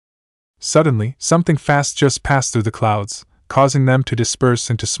 Suddenly, something fast just passed through the clouds, causing them to disperse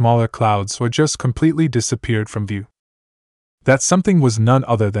into smaller clouds or just completely disappeared from view. That something was none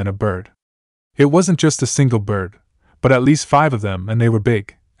other than a bird. It wasn't just a single bird, but at least 5 of them, and they were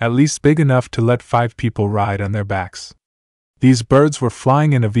big, at least big enough to let 5 people ride on their backs. These birds were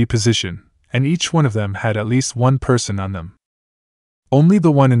flying in a V position, and each one of them had at least 1 person on them. Only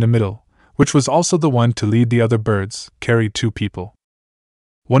the one in the middle, which was also the one to lead the other birds, carried 2 people.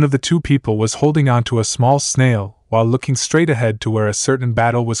 One of the 2 people was holding onto a small snail while looking straight ahead to where a certain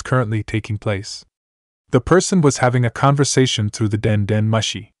battle was currently taking place. The person was having a conversation through the Den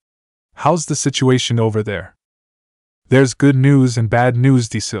Mushi. How's the situation over there? There's good news and bad news,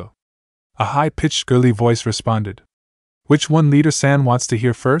 Diso. A high-pitched girly voice responded. Which one Leader-san wants to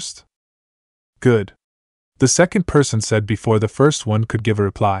hear first? Good. The second person said before the first one could give a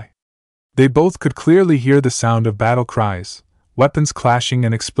reply. They both could clearly hear the sound of battle cries, weapons clashing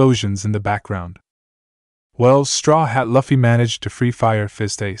and explosions in the background. Well, Straw Hat Luffy managed to free Fire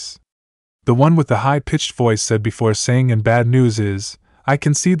Fist Ace. The one with the high-pitched voice said before saying, and bad news is, I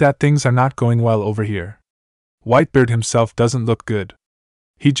can see that things are not going well over here. Whitebeard himself doesn't look good.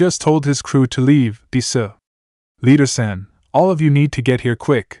 He just told his crew to leave, Diso. Leader-san, all of you need to get here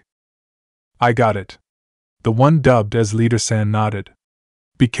quick. I got it. The one dubbed as Leader-san nodded.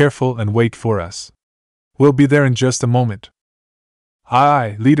 Be careful and wait for us. We'll be there in just a moment.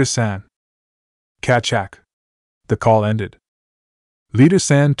 Aye, Leader-san. Kachak. The call ended.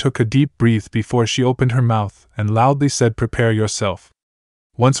 Leader-san took a deep breath before she opened her mouth and loudly said, prepare yourself.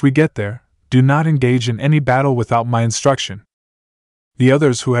 Once we get there, do not engage in any battle without my instruction. The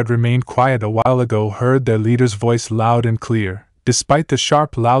others who had remained quiet a while ago heard their leader's voice loud and clear, despite the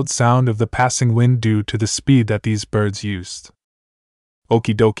sharp loud sound of the passing wind due to the speed that these birds used.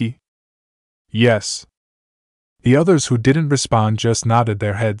 Okie dokie. Yes. The others who didn't respond just nodded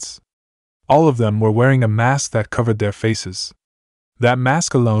their heads. All of them were wearing a mask that covered their faces. That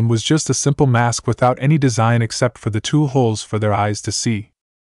mask alone was just a simple mask without any design except for the two holes for their eyes to see.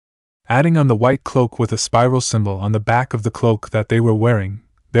 Adding on the white cloak with a spiral symbol on the back of the cloak that they were wearing,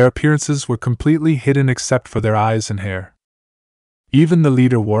 their appearances were completely hidden except for their eyes and hair. Even the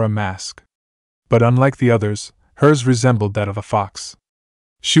leader wore a mask. But unlike the others, hers resembled that of a fox.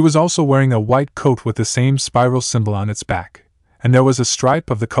 She was also wearing a white coat with the same spiral symbol on its back, and there was a stripe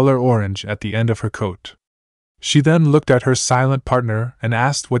of the color orange at the end of her coat. She then looked at her silent partner and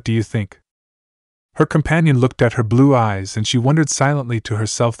asked, "What do you think?" Her companion looked at her blue eyes and she wondered silently to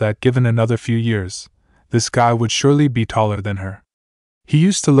herself that given another few years, this guy would surely be taller than her. He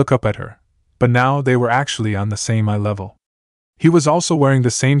used to look up at her, but now they were actually on the same eye level. He was also wearing the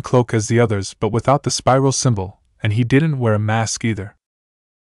same cloak as the others but without the spiral symbol, and he didn't wear a mask either.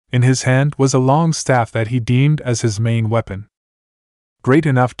 In his hand was a long staff that he deemed as his main weapon. Great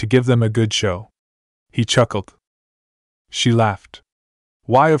enough to give them a good show. He chuckled. She laughed.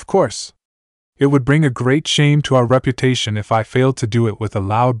 Why, of course. It would bring a great shame to our reputation if I failed to do it with a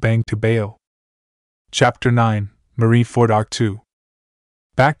loud bang to Bayo. Chapter 9, Marineford Arc 2.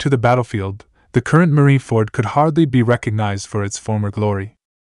 Back to the battlefield, the current Marineford could hardly be recognized for its former glory.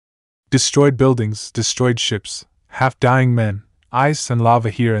 Destroyed buildings, destroyed ships, half-dying men, ice and lava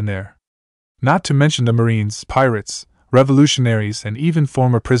here and there. Not to mention the Marines, pirates, revolutionaries and even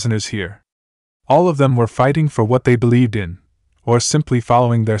former prisoners here. All of them were fighting for what they believed in, or simply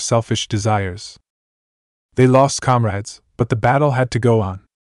following their selfish desires. They lost comrades, but the battle had to go on.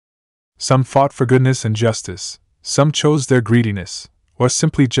 Some fought for goodness and justice, some chose their greediness, or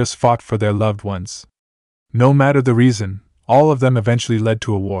simply just fought for their loved ones. No matter the reason, all of them eventually led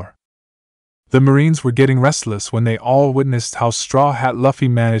to a war. The Marines were getting restless when they all witnessed how Straw Hat Luffy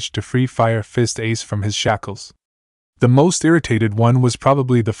managed to free Fire Fist Ace from his shackles. The most irritated one was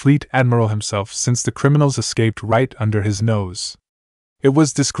probably the Fleet Admiral himself, since the criminals escaped right under his nose. It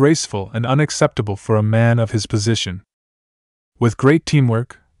was disgraceful and unacceptable for a man of his position. With great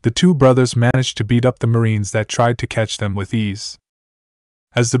teamwork, the two brothers managed to beat up the Marines that tried to catch them with ease.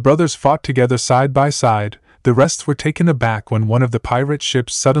 As the brothers fought together side by side, the rest were taken aback when one of the pirate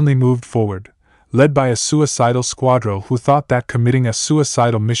ships suddenly moved forward, led by a suicidal squadron who thought that committing a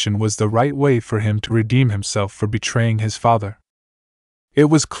suicidal mission was the right way for him to redeem himself for betraying his father. It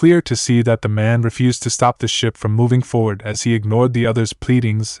was clear to see that the man refused to stop the ship from moving forward as he ignored the others'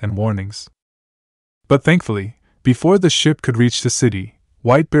 pleadings and warnings. But thankfully, before the ship could reach the city,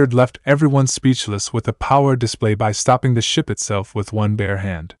 Whitebeard left everyone speechless with a power display by stopping the ship itself with one bare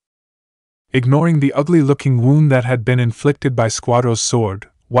hand. Ignoring the ugly-looking wound that had been inflicted by Squadro's sword,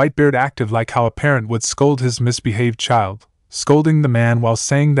 Whitebeard acted like how a parent would scold his misbehaved child, scolding the man while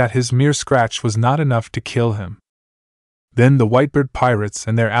saying that his mere scratch was not enough to kill him. Then the Whitebeard pirates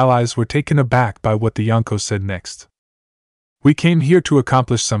and their allies were taken aback by what the Yonko said next. "We came here to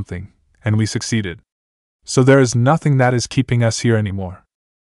accomplish something, and we succeeded. So there is nothing that is keeping us here anymore."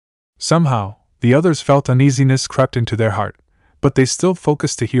 Somehow, the others felt uneasiness crept into their heart, but they still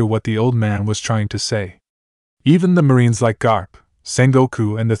focused to hear what the old man was trying to say. Even the Marines like Garp,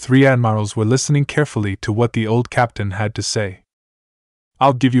 Sengoku and the three admirals were listening carefully to what the old captain had to say.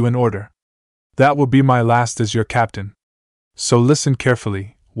 "I'll give you an order. That will be my last as your captain. So listen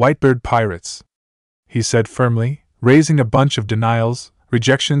carefully, Whitebeard pirates," he said firmly, raising a bunch of denials,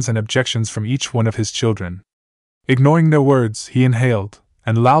 rejections and objections from each one of his children. Ignoring their words, he inhaled,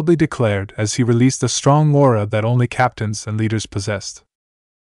 and loudly declared as he released a strong aura that only captains and leaders possessed.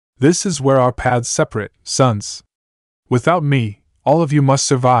 "This is where our paths separate, sons. Without me, all of you must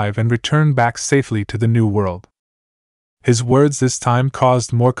survive and return back safely to the New World." His words this time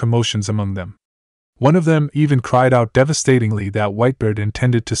caused more commotions among them. One of them even cried out devastatingly that Whitebeard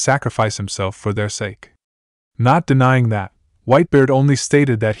intended to sacrifice himself for their sake. Not denying that, Whitebeard only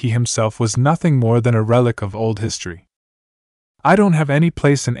stated that he himself was nothing more than a relic of old history. "I don't have any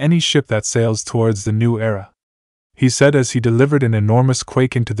place in any ship that sails towards the new era," he said as he delivered an enormous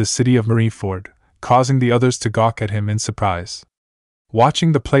quake into the city of Marineford, causing the others to gawk at him in surprise.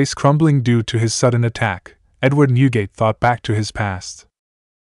 Watching the place crumbling due to his sudden attack, Edward Newgate thought back to his past.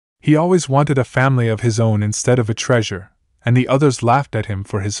 He always wanted a family of his own instead of a treasure, and the others laughed at him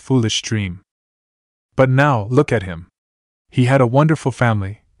for his foolish dream. But now, look at him. He had a wonderful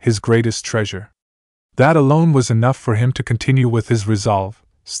family, his greatest treasure. That alone was enough for him to continue with his resolve,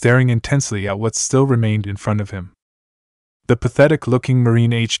 staring intensely at what still remained in front of him. The pathetic-looking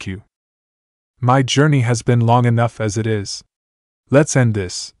Marine HQ. "My journey has been long enough as it is. Let's end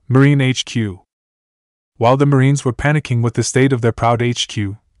this, Marine HQ." While the Marines were panicking with the state of their proud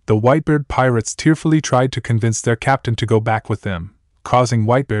HQ, the Whitebeard pirates tearfully tried to convince their captain to go back with them, causing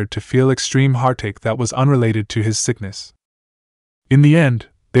Whitebeard to feel extreme heartache that was unrelated to his sickness. In the end,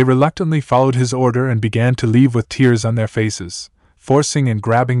 they reluctantly followed his order and began to leave with tears on their faces, forcing and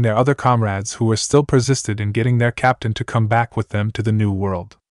grabbing their other comrades who were still persisted in getting their captain to come back with them to the New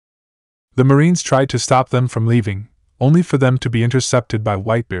World. The Marines tried to stop them from leaving, only for them to be intercepted by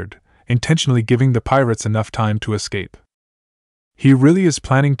Whitebeard, intentionally giving the pirates enough time to escape. He really is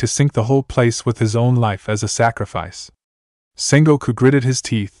planning to sink the whole place with his own life as a sacrifice. Sengoku gritted his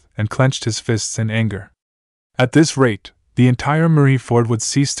teeth and clenched his fists in anger. At this rate, the entire Marineford would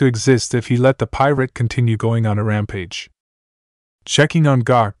cease to exist if he let the pirate continue going on a rampage. Checking on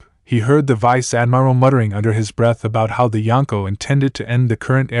Garp, he heard the Vice Admiral muttering under his breath about how the Yonko intended to end the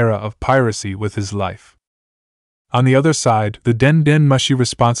current era of piracy with his life. On the other side, the Den Den Mushi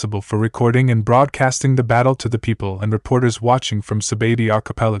responsible for recording and broadcasting the battle to the people and reporters watching from Sabati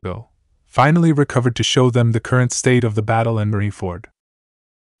Archipelago, finally recovered to show them the current state of the battle in Marineford.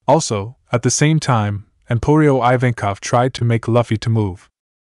 Also, at the same time, Emporio Ivankov tried to make Luffy to move.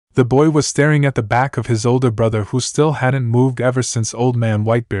 The boy was staring at the back of his older brother who still hadn't moved ever since Old Man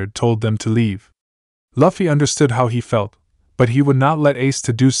Whitebeard told them to leave. Luffy understood how he felt, but he would not let Ace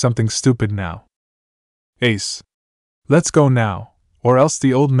to do something stupid now. Ace. Let's go now, or else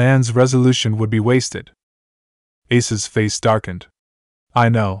the old man's resolution would be wasted. Ace's face darkened. I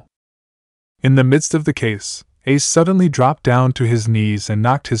know. In the midst of the case, Ace suddenly dropped down to his knees and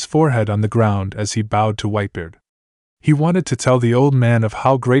knocked his forehead on the ground as he bowed to Whitebeard. He wanted to tell the old man of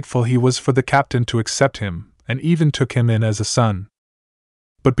how grateful he was for the captain to accept him, and even took him in as a son.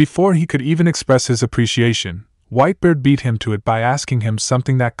 But before he could even express his appreciation, Whitebeard beat him to it by asking him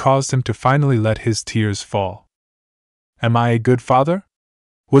something that caused him to finally let his tears fall. Am I a good father?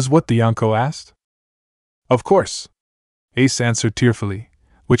 Was what the Yonko asked. Of course, Ace answered tearfully,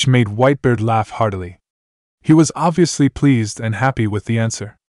 which made Whitebeard laugh heartily. He was obviously pleased and happy with the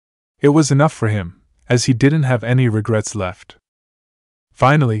answer. It was enough for him, as he didn't have any regrets left.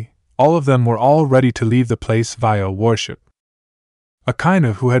 Finally, all of them were all ready to leave the place via warship.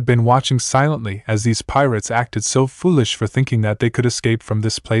 Akainu, who had been watching silently as these pirates acted so foolish for thinking that they could escape from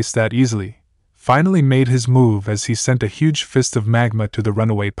this place that easily, finally made his move as he sent a huge fist of magma to the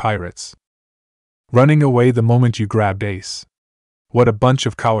runaway pirates. Running away the moment you grabbed Ace. What a bunch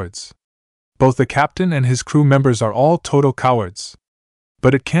of cowards. Both the captain and his crew members are all total cowards.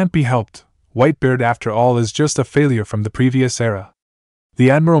 But it can't be helped, Whitebeard after all is just a failure from the previous era. The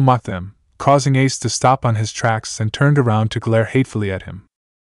Admiral mocked them, causing Ace to stop on his tracks and turned around to glare hatefully at him.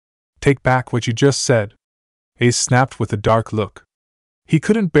 Take back what you just said, Ace snapped with a dark look. He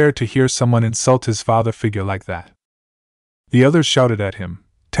couldn't bear to hear someone insult his father figure like that. The others shouted at him,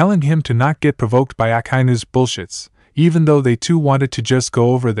 telling him to not get provoked by Akainu's bullshits, even though they too wanted to just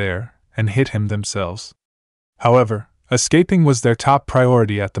go over there and hit him themselves. However, escaping was their top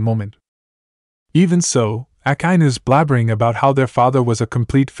priority at the moment. Even so, Akainu's blabbering about how their father was a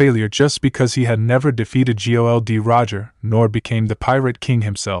complete failure just because he had never defeated Gold Roger nor became the Pirate King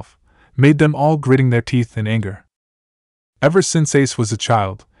himself, made them all gritting their teeth in anger. Ever since Ace was a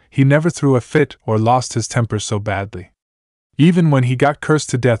child, he never threw a fit or lost his temper so badly. Even when he got cursed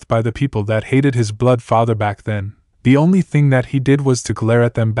to death by the people that hated his blood father back then, the only thing that he did was to glare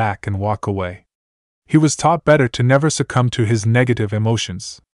at them back and walk away. He was taught better to never succumb to his negative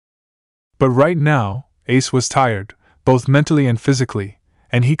emotions. But right now, Ace was tired, both mentally and physically,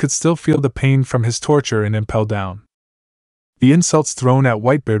 and he could still feel the pain from his torture in Impel Down. The insults thrown at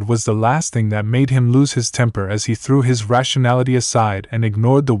Whitebeard was the last thing that made him lose his temper as he threw his rationality aside and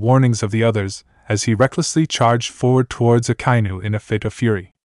ignored the warnings of the others as he recklessly charged forward towards Akainu in a fit of fury.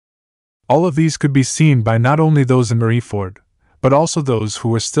 All of these could be seen by not only those in Marineford, but also those who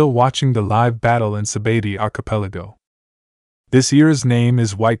were still watching the live battle in Sabati Archipelago. This year's name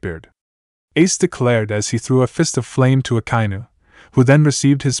is Whitebeard, Ace declared as he threw a fist of flame to Akainu, who then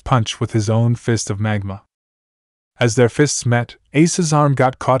received his punch with his own fist of magma. As their fists met, Ace's arm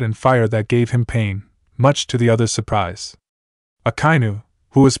got caught in fire that gave him pain, much to the other's surprise. Akainu,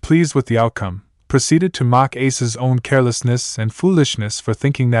 who was pleased with the outcome, proceeded to mock Ace's own carelessness and foolishness for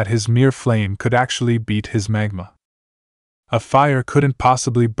thinking that his mere flame could actually beat his magma. A fire couldn't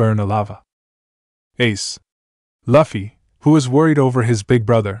possibly burn a lava. Ace. Luffy, who was worried over his big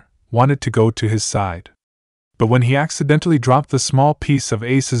brother, wanted to go to his side. But when he accidentally dropped the small piece of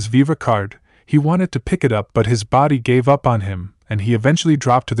Ace's Viva card, he wanted to pick it up but his body gave up on him and he eventually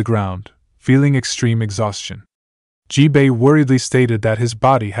dropped to the ground, feeling extreme exhaustion. Jibei worriedly stated that his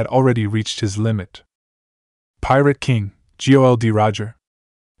body had already reached his limit. Pirate King, Gold Roger,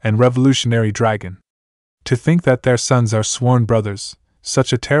 and Revolutionary Dragon. To think that their sons are sworn brothers,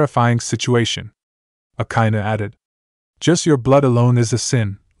 such a terrifying situation. Akainu added. Just your blood alone is a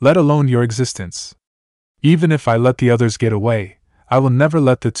sin, let alone your existence. Even if I let the others get away, I will never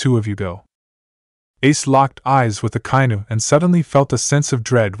let the two of you go. Ace locked eyes with Akainu and suddenly felt a sense of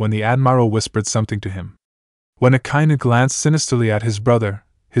dread when the Admiral whispered something to him. When Akainu glanced sinisterly at his brother,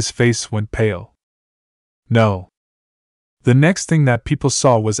 his face went pale. No. The next thing that people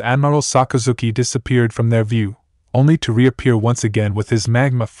saw was Admiral Sakazuki disappeared from their view, only to reappear once again with his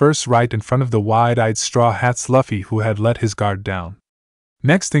magma first right in front of the wide-eyed Straw Hat's Luffy who had let his guard down.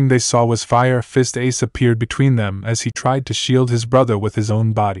 Next thing they saw was Fire Fist Ace appeared between them as he tried to shield his brother with his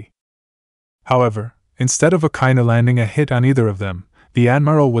own body. However, instead of Akainu landing a hit on either of them, the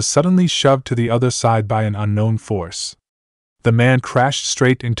Admiral was suddenly shoved to the other side by an unknown force. The man crashed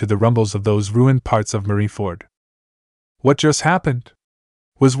straight into the rumbles of those ruined parts of Marineford. What just happened?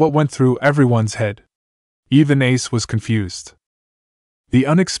 Was what went through everyone's head. Even Ace was confused. The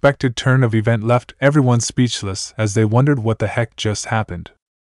unexpected turn of event left everyone speechless as they wondered what the heck just happened.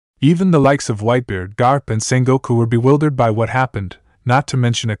 Even the likes of Whitebeard, Garp, and Sengoku were bewildered by what happened, not to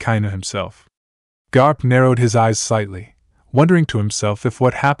mention Akainu himself. Garp narrowed his eyes slightly, wondering to himself if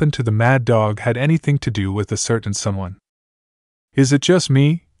what happened to the mad dog had anything to do with a certain someone. Is it just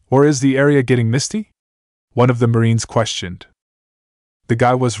me, or is the area getting misty? One of the Marines questioned. The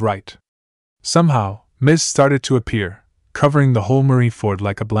guy was right. Somehow, mist started to appear, covering the whole Marineford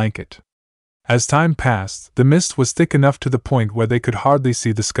like a blanket. As time passed, the mist was thick enough to the point where they could hardly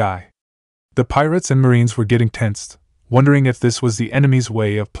see the sky. The pirates and Marines were getting tensed, wondering if this was the enemy's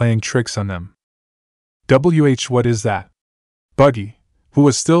way of playing tricks on them. What is that? Buggy, who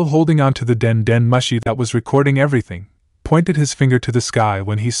was still holding on to the den mushi that was recording everything, pointed his finger to the sky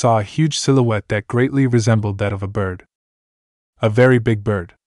when he saw a huge silhouette that greatly resembled that of a bird. A very big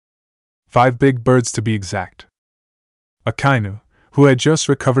bird. 5 big birds to be exact. Akainu, who had just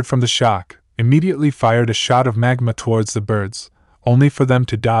recovered from the shock, immediately fired a shot of magma towards the birds, only for them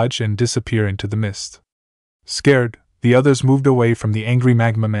to dodge and disappear into the mist. Scared, the others moved away from the angry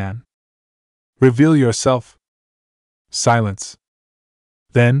magma man. Reveal yourself. Silence.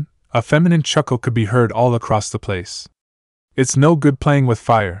 Then, a feminine chuckle could be heard all across the place. It's no good playing with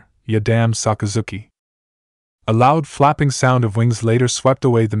fire, ya damn Sakazuki. A loud flapping sound of wings later swept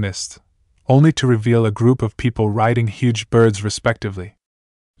away the mist, only to reveal a group of people riding huge birds respectively.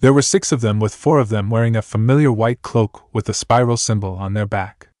 There were 6 of them, with 4 of them wearing a familiar white cloak with a spiral symbol on their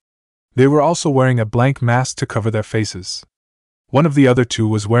back. They were also wearing a blank mask to cover their faces. One of the other 2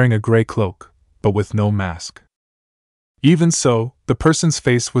 was wearing a gray cloak, but with no mask. Even so, the person's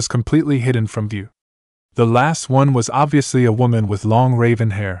face was completely hidden from view. The last one was obviously a woman with long raven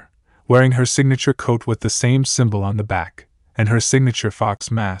hair, wearing her signature coat with the same symbol on the back, and her signature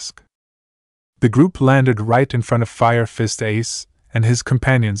fox mask. The group landed right in front of Fire Fist Ace and his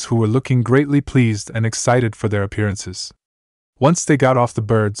companions, who were looking greatly pleased and excited for their appearances. Once they got off the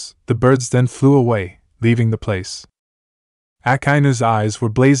birds then flew away, leaving the place. Akainu's eyes were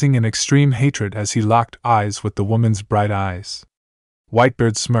blazing in extreme hatred as he locked eyes with the woman's bright eyes.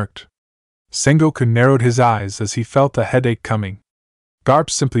 Whitebeard smirked. Sengoku narrowed his eyes as he felt a headache coming. Garp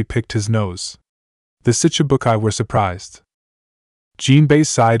simply picked his nose. The Shichibukai were surprised. Jinbei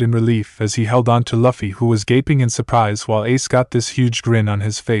sighed in relief as he held on to Luffy, who was gaping in surprise, while Ace got this huge grin on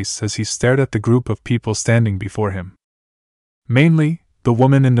his face as he stared at the group of people standing before him. Mainly, the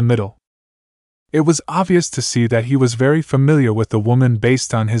woman in the middle. It was obvious to see that he was very familiar with the woman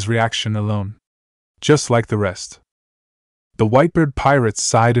based on his reaction alone. Just like the rest. The Whitebeard pirates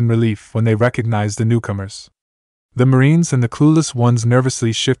sighed in relief when they recognized the newcomers. The Marines and the clueless ones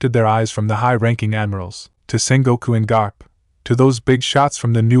nervously shifted their eyes from the high-ranking admirals, to Sengoku and Garp, to those big shots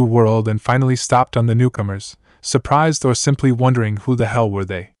from the New World, and finally stopped on the newcomers, surprised or simply wondering who the hell were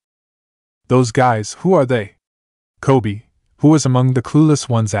they. Those guys, who are they? Kobe, who was among the clueless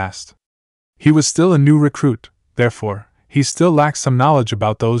ones, asked. He was still a new recruit, therefore, he still lacked some knowledge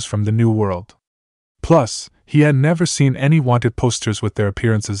about those from the New World. Plus, he had never seen any wanted posters with their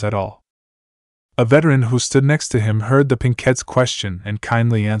appearances at all. A veteran who stood next to him heard the Pinkette's question and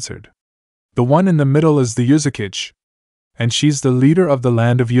kindly answered. The one in the middle is the Yuzukage. And she's the leader of the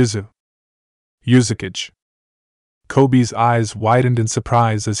land of Yuzu. Yuzukage. Kobe's eyes widened in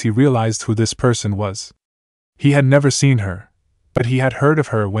surprise as he realized who this person was. He had never seen her, but he had heard of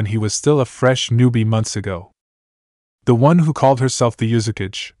her when he was still a fresh newbie months ago. The one who called herself the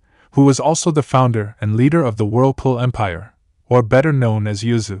Yuzukage, who was also the founder and leader of the Whirlpool Empire, or better known as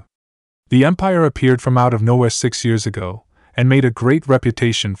Yuzu. The empire appeared from out of nowhere 6 years ago, and made a great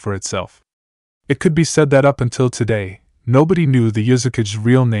reputation for itself. It could be said that up until today, nobody knew the Yuzukage's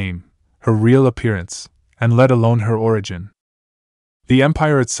real name, her real appearance, and let alone her origin. The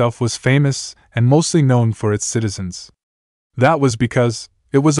empire itself was famous and mostly known for its citizens. That was because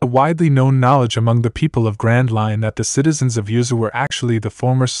it was a widely known knowledge among the people of Grand Line that the citizens of Yuzu were actually the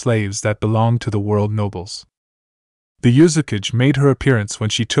former slaves that belonged to the world nobles. The Yuzukage made her appearance when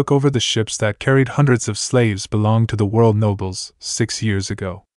she took over the ships that carried hundreds of slaves belonged to the world nobles 6 years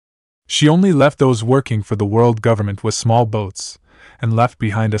ago. She only left those working for the world government with small boats, and left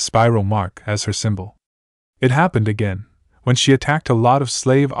behind a spiral mark as her symbol. It happened again, when she attacked a lot of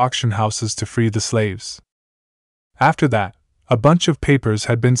slave auction houses to free the slaves. After that, a bunch of papers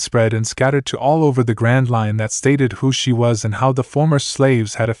had been spread and scattered to all over the Grand Line that stated who she was and how the former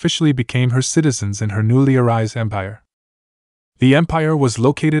slaves had officially become her citizens in her newly arise empire. The empire was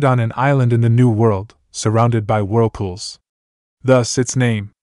located on an island in the New World, surrounded by whirlpools. Thus its name,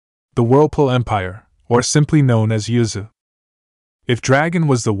 the Whirlpool Empire, or simply known as Yuzu. If Dragon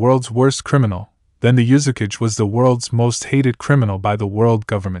was the world's worst criminal, then the Yuzukage was the world's most hated criminal by the world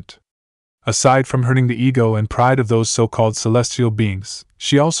government. Aside from hurting the ego and pride of those so-called celestial beings,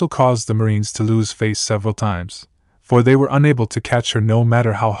 she also caused the Marines to lose face several times, for they were unable to catch her no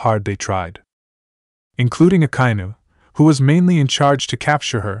matter how hard they tried. Including Akainu, who was mainly in charge to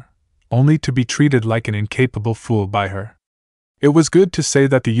capture her, only to be treated like an incapable fool by her. It was good to say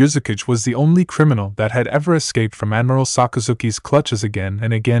that the Yuzukage was the only criminal that had ever escaped from Admiral Sakazuki's clutches again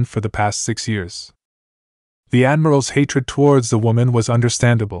and again for the past 6 years. The Admiral's hatred towards the woman was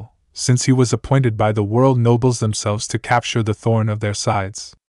understandable, since he was appointed by the world nobles themselves to capture the thorn of their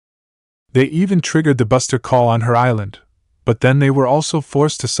sides. They even triggered the Buster Call on her island, but then they were also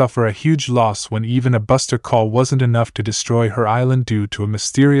forced to suffer a huge loss when even a Buster Call wasn't enough to destroy her island due to a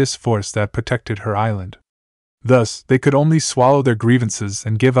mysterious force that protected her island. Thus, they could only swallow their grievances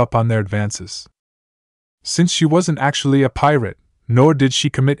and give up on their advances. Since she wasn't actually a pirate, nor did she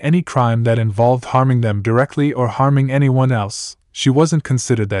commit any crime that involved harming them directly or harming anyone else, she wasn't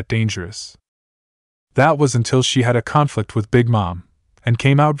considered that dangerous. That was until she had a conflict with Big Mom, and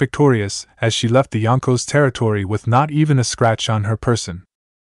came out victorious as she left the Yonko's territory with not even a scratch on her person.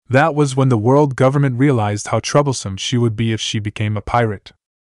 That was when the world government realized how troublesome she would be if she became a pirate.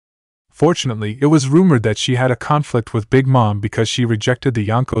 Fortunately, it was rumored that she had a conflict with Big Mom because she rejected the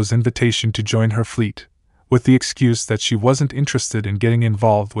Yonko's invitation to join her fleet, with the excuse that she wasn't interested in getting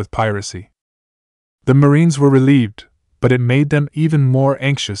involved with piracy. The Marines were relieved, but it made them even more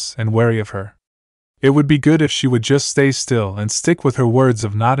anxious and wary of her. It would be good if she would just stay still and stick with her words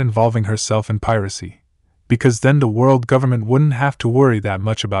of not involving herself in piracy, because then the world government wouldn't have to worry that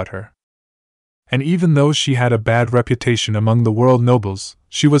much about her. And even though she had a bad reputation among the world nobles,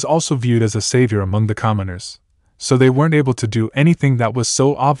 she was also viewed as a savior among the commoners, so they weren't able to do anything that was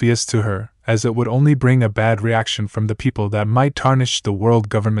so obvious to her, as it would only bring a bad reaction from the people that might tarnish the world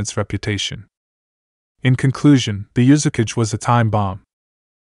government's reputation. In conclusion, the Yuzukage was a time bomb.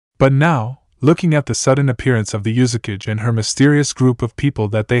 But now, looking at the sudden appearance of the Yuzukage and her mysterious group of people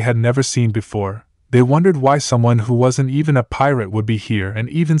that they had never seen before, they wondered why someone who wasn't even a pirate would be here and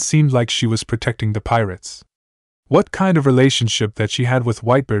even seemed like she was protecting the pirates. What kind of relationship that she had with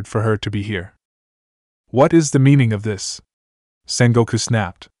Whitebeard for her to be here? What is the meaning of this? Sengoku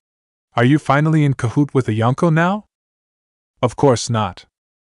snapped. Are you finally in cahoot with a Yonko now? Of course not.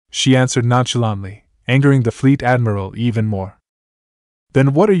 She answered nonchalantly, angering the fleet admiral even more.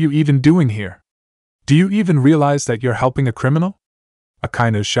 Then what are you even doing here? Do you even realize that you're helping a criminal?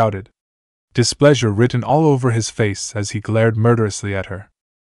 Akainu shouted, displeasure written all over his face as he glared murderously at her.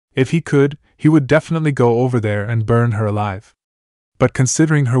 If he could, he would definitely go over there and burn her alive. But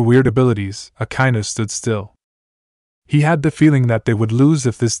considering her weird abilities, Akainu stood still. He had the feeling that they would lose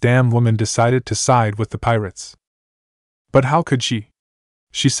if this damn woman decided to side with the pirates. But how could she?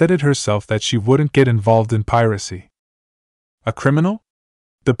 She said it herself that she wouldn't get involved in piracy. A criminal?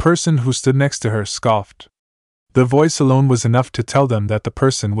 The person who stood next to her scoffed. The voice alone was enough to tell them that the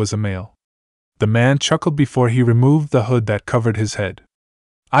person was a male. The man chuckled before he removed the hood that covered his head.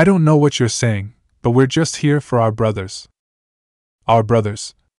 I don't know what you're saying, but we're just here for our brothers. Our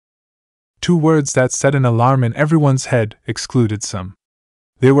brothers. 2 words that set an alarm in everyone's head excluded some.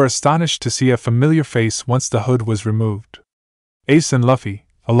 They were astonished to see a familiar face once the hood was removed. Ace and Luffy,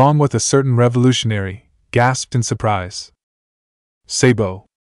 along with a certain revolutionary, gasped in surprise. Sabo.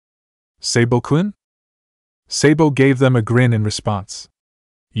 Sabo-kun? Sabo gave them a grin in response.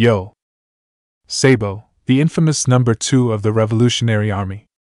 Yo. Sabo, the infamous number 2 of the Revolutionary Army.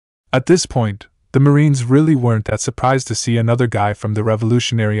 At this point, the Marines really weren't that surprised to see another guy from the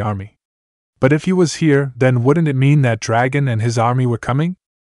Revolutionary Army. But if he was here, then wouldn't it mean that Dragon and his army were coming?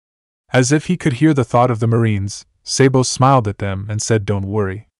 As if he could hear the thought of the Marines, Sabo smiled at them and said, "Don't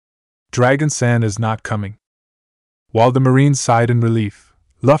worry. Dragon-san is not coming." While the Marine sighed in relief,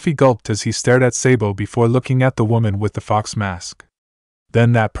 Luffy gulped as he stared at Sabo before looking at the woman with the fox mask.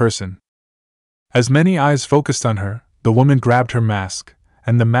 Then that person. As many eyes focused on her, the woman grabbed her mask,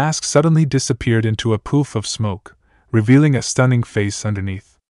 and the mask suddenly disappeared into a poof of smoke, revealing a stunning face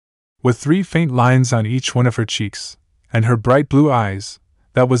underneath. With 3 faint lines on each one of her cheeks, and her bright blue eyes,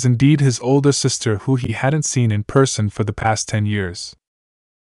 that was indeed his older sister who he hadn't seen in person for the past 10 years.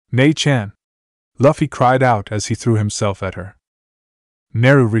 "Nei-chan!" Luffy cried out as he threw himself at her.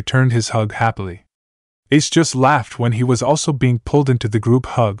 Naru returned his hug happily. Ace just laughed when he was also being pulled into the group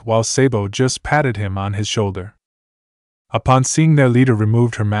hug while Sabo just patted him on his shoulder. Upon seeing their leader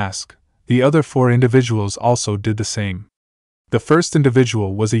removed her mask, the other 4 individuals also did the same. The first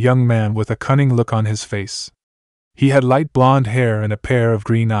individual was a young man with a cunning look on his face. He had light blonde hair and a pair of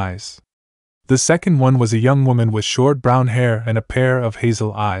green eyes. The second one was a young woman with short brown hair and a pair of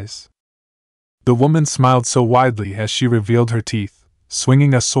hazel eyes. The woman smiled so widely as she revealed her teeth,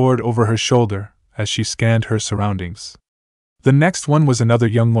 swinging a sword over her shoulder as she scanned her surroundings. The next one was another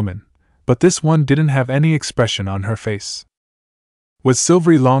young woman, but this one didn't have any expression on her face. With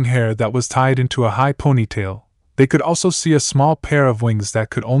silvery long hair that was tied into a high ponytail, they could also see a small pair of wings that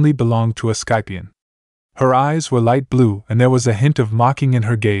could only belong to a scypion. Her eyes were light blue and there was a hint of mocking in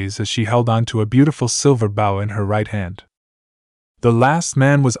her gaze as she held on to a beautiful silver bow in her right hand. The last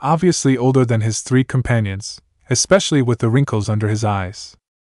man was obviously older than his 3 companions, especially with the wrinkles under his eyes.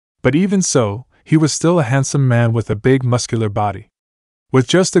 But even so, he was still a handsome man with a big muscular body. With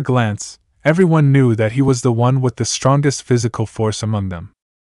just a glance, everyone knew that he was the one with the strongest physical force among them.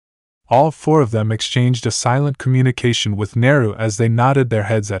 All 4 of them exchanged a silent communication with Naru as they nodded their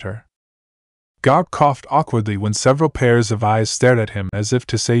heads at her. Garp coughed awkwardly when several pairs of eyes stared at him as if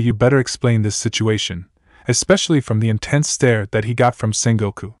to say you better explain this situation, especially from the intense stare that he got from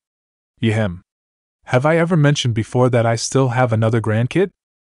Sengoku. Yahem. Have I ever mentioned before that I still have another grandkid?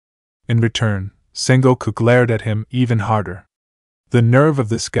 In return, Sengoku glared at him even harder. The nerve of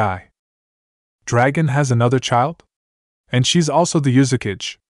this guy. Dragon has another child? And she's also the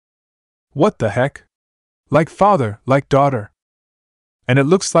Yuzukage. What the heck? Like father, like daughter. And it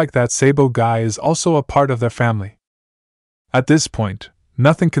looks like that Sabo guy is also a part of their family. At this point,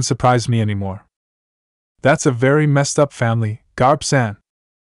 nothing can surprise me anymore. That's a very messed up family, Garp-san.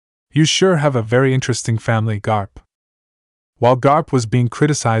 You sure have a very interesting family, Garp. While Garp was being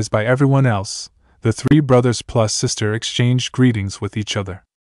criticized by everyone else, the 3 brothers plus sister exchanged greetings with each other.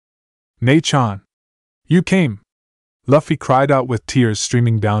 Nei-chan. You came! Luffy cried out with tears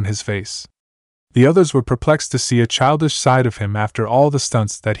streaming down his face. The others were perplexed to see a childish side of him after all the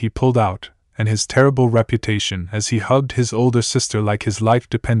stunts that he pulled out, and his terrible reputation as he hugged his older sister like his life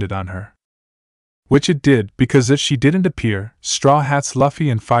depended on her. Which it did, because if she didn't appear, Straw Hats Luffy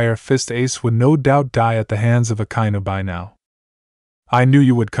and Fire Fist Ace would no doubt die at the hands of Akainu by now. I knew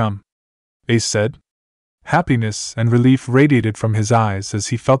you would come, Ace said. Happiness and relief radiated from his eyes as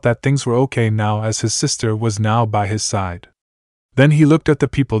he felt that things were okay now as his sister was now by his side. Then he looked at the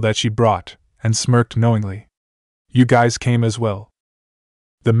people that she brought, and smirked knowingly. You guys came as well.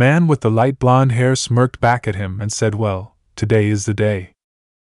 The man with the light blonde hair smirked back at him and said, well, today is the day.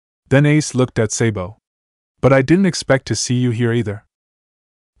 Then Ace looked at Sabo. But I didn't expect to see you here either.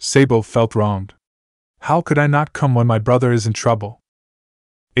 Sabo felt wronged. How could I not come when my brother is in trouble?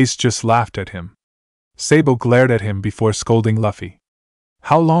 Ace just laughed at him. Sabo glared at him before scolding Luffy.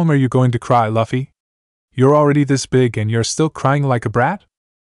 How long are you going to cry, Luffy? You're already this big and you're still crying like a brat?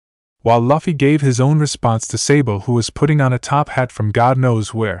 While Luffy gave his own response to Sabo, who was putting on a top hat from God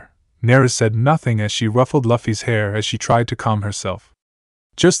knows where, Nera said nothing as she ruffled Luffy's hair as she tried to calm herself.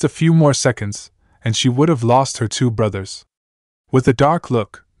 Just a few more seconds, and she would have lost her 2 brothers. With a dark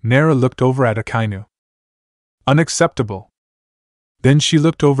look, Nera looked over at Akainu. Unacceptable. Then she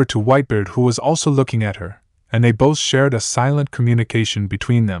looked over to Whitebeard, who was also looking at her, and they both shared a silent communication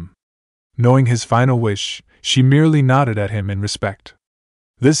between them. Knowing his final wish, she merely nodded at him in respect.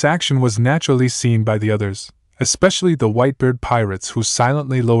 This action was naturally seen by the others, especially the Whitebeard pirates, who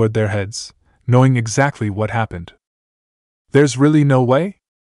silently lowered their heads, knowing exactly what happened. There's really no way?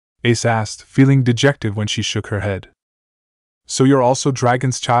 Ace asked, feeling dejected when she shook her head. So you're also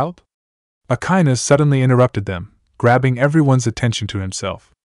Dragon's child? Akainu suddenly interrupted them, grabbing everyone's attention to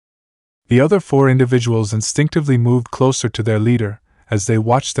himself. The other 4 individuals instinctively moved closer to their leader, as they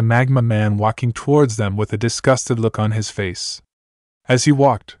watched the magma man walking towards them with a disgusted look on his face. As he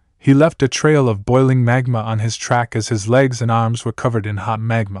walked, he left a trail of boiling magma on his track as his legs and arms were covered in hot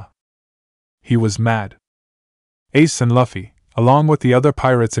magma. He was mad. Ace and Luffy, along with the other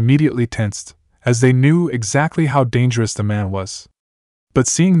pirates, immediately tensed, as they knew exactly how dangerous the man was. But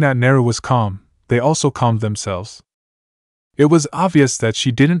seeing that Nero was calm, they also calmed themselves. It was obvious that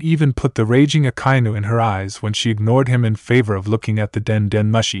she didn't even put the raging Akainu in her eyes when she ignored him in favor of looking at the Den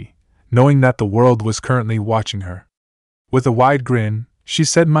Mushi, knowing that the world was currently watching her. With a wide grin, she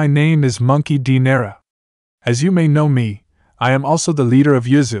said, "My name is Monkey D. Nara. As you may know me, I am also the leader of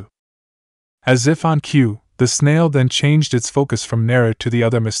Yuzu." As if on cue, the snail then changed its focus from Nara to the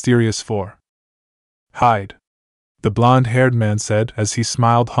other mysterious four. "Hide," the blonde-haired man said as he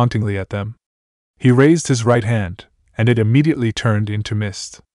smiled hauntingly at them. He raised his right hand, and it immediately turned into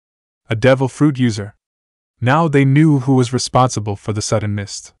mist. A devil fruit user. Now they knew who was responsible for the sudden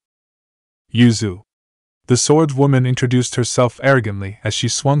mist. Yuzu. The swordswoman introduced herself arrogantly as she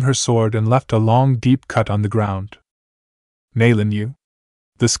swung her sword and left a long deep cut on the ground. "Nailin you?"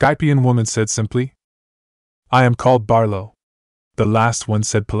 the Skypian woman said simply. "I am called Barlow," the last one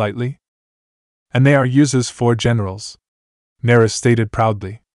said politely. "And they are Yuzu's 4 generals," Nara stated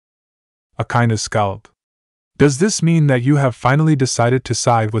proudly. Akainu scowled. "Does this mean that you have finally decided to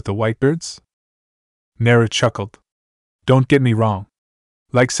side with the Whitebeards?" Nara chuckled. "Don't get me wrong.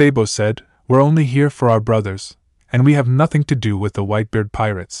 Like Sabo said, we're only here for our brothers, and we have nothing to do with the Whitebeard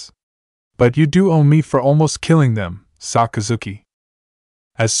pirates. But you do owe me for almost killing them, Sakazuki."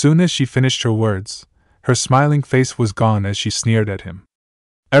 As soon as she finished her words, her smiling face was gone as she sneered at him.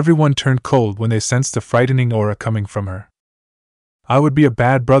 Everyone turned cold when they sensed a frightening aura coming from her. "I would be a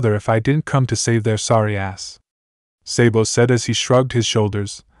bad brother if I didn't come to save their sorry ass," Sabo said as he shrugged his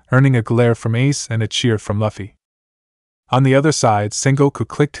shoulders, earning a glare from Ace and a cheer from Luffy. On the other side, Sengoku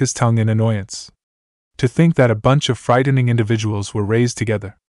clicked his tongue in annoyance. To think that a bunch of frightening individuals were raised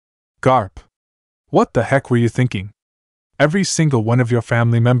together. Garp! What the heck were you thinking? Every single one of your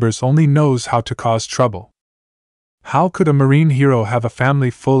family members only knows how to cause trouble. How could a marine hero have a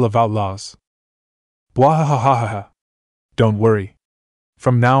family full of outlaws? Bwahahahaha. Don't worry.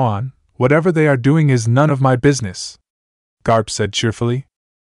 From now on, whatever they are doing is none of my business, Garp said cheerfully.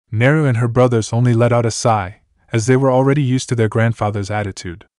 Neru and her brothers only let out a sigh, as they were already used to their grandfather's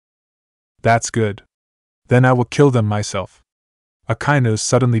attitude. "That's good. Then I will kill them myself," Akainu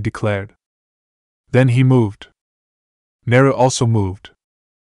suddenly declared. Then he moved. Neru also moved.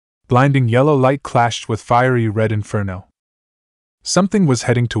 Blinding yellow light clashed with fiery red inferno. Something was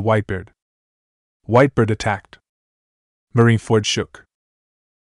heading to Whitebeard. Whitebeard attacked. Marineford shook.